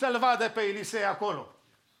n-aveau cum să-l vadă pe Elisei acolo.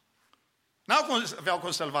 N-aveau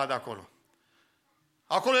cum să-l vadă acolo.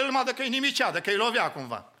 Acolo el numai că-i nimicea, că-i lovea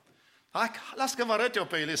cumva. Hai, las că vă arăt eu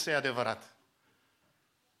pe Elisei adevărat.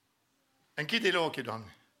 Închide-le ochii,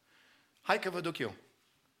 Doamne. Hai că vă duc eu.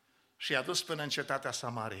 Și i-a dus până în cetatea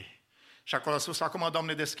Samariei. Și acolo a spus, acum,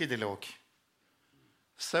 Doamne, deschide-le ochii.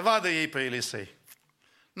 Să vadă ei pe Elisei.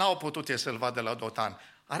 N-au putut ei să-l vadă la Dotan.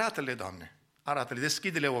 Arată-le, Doamne, arată-le,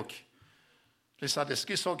 deschide-le ochii. Li s-a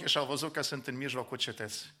deschis ochii și au văzut că sunt în mijlocul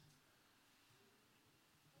cetății.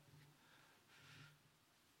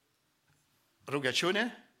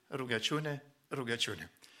 Rugăciune, rugăciune,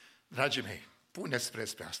 rugăciune. Dragii mei, puneți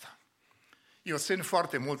preț pe asta. Eu țin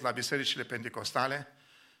foarte mult la bisericile pentecostale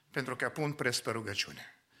pentru că pun preț pe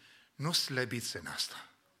rugăciune. Nu slăbiți în asta.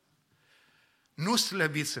 Nu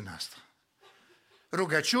slăbiți în asta.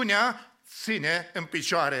 Rugăciunea ține în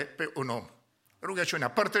picioare pe un om. Rugăciunea,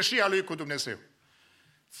 părtășia lui cu Dumnezeu.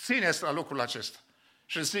 Țineți la lucrul acesta.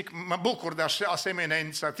 Și zic, mă bucur de asemenea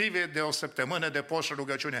inițiative de o săptămână de post și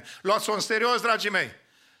rugăciune. Luați-o în serios, dragii mei.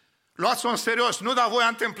 Luați-o în serios. Nu da voia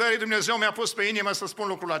întâmplării, Dumnezeu mi-a pus pe inimă să spun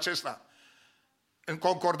lucrul acesta. În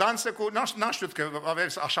concordanță cu... N-am știut că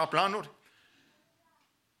aveți așa planuri.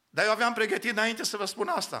 Dar eu aveam pregătit înainte să vă spun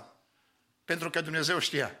asta. Pentru că Dumnezeu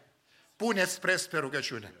știa. Puneți preț pe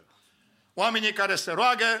rugăciune. Oamenii care se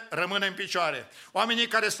roagă rămân în picioare. Oamenii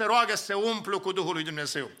care se roagă se umplu cu Duhul lui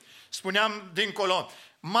Dumnezeu. Spuneam dincolo,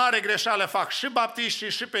 mare greșeală fac și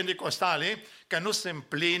baptiștii și pentecostalii că nu sunt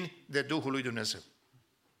plini de Duhul lui Dumnezeu.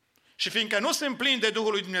 Și fiindcă nu sunt plini de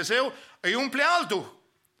Duhul lui Dumnezeu, îi umple alt Duh.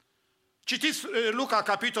 Citiți Luca,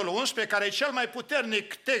 capitolul 11, care e cel mai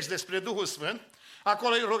puternic text despre Duhul Sfânt.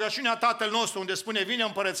 Acolo e rugăciunea Tatăl nostru, unde spune, vine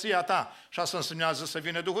împărăția ta. Și asta însemnează să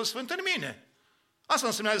vină Duhul Sfânt în mine. Asta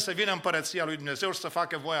însemnează să vină împărăția lui Dumnezeu și să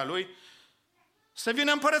facă voia lui. Să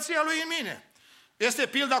vină împărăția lui în mine. Este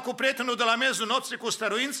pilda cu prietenul de la miezul nopții cu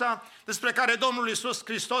stăruința, despre care Domnul Iisus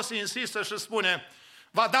Hristos insistă și spune,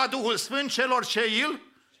 va da Duhul Sfânt celor ce îl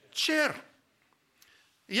cer.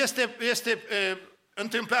 Este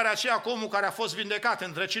întâmplarea aceea cu omul care a fost vindecat,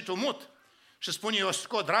 îndrăcitul mut. Și spune, eu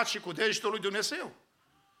scot dracii cu degetul lui Dumnezeu.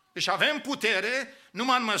 Deci avem putere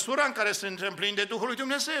numai în măsura în care suntem plini de Duhul lui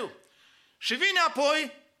Dumnezeu. Și vine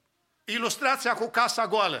apoi ilustrația cu casa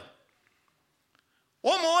goală.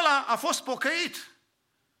 Omul ăla a fost pocăit.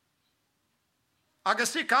 A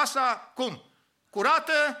găsit casa, cum?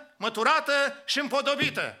 Curată, măturată și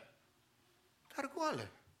împodobită. Dar goală.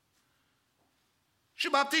 Și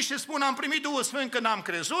baptiștii spun, am primit Duhul Sfânt când am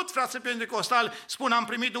crezut, frații pentecostali spun, am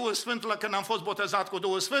primit Duhul Sfânt când am fost botezat cu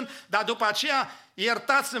Duhul Sfânt, dar după aceea,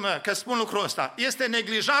 iertați-mă că spun lucrul ăsta, este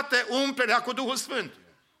neglijată umplerea cu Duhul Sfânt.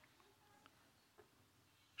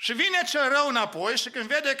 Și vine cel rău înapoi și când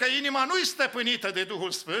vede că inima nu-i stăpânită de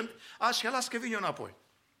Duhul Sfânt, așa las că vine înapoi.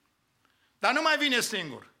 Dar nu mai vine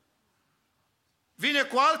singur. Vine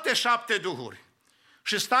cu alte 7 duhuri.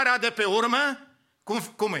 Și starea de pe urmă,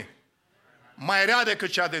 cum e? Mai rea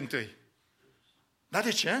decât cea de-întâi. Dar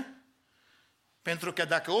de ce? Pentru că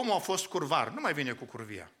dacă omul a fost curvar, nu mai vine cu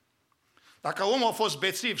curvia. Dacă omul a fost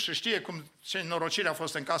bețiv și știe ce norocire a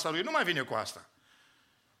fost în casa lui, nu mai vine cu asta.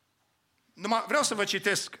 Vreau să vă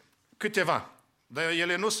citesc câteva, dar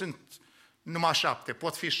ele nu sunt numai 7,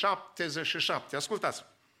 pot fi 77. Ascultați.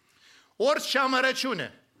 Orice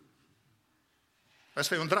amărăciune,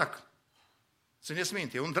 ăsta e un drac. Țineți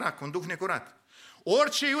minte, e un drac, un duh necurat.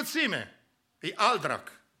 Orice iuțime, e alt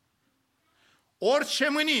drac. Orice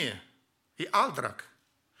mânie, e alt drac.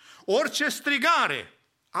 Orice strigare,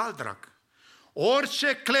 alt drac.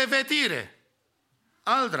 Orice clevetire,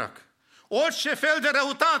 alt drac. Orice fel de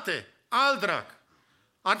răutate, alt drac.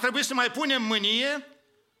 Ar trebui să mai punem mânie,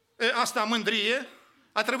 asta mândrie,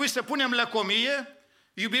 ar trebui să punem lăcomie,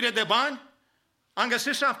 iubire de bani. Am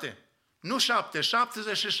găsit 7. Nu 7,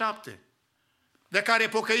 77. De care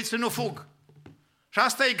pocăiții nu fug. Și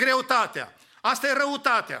asta e greutatea. Asta e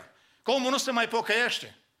răutatea. Că omul nu se mai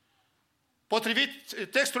pocăiește. Potrivit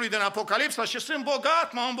textului din Apocalipsa, și sunt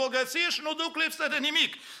bogat, m-am îmbogățit și nu duc lipsă de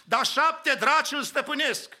nimic. Dar 7 draci îl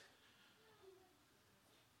stăpânesc.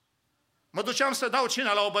 Mă duceam să dau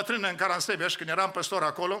cina la o bătrână în Caransebeș, când eram păstor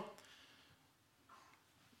acolo.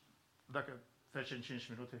 Dacă trece în 5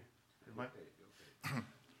 minute.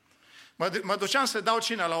 Mă duceam să dau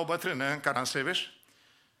cina la o bătrână în Caransebeș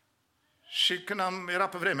și când era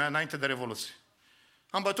pe vremea, înainte de Revoluție.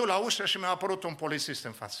 Am bătut la ușă și mi-a apărut un polițist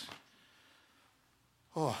în față.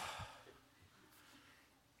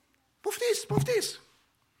 Poftiți, poftiți!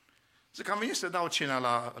 Zic, am venit să dau cina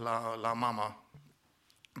la mama,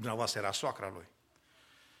 dumneavoastră era soacra lui.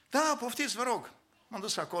 Da, poftiți, vă rog. M-am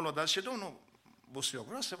dus acolo, dar și domnul Busuioc,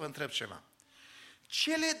 vreau să vă întreb ceva.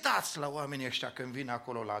 Ce le dați la oamenii ăștia când vin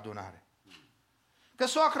acolo la adunare? Că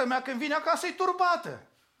soacra mea când vine acasă e turbată.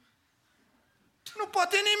 Nu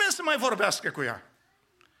poate nimeni să mai vorbească cu ea.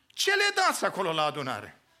 Ce le dați acolo la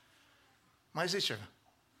adunare? Mai zice.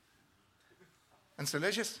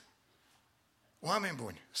 Înțelegeți? Oameni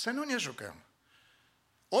buni, să nu ne jucăm.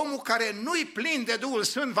 Omul care nu-i plin de Duhul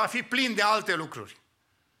Sfânt va fi plin de alte lucruri.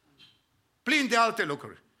 Plin de alte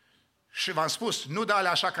lucruri. Și v-am spus, nu de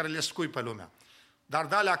alea așa care le scuipă lumea, dar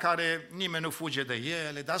de alea care nimeni nu fuge de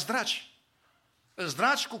ele, dar-s draci. Îți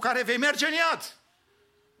dragi cu care vei merge în iad.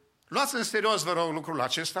 Luați în serios, vă rog, lucrul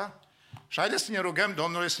acesta și haideți să ne rugăm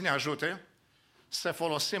Domnului să ne ajute să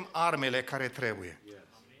folosim armele care trebuie.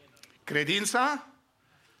 Credința,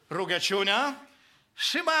 rugăciunea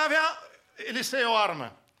și mai avea Elisei o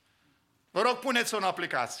armă. Vă rog, puneți-o în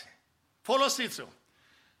aplicație. Folosiți-o.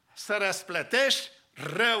 Să răsplătești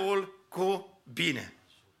răul cu bine.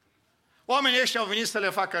 Oamenii ăștia au venit să le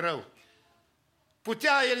facă rău.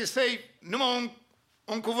 Putea Elisei numai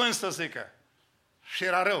un cuvânt să zică. Și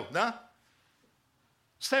era rău, da?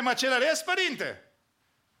 Stai măcelăresc, părinte?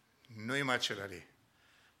 Nu-i măcelărie.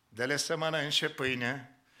 Dă-le să mănânce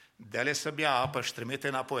pâine, dă-le să bea apă și trimite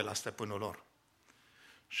înapoi la stăpânul lor.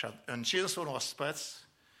 Și-a încins un ospăț,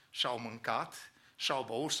 și-au mâncat, și-au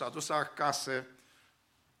băut, s-au dus acasă,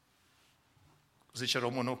 zice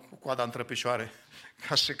românul, cu coada între picioare,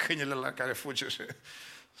 ca și câinele la care fuge.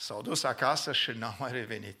 S-au dus acasă și n-au mai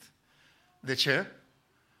revenit. De ce?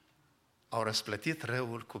 Au răsplătit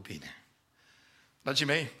răul cu bine. Dragii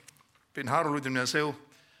mei, prin harul lui Dumnezeu,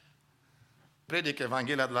 predic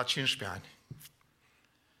Evanghelia de la 15 ani.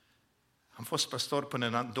 Am fost păstor până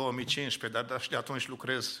în 2015, dar și de atunci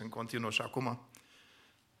lucrez în continuu și acum.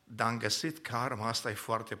 Dar am găsit că arma asta e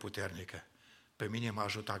foarte puternică. Pe mine m-a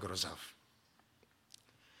ajutat grozav.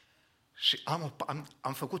 Și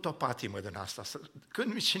am făcut o patimă din asta.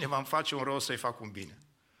 Când cineva îmi face un rău, să-i fac un bine.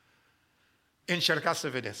 Încercați să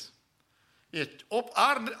vedeți. E o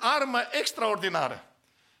armă extraordinară.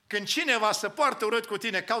 Când cineva se poartă urât cu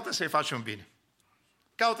tine, caută să-i faci un bine.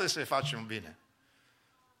 Caută să-i faci un bine.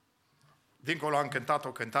 Dincolo am cântat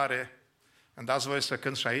o cântare. Îmi dați voie să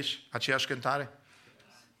cânt și aici aceeași cântare?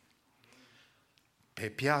 Pe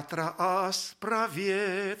piatra aspra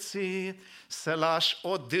vieții să lași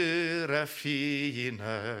o dâră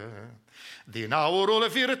fină, din aurul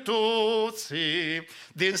virtuții,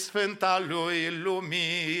 din sfânta lui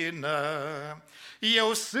lumină.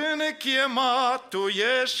 Eu sunt chemat, tu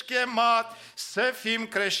ești chemat, să fim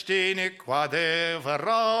creștini cu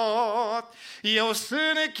adevărat. Eu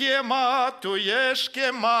sunt chemat, tu ești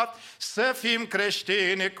chemat, să fim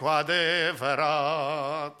creștini cu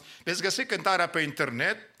adevărat. Veți găsi cântarea pe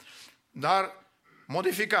internet, dar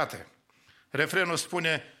modificate. Refrenul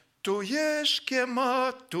spune: tu ești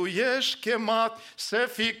chemat să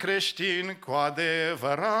fii creștin cu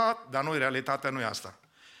adevărat. Dar nu, realitatea nu e asta.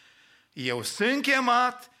 Eu sunt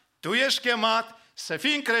chemat, tu ești chemat să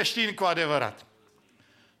fim creștini cu adevărat.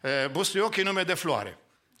 Busuioc e nume de floare.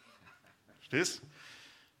 Știți?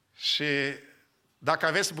 Și dacă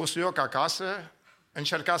aveți busuioc acasă,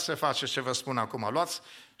 încercați să faceți ce vă spun acum. Luați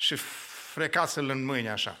și frecați-l în mâini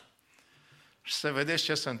așa. Și să vedeți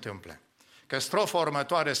ce se întâmplă. Că strofa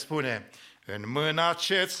următoare spune: în mâna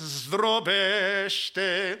ce-ți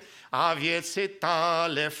zdrobește a vieții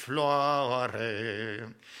tale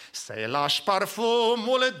floare. Să-i lași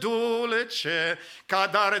parfumul dulce ca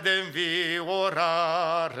dar de înviorare.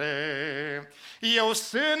 Eu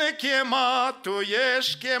sunt chemat, tu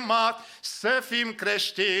ești chemat să fim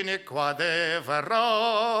creștini cu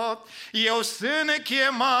adevărat. Eu sunt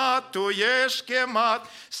chemat, tu ești chemat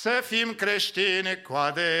să fim creștini cu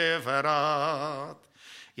adevărat.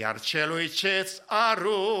 Iar celui ce-ți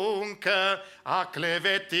aruncă a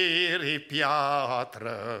clevetirii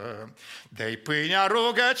piatră, dă-i pâinea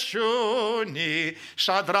rugăciunii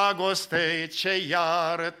și-a dragostei ce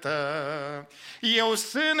iartă. Eu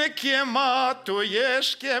sunt chemat, tu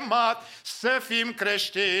ești chemat să fim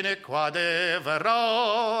creștini cu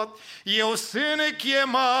adevărat. Eu sunt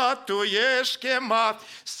chemat, tu ești chemat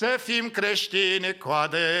să fim creștini cu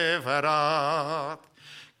adevărat.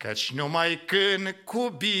 Căci numai când cu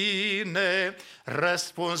bine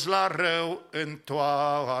răspunzi la rău în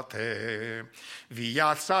toate,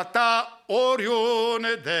 viața ta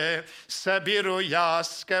oriunde să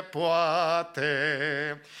biruiască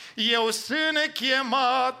poate. Eu sunt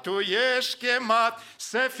chemat, tu ești chemat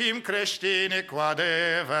să fim creștini cu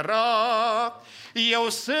adevărat. Eu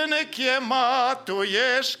sunt chemat, tu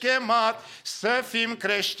ești chemat să fim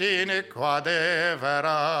creștini cu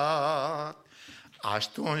adevărat.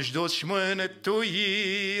 Atunci duci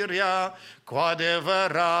mântuirea cu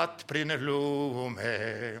adevărat prin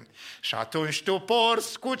lume și atunci tu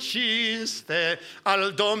porți cu cinste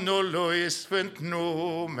al Domnului sfânt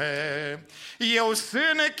nume. Eu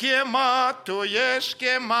sunt chemat, tu ești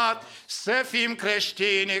chemat să fim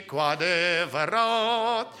creștini cu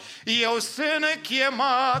adevărat. Eu sunt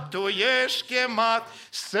chemat, tu ești chemat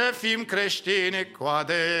să fim creștini cu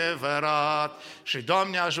adevărat. Și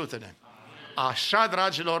Doamne ajută-ne! Așa,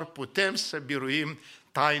 dragilor, putem să biruim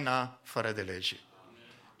taina fără de lege.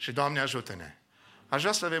 Și Doamne ajută-ne! Aș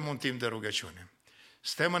vrea să avem un timp de rugăciune.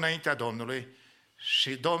 Stăm înaintea Domnului și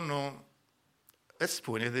Domnul îți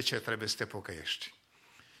spune de ce trebuie să te pocăiești.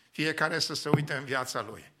 Fiecare să se uite în viața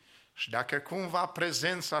lui. Și dacă cumva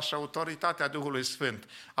prezența și autoritatea Duhului Sfânt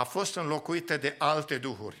a fost înlocuită de alte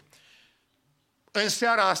duhuri, în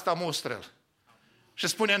seara asta mustră-l și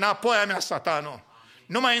spune: înapoi a mea, Satanul!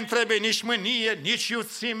 Nu mai întrebe nici mânie, nici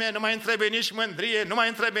iuțime, nu mai întrebe nici mândrie, nu mai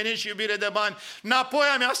întrebe nici iubire de bani. Înapoi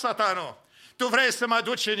a mea, Satanul! Tu vrei să mă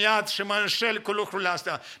duci în iad și mă înșel cu lucrurile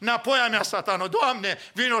astea. Înapoi a mea, Satanul! Doamne,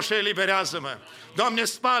 vino și eliberează-mă! Doamne,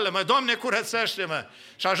 spală-mă! Doamne, curățește-mă!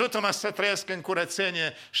 Și ajută-mă să trăiesc în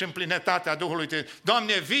curățenie și în plinătatea Duhului Tău.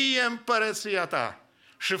 Doamne, vie împărăția Ta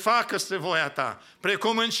și facă-se voia Ta,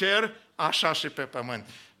 precum în cer, așa și pe pământ.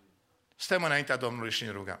 Stăm înaintea Domnului și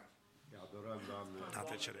ne rugăm.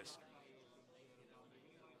 Tată Ceresc.